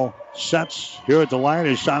 Cahill sets here at the line.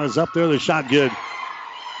 His shot is up there. The shot good.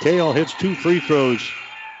 Cahill hits 2 free throws.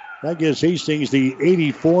 That gives Hastings the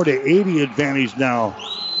 84-80 advantage now.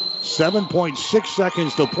 7.6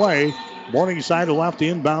 seconds to play. Morningside will have to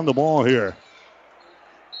inbound the ball here.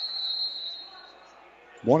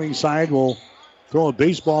 Morningside will throw a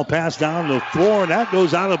baseball pass down the floor, and that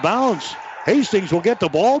goes out of bounds. Hastings will get the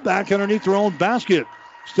ball back underneath their own basket.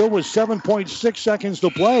 Still with 7.6 seconds to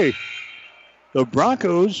play. The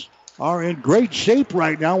Broncos are in great shape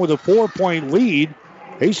right now with a 4-point lead.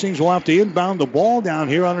 Hastings will have to inbound the ball down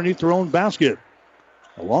here underneath their own basket.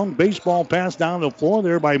 A long baseball pass down the floor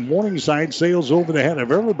there by Morningside sails over the head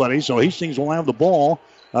of everybody, so Hastings will have the ball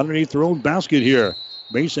underneath their own basket here.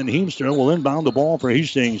 Mason Heemstra will inbound the ball for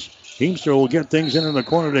Hastings. Heemstra will get things in the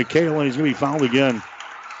corner to Kale, and he's going to be fouled again.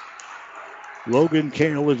 Logan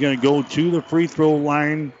Kale is going to go to the free throw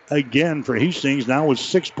line again for Hastings, now with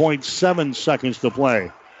 6.7 seconds to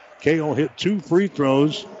play. Kale hit 2 free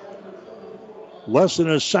throws less than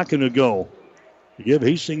a second ago to give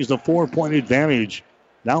Hastings the 4-point advantage.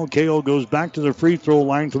 Now Kale goes back to the free throw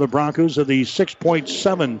line for the Broncos at the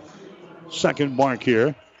 6.7 second mark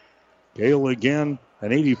here. Kale again, an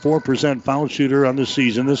 84% foul shooter on the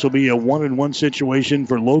season. This will be a 1-and-1 situation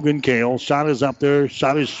for Logan Kale. Shot is up there.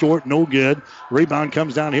 Shot is short. No good. Rebound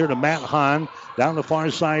comes down here to Matt Hahn. Down the far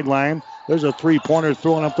sideline. There's a three-pointer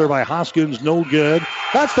thrown up there by Hoskins. No good.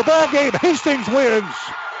 That's the ball game. Hastings wins.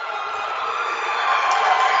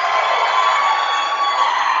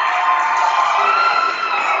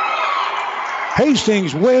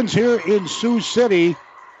 Hastings wins here in Sioux City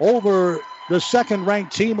over the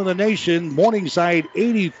second-ranked team in the nation, Morningside,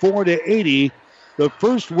 84-80. The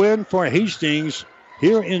first win for Hastings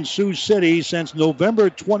here in Sioux City since November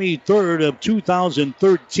 23rd of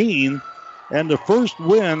 2013, and the first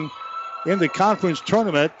win in the conference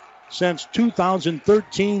tournament since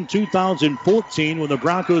 2013-2014 when the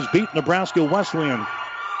Broncos beat Nebraska Wesleyan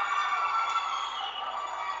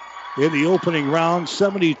in the opening round,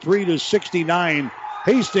 73-69.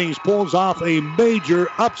 Hastings pulls off a major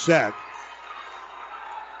upset.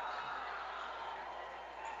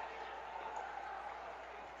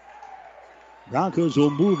 Broncos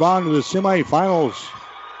will move on to the semifinals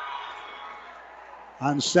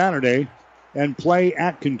on Saturday and play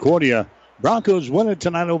at Concordia. Broncos win it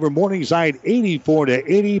tonight over Morningside,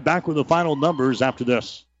 84-80. Back with the final numbers after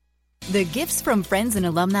this. The gifts from friends and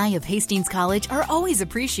alumni of Hastings College are always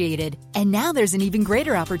appreciated. And now there's an even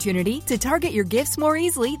greater opportunity to target your gifts more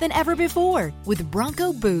easily than ever before with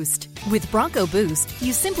Bronco Boost. With Bronco Boost,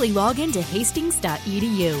 you simply log into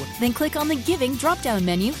hastings.edu, then click on the Giving drop-down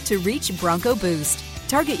menu to reach Bronco Boost.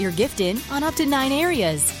 Target your gift in on up to 9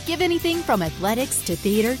 areas. Give anything from athletics to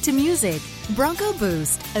theater to music. Bronco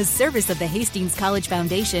Boost, a service of the Hastings College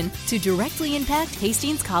Foundation to directly impact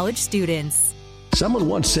Hastings College students. Someone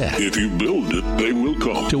once said, if you build it, they will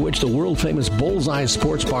come. To which the world-famous Bullseye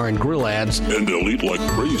Sports Bar and Grill adds, and they'll eat like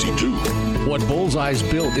crazy, too. What Bullseye's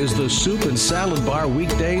built is the soup and salad bar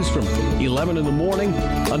weekdays from 11 in the morning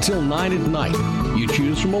until 9 at night. You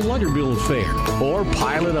choose from a Luggerville fare or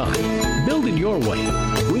pile it on. Build it your way.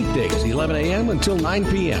 Weekdays, 11 a.m. until 9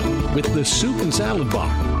 p.m. with the soup and salad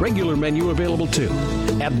bar. Regular menu available, too.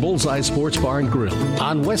 At Bullseye Sports Bar and Grill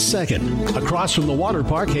on West 2nd, across from the Water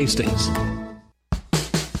Park, Hastings.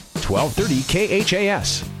 1230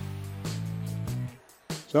 KHAS.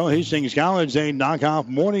 So Hastings College, they knock off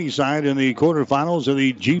Morningside in the quarterfinals of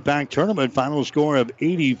the GPAC tournament. Final score of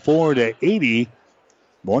 84-80.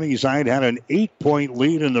 Morningside had an 8-point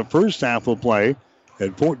lead in the first half of play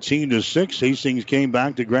at 14-6. Hastings came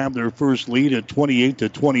back to grab their first lead at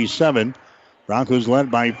 28-27. Broncos led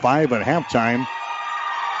by 5 at halftime.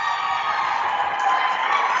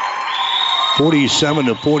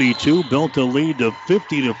 47-42, built a lead to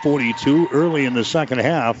 50-42 early in the second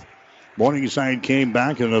half. Morningside came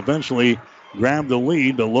back and eventually grabbed the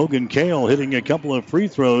lead, but Logan Kale hitting a couple of free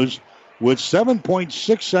throws with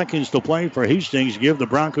 7.6 seconds to play for Hastings give the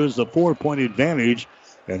Broncos the 4-point advantage,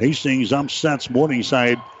 and Hastings upsets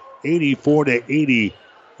Morningside 84-80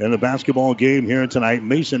 in the basketball game here tonight.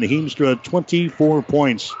 Mason Heemstra 24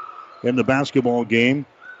 points in the basketball game.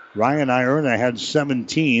 Ryan Ierna had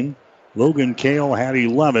 17. Logan Kale had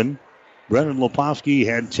 11. Brennan Leposki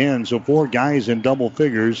had 10. So 4 guys in double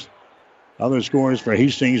figures. Other scores for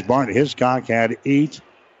Hastings, Bart Hiscock had 8.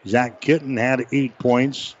 Zach Kitten had 8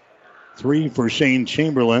 points. 3 for Shane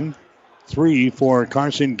Chamberlain. 3 for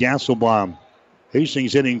Carson Gasselbaum.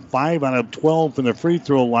 Hastings hitting 5 out of 12 from the free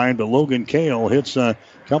throw line, but Logan Kale hits a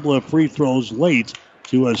couple of free throws late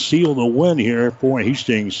to seal the win here for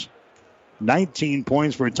Hastings. 19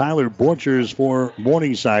 points for Tyler Borchers for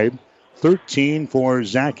Morningside. 13 for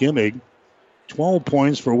Zach Immig. 12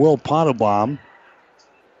 points for Will Pottebaum.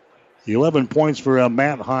 11 points for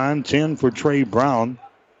Matt Hahn. 10 for Trey Brown.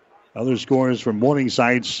 Other scores for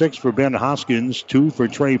Morningside, 6 for Ben Hoskins. 2 for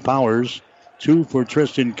Trey Powers. 2 for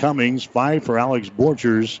Tristan Cummings. 5 for Alex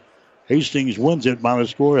Borchers. Hastings wins it by a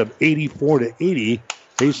score of 84-80.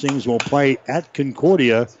 Hastings will play at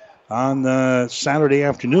Concordia on Saturday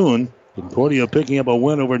afternoon. Concordia picking up a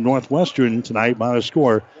win over Northwestern tonight by a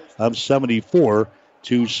score of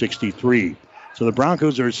 74-63. So the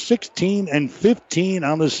Broncos are 16-15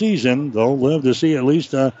 on the season. They'll live to see at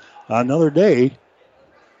least another day.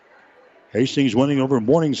 Hastings winning over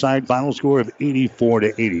Morningside, final score of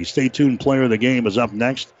 84-80. Stay tuned. Player of the game is up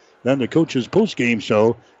next Then the coach's post-game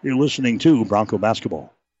show. You're listening to Bronco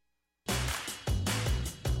Basketball.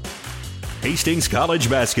 Hastings College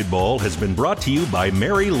Basketball has been brought to you by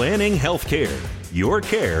Mary Lanning Healthcare. Your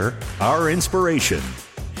care, our inspiration.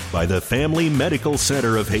 By the Family Medical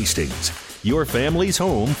Center of Hastings. Your family's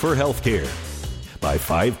home for healthcare. By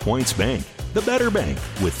 5 Points Bank, the better bank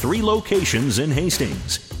with 3 locations in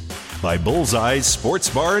Hastings. By Bullseye's Sports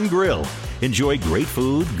Bar and Grill. Enjoy great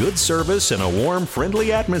food, good service, and a warm,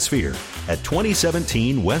 friendly atmosphere at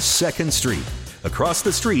 2017 West 2nd Street, across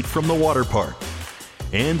the street from the water park.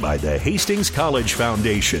 And by the Hastings College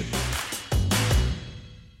Foundation.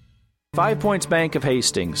 5 Points Bank of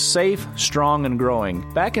Hastings, safe, strong, and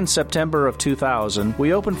growing. Back in September of 2000,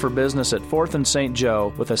 we opened for business at 4th and St.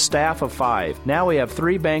 Joe with a staff of 5. Now we have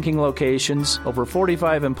 3 banking locations, over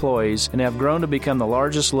 45 employees, and have grown to become the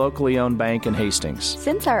largest locally owned bank in Hastings.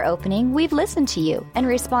 Since our opening, we've listened to you and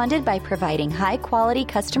responded by providing high-quality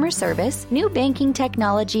customer service, new banking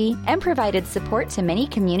technology, and provided support to many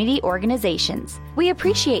community organizations. We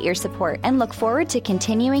appreciate your support and look forward to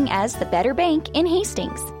continuing as the better bank in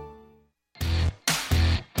Hastings.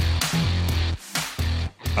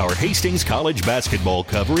 Our Hastings College basketball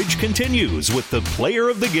coverage continues with the player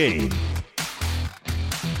of the game.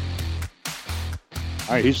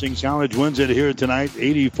 All right, Hastings College wins it here tonight,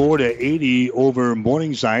 84-80 over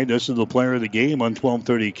Morningside. This is the player of the game on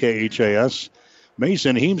 1230 KHAS.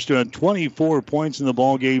 Mason Heemstra had 24 points in the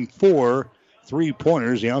ball game, 4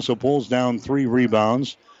 3-pointers. He also pulls down 3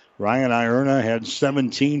 rebounds. Ryan Ierna had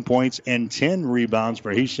 17 points and 10 rebounds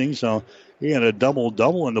for Hastings, so he had a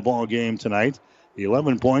double-double in the ball game tonight.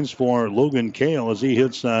 11 points for Logan Kale as he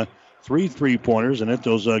hits 3 3-pointers and hit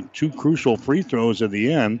those 2 crucial free throws at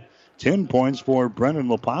the end. 10 points for Brendan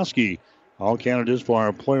Leposki. All candidates for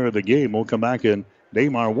our player of the game. We'll come back and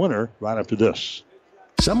name our winner right after this.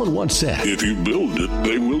 Someone once said, if you build it,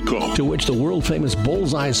 they will come. To which the world-famous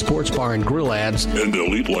Bullseye Sports Bar and Grill adds, and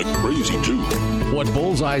they'll eat like crazy, too. What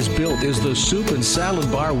Bullseye's built is the soup and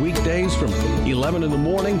salad bar weekdays from 11 in the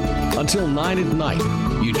morning until 9 at night.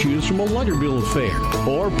 You choose from a Luggerbill fare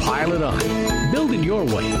or pile it on. Build it your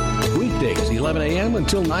way. Weekdays, 11 a.m.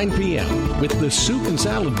 until 9 p.m. with the soup and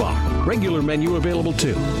salad bar. Regular menu available,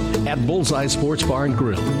 too. At Bullseye Sports Bar and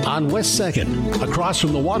Grill on West 2nd, across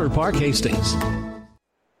from the Water Park, Hastings.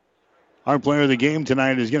 Our player of the game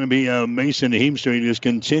tonight is going to be Mason Heemstra. He just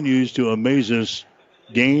continues to amaze us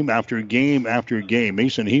game after game after game.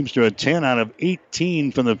 Mason Heemstra, 10 out of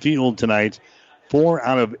 18 from the field tonight, 4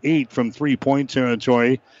 out of 8 from three-point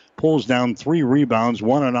territory, pulls down 3 rebounds,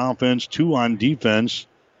 1 on offense, 2 on defense,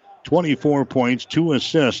 24 points, 2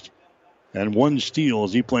 assists, and 1 steal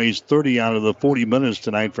as he plays 30 out of the 40 minutes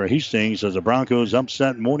tonight for Hastings as the Broncos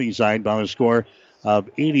upset Morningside by a score of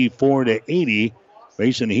 84-80.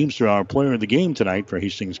 Mason Heemstra, our player of the game tonight for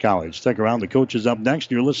Hastings College. Stick around. The coach is up next.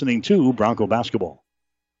 You're listening to Bronco Basketball.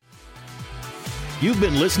 You've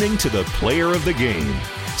been listening to the player of the game.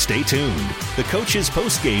 Stay tuned. The coach's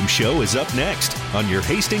post-game show is up next on your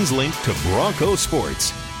Hastings link to Bronco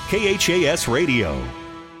Sports, KHAS Radio.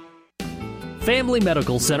 Family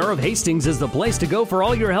Medical Center of Hastings is the place to go for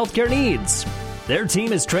all your healthcare needs. Their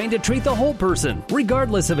team is trained to treat the whole person,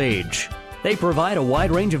 regardless of age. They provide a wide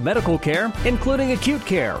range of medical care, including acute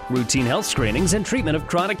care, routine health screenings, and treatment of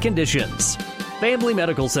chronic conditions. Family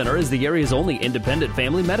Medical Center is the area's only independent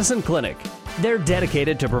family medicine clinic. They're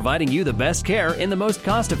dedicated to providing you the best care in the most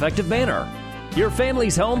cost-effective manner. Your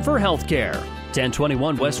family's home for health care.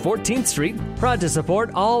 1021 West 14th Street, proud to support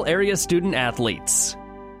all area student athletes.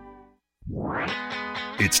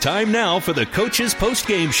 It's time now for the coach's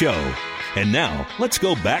post-game show. And now, let's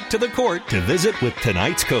go back to the court to visit with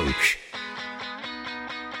tonight's coach.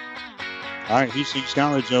 All right, Hastings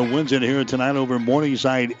College wins it here tonight over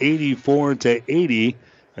Morningside 84-80.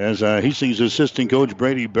 As Hastings assistant coach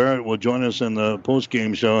Brady Barrett will join us in the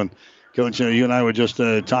postgame show. And Coach, you and I were just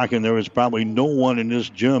talking. There was probably no one in this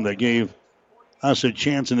gym that gave us a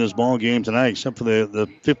chance in this ball game tonight, except for the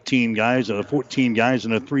 15 guys or the 14 guys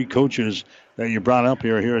and the 3 coaches that you brought up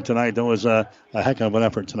here tonight. That was a heck of an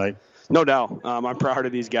effort tonight. No doubt. I'm proud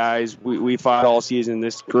of these guys. We fought all season.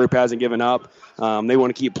 This group hasn't given up. They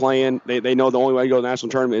want to keep playing. They know the only way to go to the national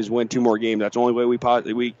tournament is win 2 more games. That's the only way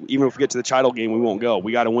we even if we get to the title game, we won't go.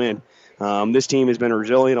 We got to win. This team has been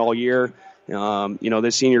resilient all year.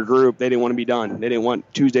 This senior group, they didn't want to be done. They didn't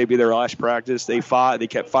want Tuesday to be their last practice. They fought. They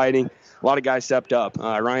kept fighting. A lot of guys stepped up.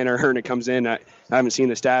 Ryan Ierna comes in. I haven't seen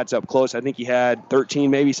the stats up close. I think he had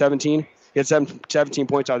 13, maybe 17. He had 17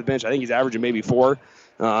 points off the bench. I think he's averaging maybe 4.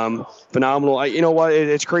 Phenomenal. You know what?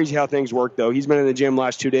 It's crazy how things work, though. He's been in the gym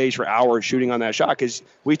last 2 days for hours shooting on that shot because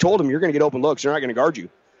we told him you're going to get open looks. They're not going to guard you.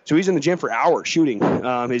 As So he's in the gym for hours shooting.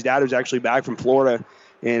 His dad was actually back from Florida,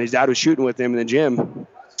 and his dad was shooting with him in the gym,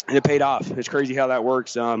 and it paid off. It's crazy how that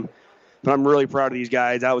works. But I'm really proud of these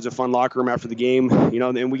guys. That was a fun locker room after the game.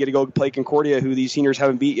 And we get to go play Concordia, who these seniors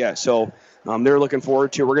haven't beat yet. So they're looking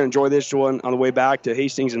forward to it. We're going to enjoy this one on the way back to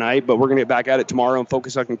Hastings tonight, but we're going to get back at it tomorrow and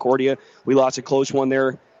focus on Concordia. We lost a close one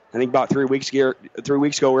there. I think about 3 weeks ago. 3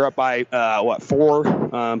 weeks ago, we were up by 4,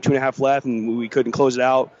 2.5 left, and we couldn't close it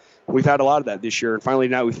out. We've had a lot of that this year, and finally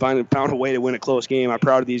we finally found a way to win a close game. I'm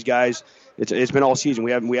proud of these guys. It's been all season.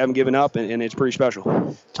 We haven't given up, and it's pretty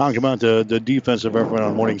special. Talk about the defensive effort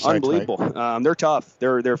on Morningside. Unbelievable. They're tough.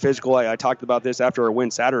 They're physical. I talked about this after our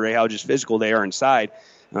win Saturday, how just physical they are inside.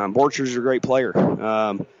 Borcher's a great player.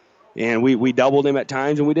 And we doubled him at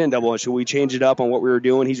times, and we didn't double him. So we changed it up on what we were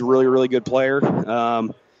doing. He's a really, really good player.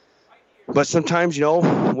 But sometimes,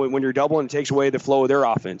 when you're doubling, it takes away the flow of their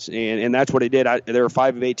offense. And that's what it did. They were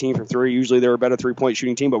 5 of 18 from 3. Usually they're a better three-point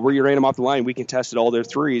shooting team. But where you ran them off the line, we contested all their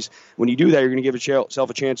threes. When you do that, you're going to give yourself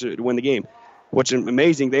a chance to win the game. What's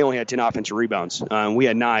amazing, they only had 10 offensive rebounds. We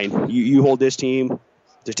had 9. You hold this team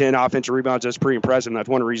to 10 offensive rebounds, that's pretty impressive. And that's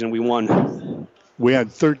one reason we won. We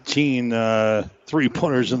had 13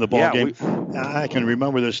 three-pointers in the ball game. I can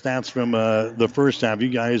remember the stats from the first half. You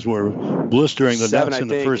guys were blistering the nets in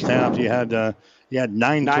the first half. You had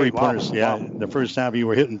 9 three-pointers. Wow. Yeah, the first half you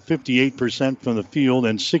were hitting 58% from the field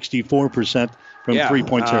and 64% from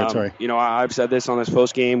three-point territory. I've said this on this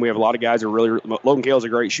post game. We have a lot of guys who are really. Logan Kale's a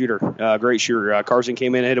great shooter. Carson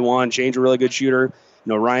came in and hit 1. Shane's a really good shooter.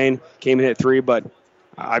 Ryan came in and hit 3, but.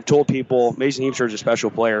 I've told people Mason Heemster is a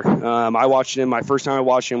special player. I watched him. My first time I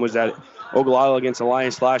watched him was at Ogallala against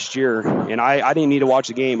Alliance last year, and I didn't need to watch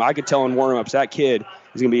the game. I could tell in warm-ups that kid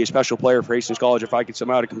is going to be a special player for Hastings College if I could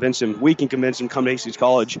somehow convince him. We can convince him to come to Hastings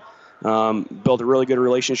College. Built a really good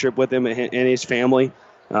relationship with him and his family.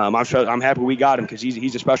 I'm happy we got him because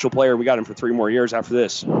he's a special player. We got him for 3 more years after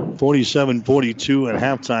this. 47-42 at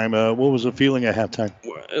halftime. What was the feeling at halftime?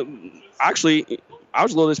 Actually, I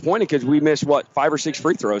was a little disappointed because we missed, 5 or 6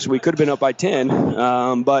 free throws. So we could have been up by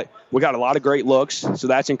 10, but we got a lot of great looks, so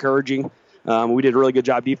that's encouraging. We did a really good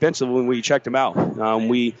job defensively when we checked them out.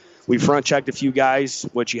 We front-checked a few guys,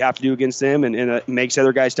 which you have to do against them, and it makes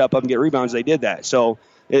other guys step up and get rebounds. They did that. So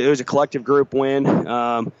it was a collective group win.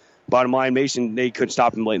 Bottom line, Mason, they couldn't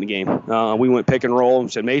stop him late in the game. We went pick and roll and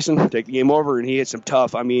said, Mason, take the game over, and he hit some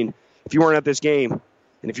tough. I mean, if you weren't at this game,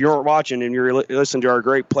 and if you weren't watching and you're listening to our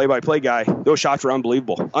great play-by-play guy, those shots were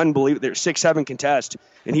unbelievable. Unbelievable. They're 6-7 contest,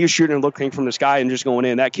 and he was shooting and looking from the sky and just going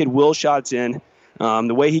in. That kid will shots in.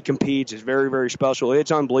 The way he competes is very, very special.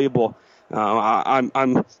 It's unbelievable.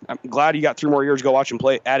 I'm glad he got 3 more years to go watch him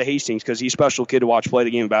play at Hastings because he's a special kid to watch play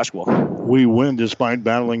the game of basketball. We win despite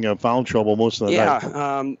battling foul trouble most of the night.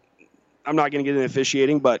 Yeah, I'm not going to get into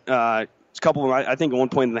officiating, but a couple of them, I think at one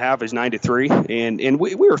point in the half is 9-3, and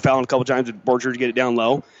we were fouling a couple times with Borcher to get it down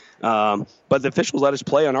low. But the officials let us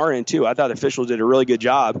play on our end too. I thought the officials did a really good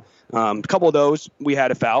job. A couple of those we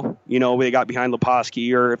had a foul. They got behind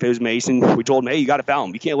Leposki, or if it was Mason, we told them, hey, you got to foul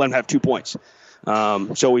him. You can't let him have 2 points.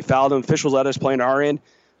 So we fouled them. Officials let us play on our end.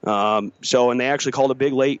 And they actually called a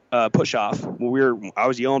big late push off. I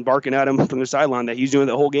was yelling, barking at him from the sideline that he's doing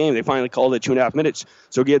the whole game. They finally called it 2.5 minutes.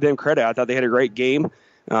 So give them credit. I thought they had a great game.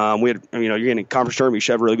 We had, you're getting a conference tournament, you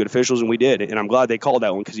should have really good officials, and we did. And I'm glad they called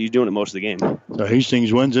that one because he's doing it most of the game. So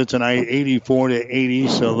Hastings wins it tonight, 84-80.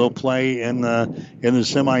 So they'll play in the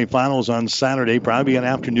semifinals on Saturday. Probably an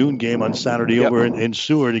afternoon game on Saturday over in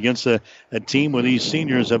Seward against a team where these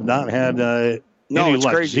seniors have not had any it's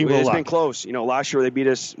luck. Crazy. It's been close. Last year they beat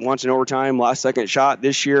us once in overtime, last second shot.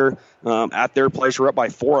 This year at their place we're up by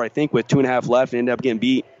 4, I think, with 2.5 left, and ended up getting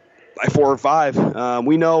beat by 4 or 5.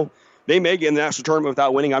 We know they may get in the national tournament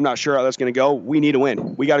without winning. I'm not sure how that's going to go. We need to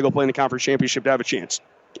win. We got to go play in the conference championship to have a chance.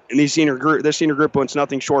 And this senior group wants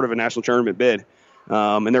nothing short of a national tournament bid.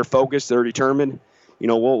 And they're focused. They're determined.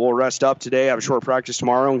 We'll rest up today, have a short practice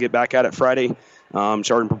tomorrow, and get back at it Friday. Start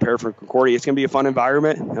and prepare for Concordia. It's going to be a fun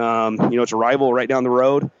environment. It's a rival right down the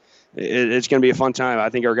road. It's going to be a fun time. I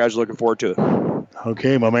think our guys are looking forward to it.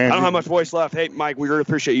 Okay, my man. I don't have much voice left. Hey, Mike, we really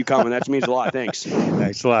appreciate you coming. That means a lot. Thanks.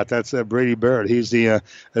 Thanks a lot. That's Brady Barrett. He's the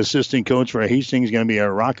assistant coach for Hastings. Going to be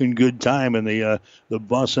a rocking good time in the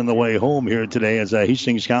bus on the way home here today as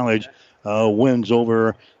Hastings College wins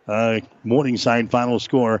over Morningside. Final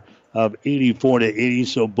score of 84-80.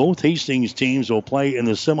 So both Hastings teams will play in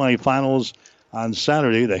the semifinals on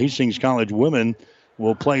Saturday. The Hastings College women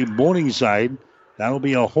will play Morningside. That'll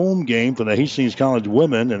be a home game for the Hastings College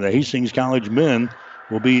women, and the Hastings College men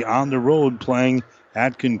will be on the road playing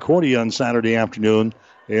at Concordia on Saturday afternoon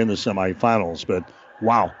in the semifinals. But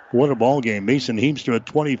Wow, what a ball game. Mason Heemster at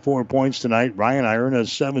 24 points tonight. Ryan Iron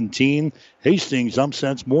has 17. Hastings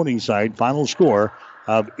upsets Morningside. Final score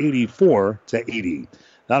of 84-80.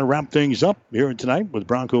 That'll wrap things up here tonight with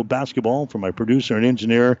Bronco basketball. For my producer and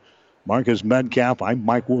engineer, Marcus Medcalf, I'm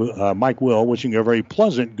Mike Will, wishing you a very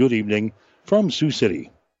pleasant good evening from Sioux City.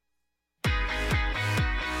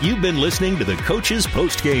 You've been listening to the Coach's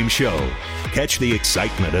Postgame Show. Catch the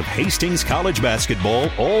excitement of Hastings College basketball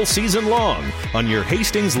all season long on your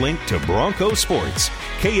Hastings link to Bronco Sports,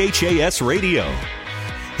 KHAS Radio.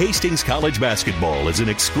 Hastings College basketball is an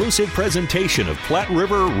exclusive presentation of Platte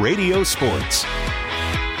River Radio Sports.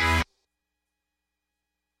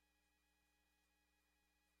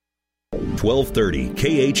 .1230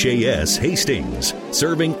 KHAS Hastings,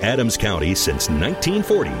 serving Adams County since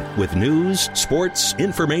 1940 with news, sports,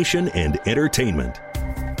 information, and entertainment.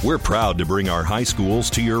 We're proud to bring our high schools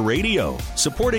to your radio, supporting